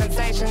that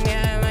compensation.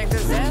 Yeah, I like to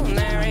sell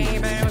Mary,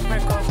 but it was for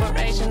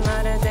corporation.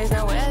 Lot of days,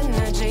 no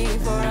energy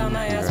for all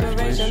my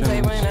aspirations.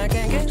 Say when I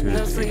can't get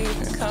no sleep,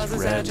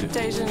 causes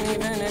agitation.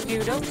 Even if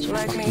you don't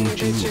like me,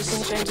 bitch, you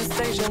can change the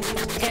station.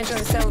 Can't join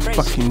the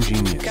celebration. Fucking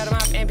genius. Got 'em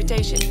off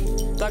amputation.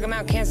 Block 'em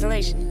out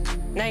cancellation.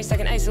 Now you're stuck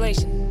in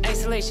isolation.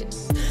 Isolation.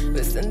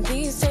 Listen,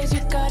 these days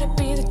you gotta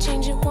be the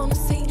change you wanna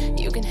see.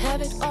 You can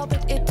have it all,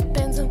 but it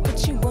depends on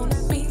what you wanna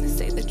be.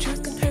 Say the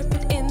truth can hurt,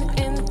 but in the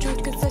end, the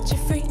truth can set you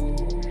free.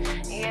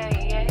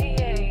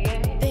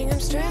 Think I'm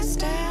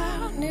stressed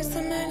out. Need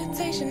some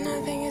meditation.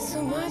 I think it's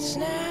too much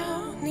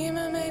now. Need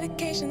my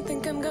medication.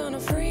 Think I'm gonna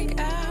freak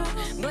out.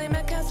 Blame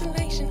my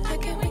constellation. I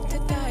can't wait to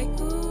die.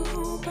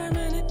 Ooh,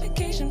 permanent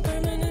vacation.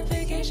 Permanent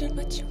vacation.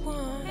 What you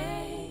want?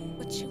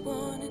 What you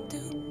wanna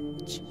do?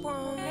 What you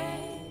want?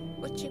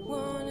 What you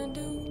wanna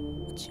do?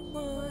 What you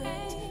want?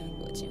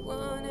 What you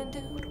wanna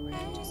do?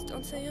 Just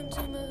don't say I'm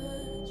too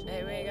much.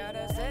 Hey, we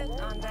gotta sit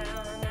on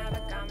down and have a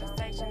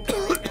conversation.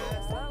 We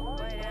gotta slow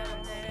way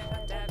down. Headed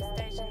for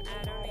devastation.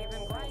 I don't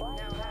even quite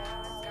know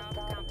how. Let's call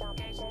the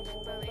complication.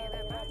 Just believe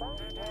that burden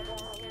or drown.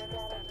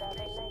 Together 7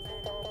 nations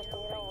and a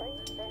needle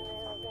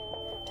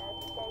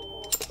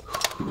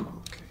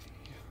Okay.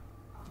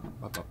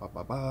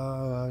 Ba-ba-ba-ba-ba.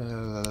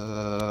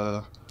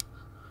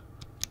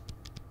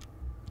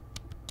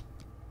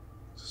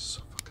 This is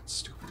so fucking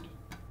stupid.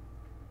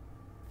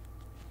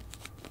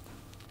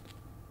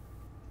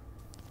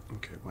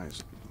 Okay, why is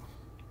it?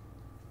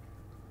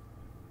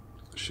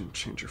 I shouldn't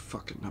change your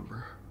fucking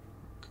number.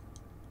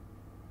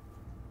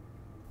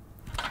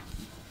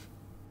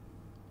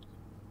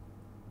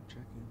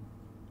 Check in.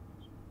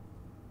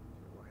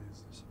 Why is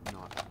this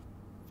not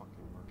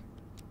fucking working?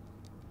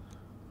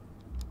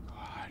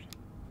 God.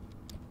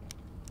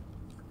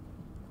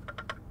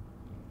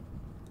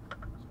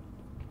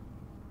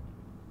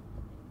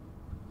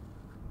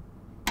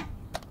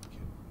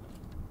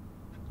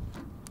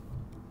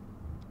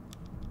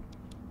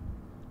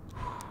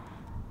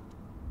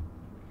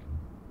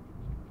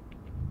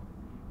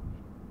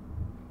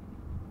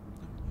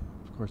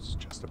 Of course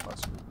it's just a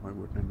bus route. Why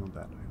wouldn't I know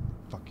that?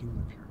 I fucking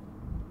live here.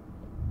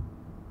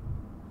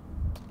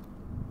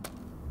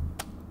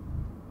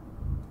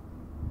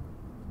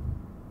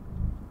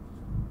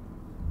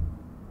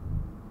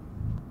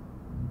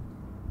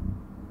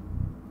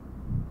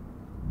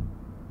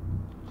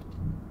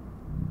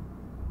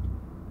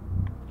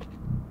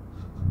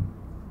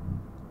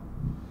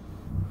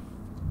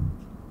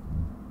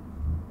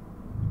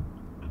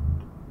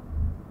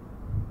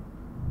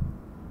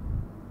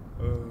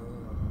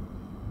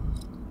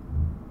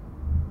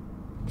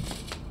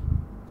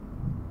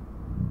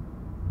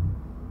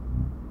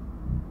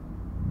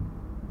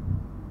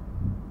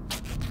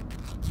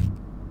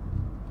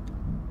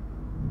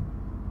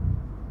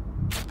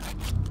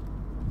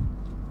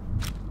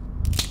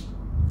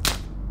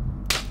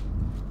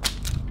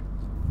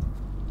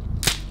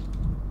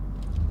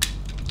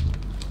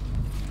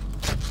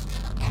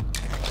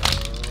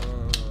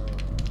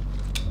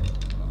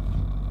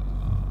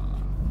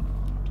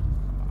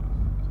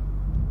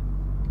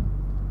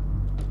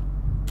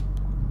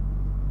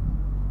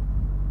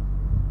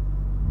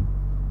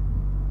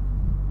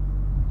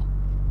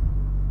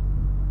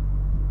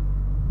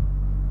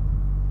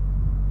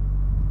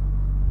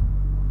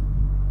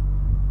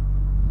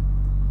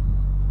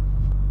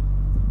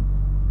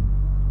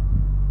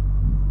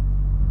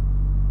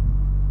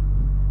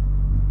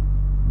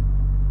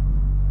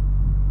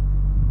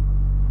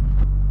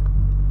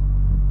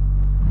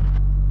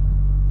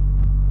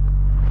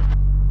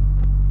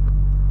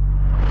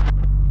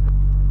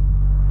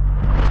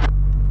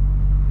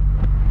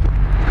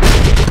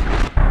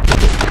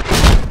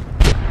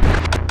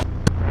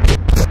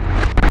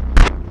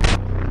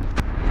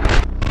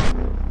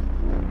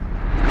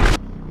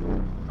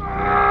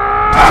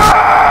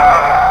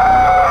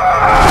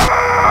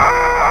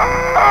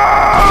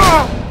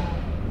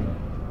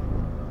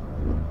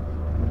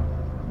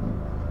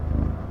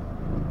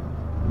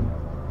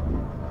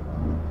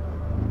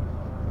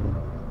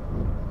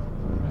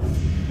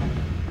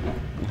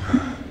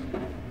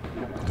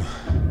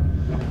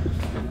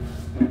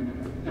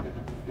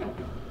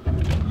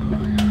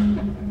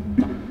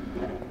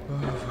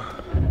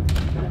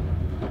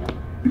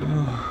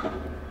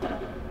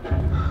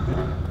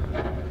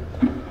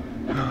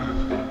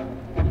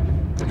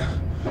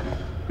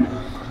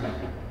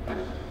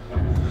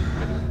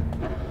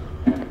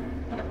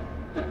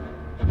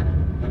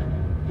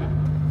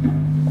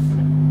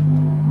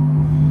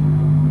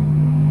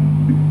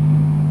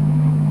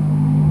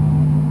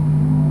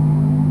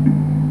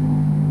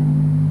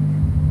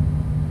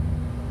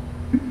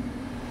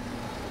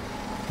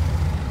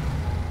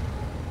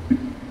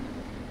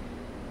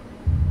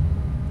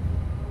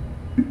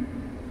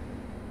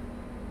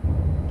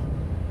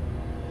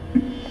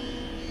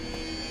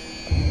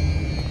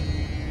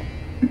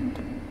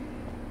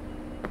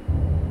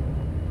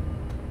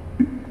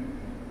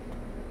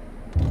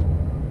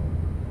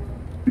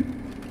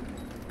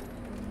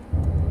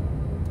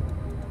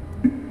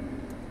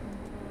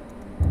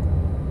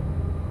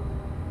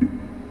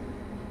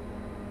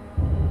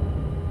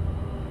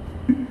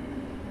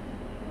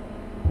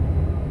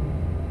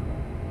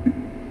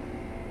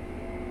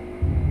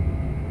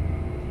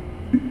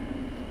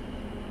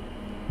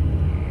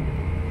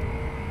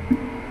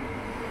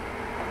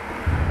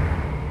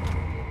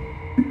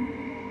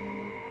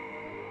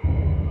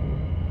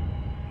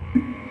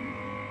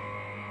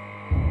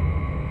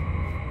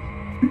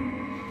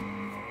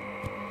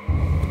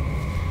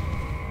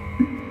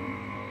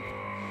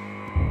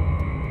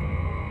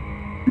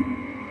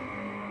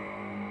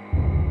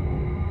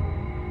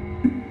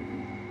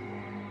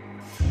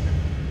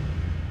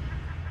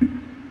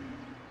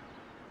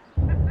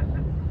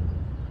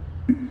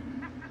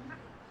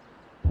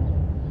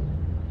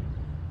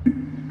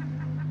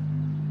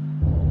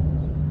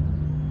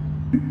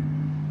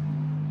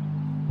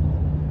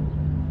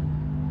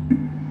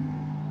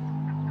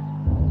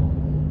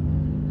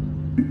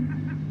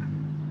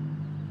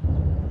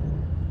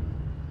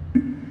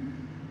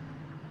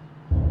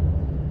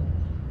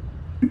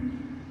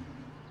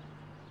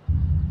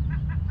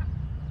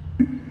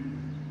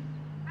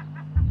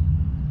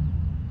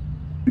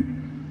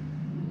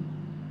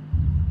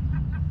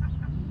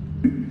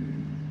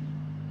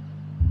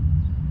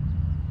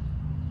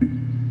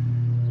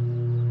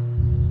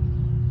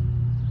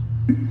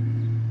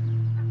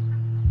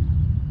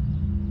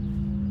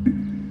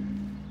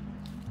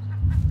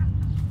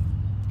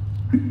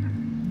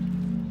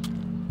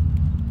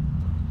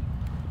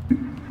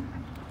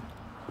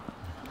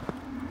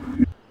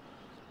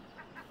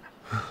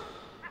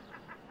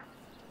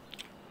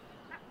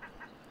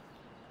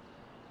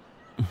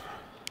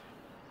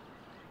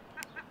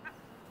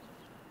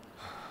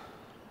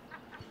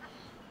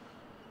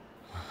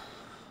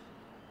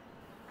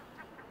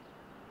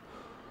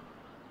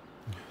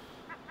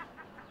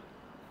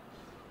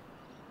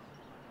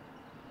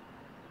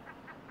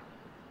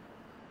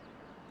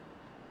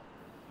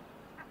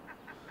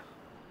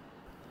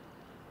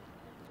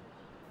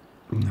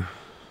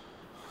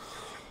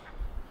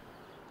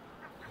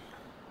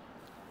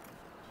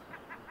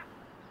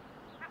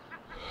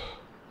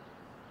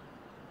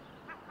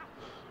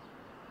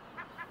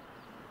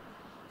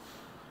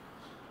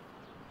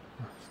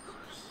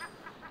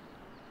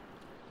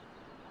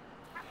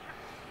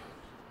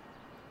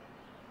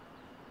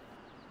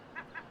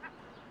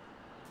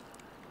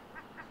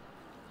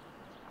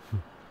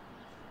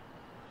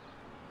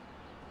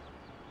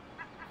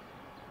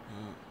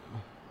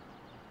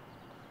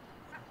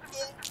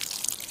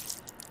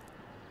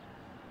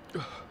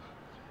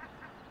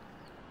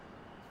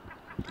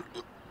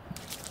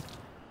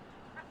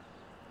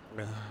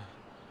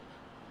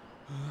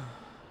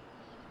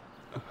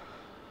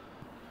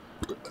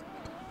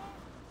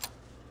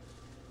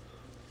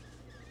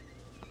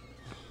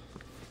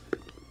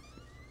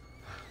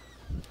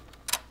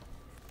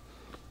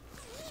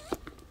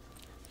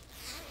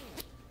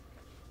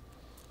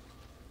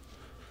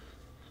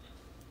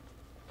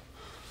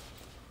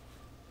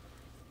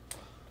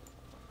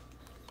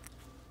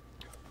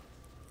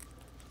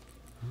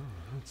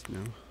 That's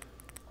new.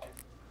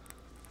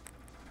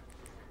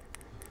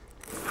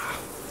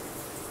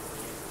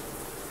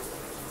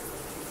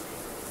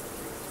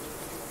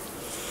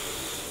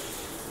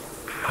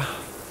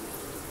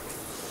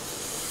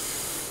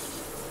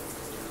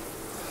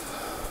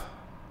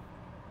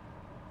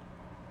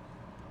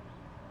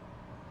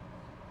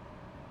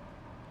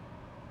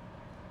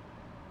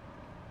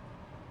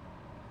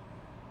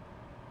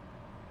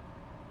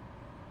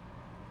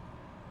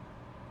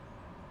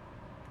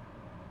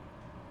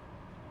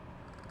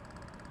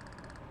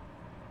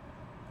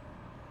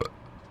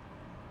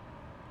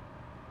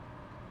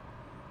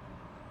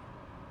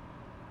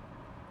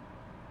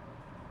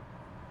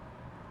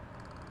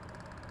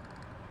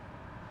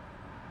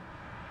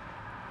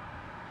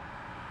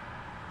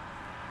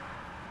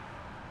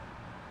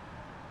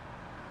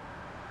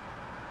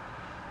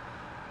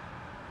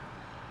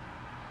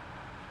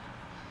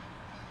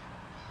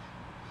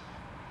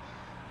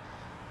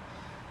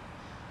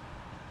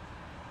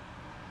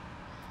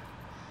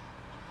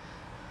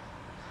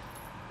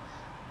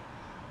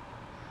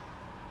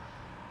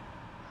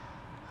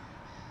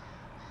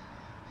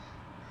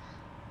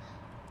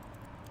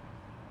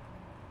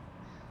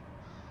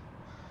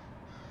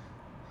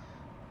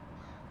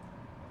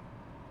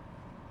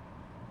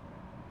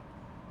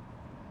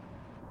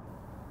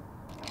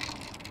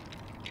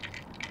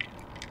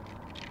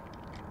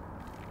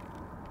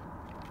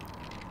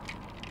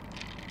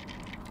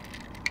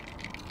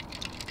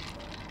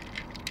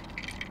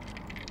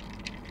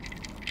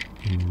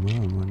 Well,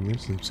 I'm on your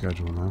sleep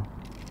schedule now.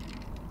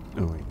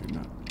 Oh wait, you're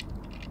not.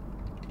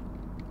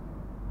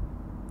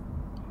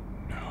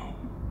 No.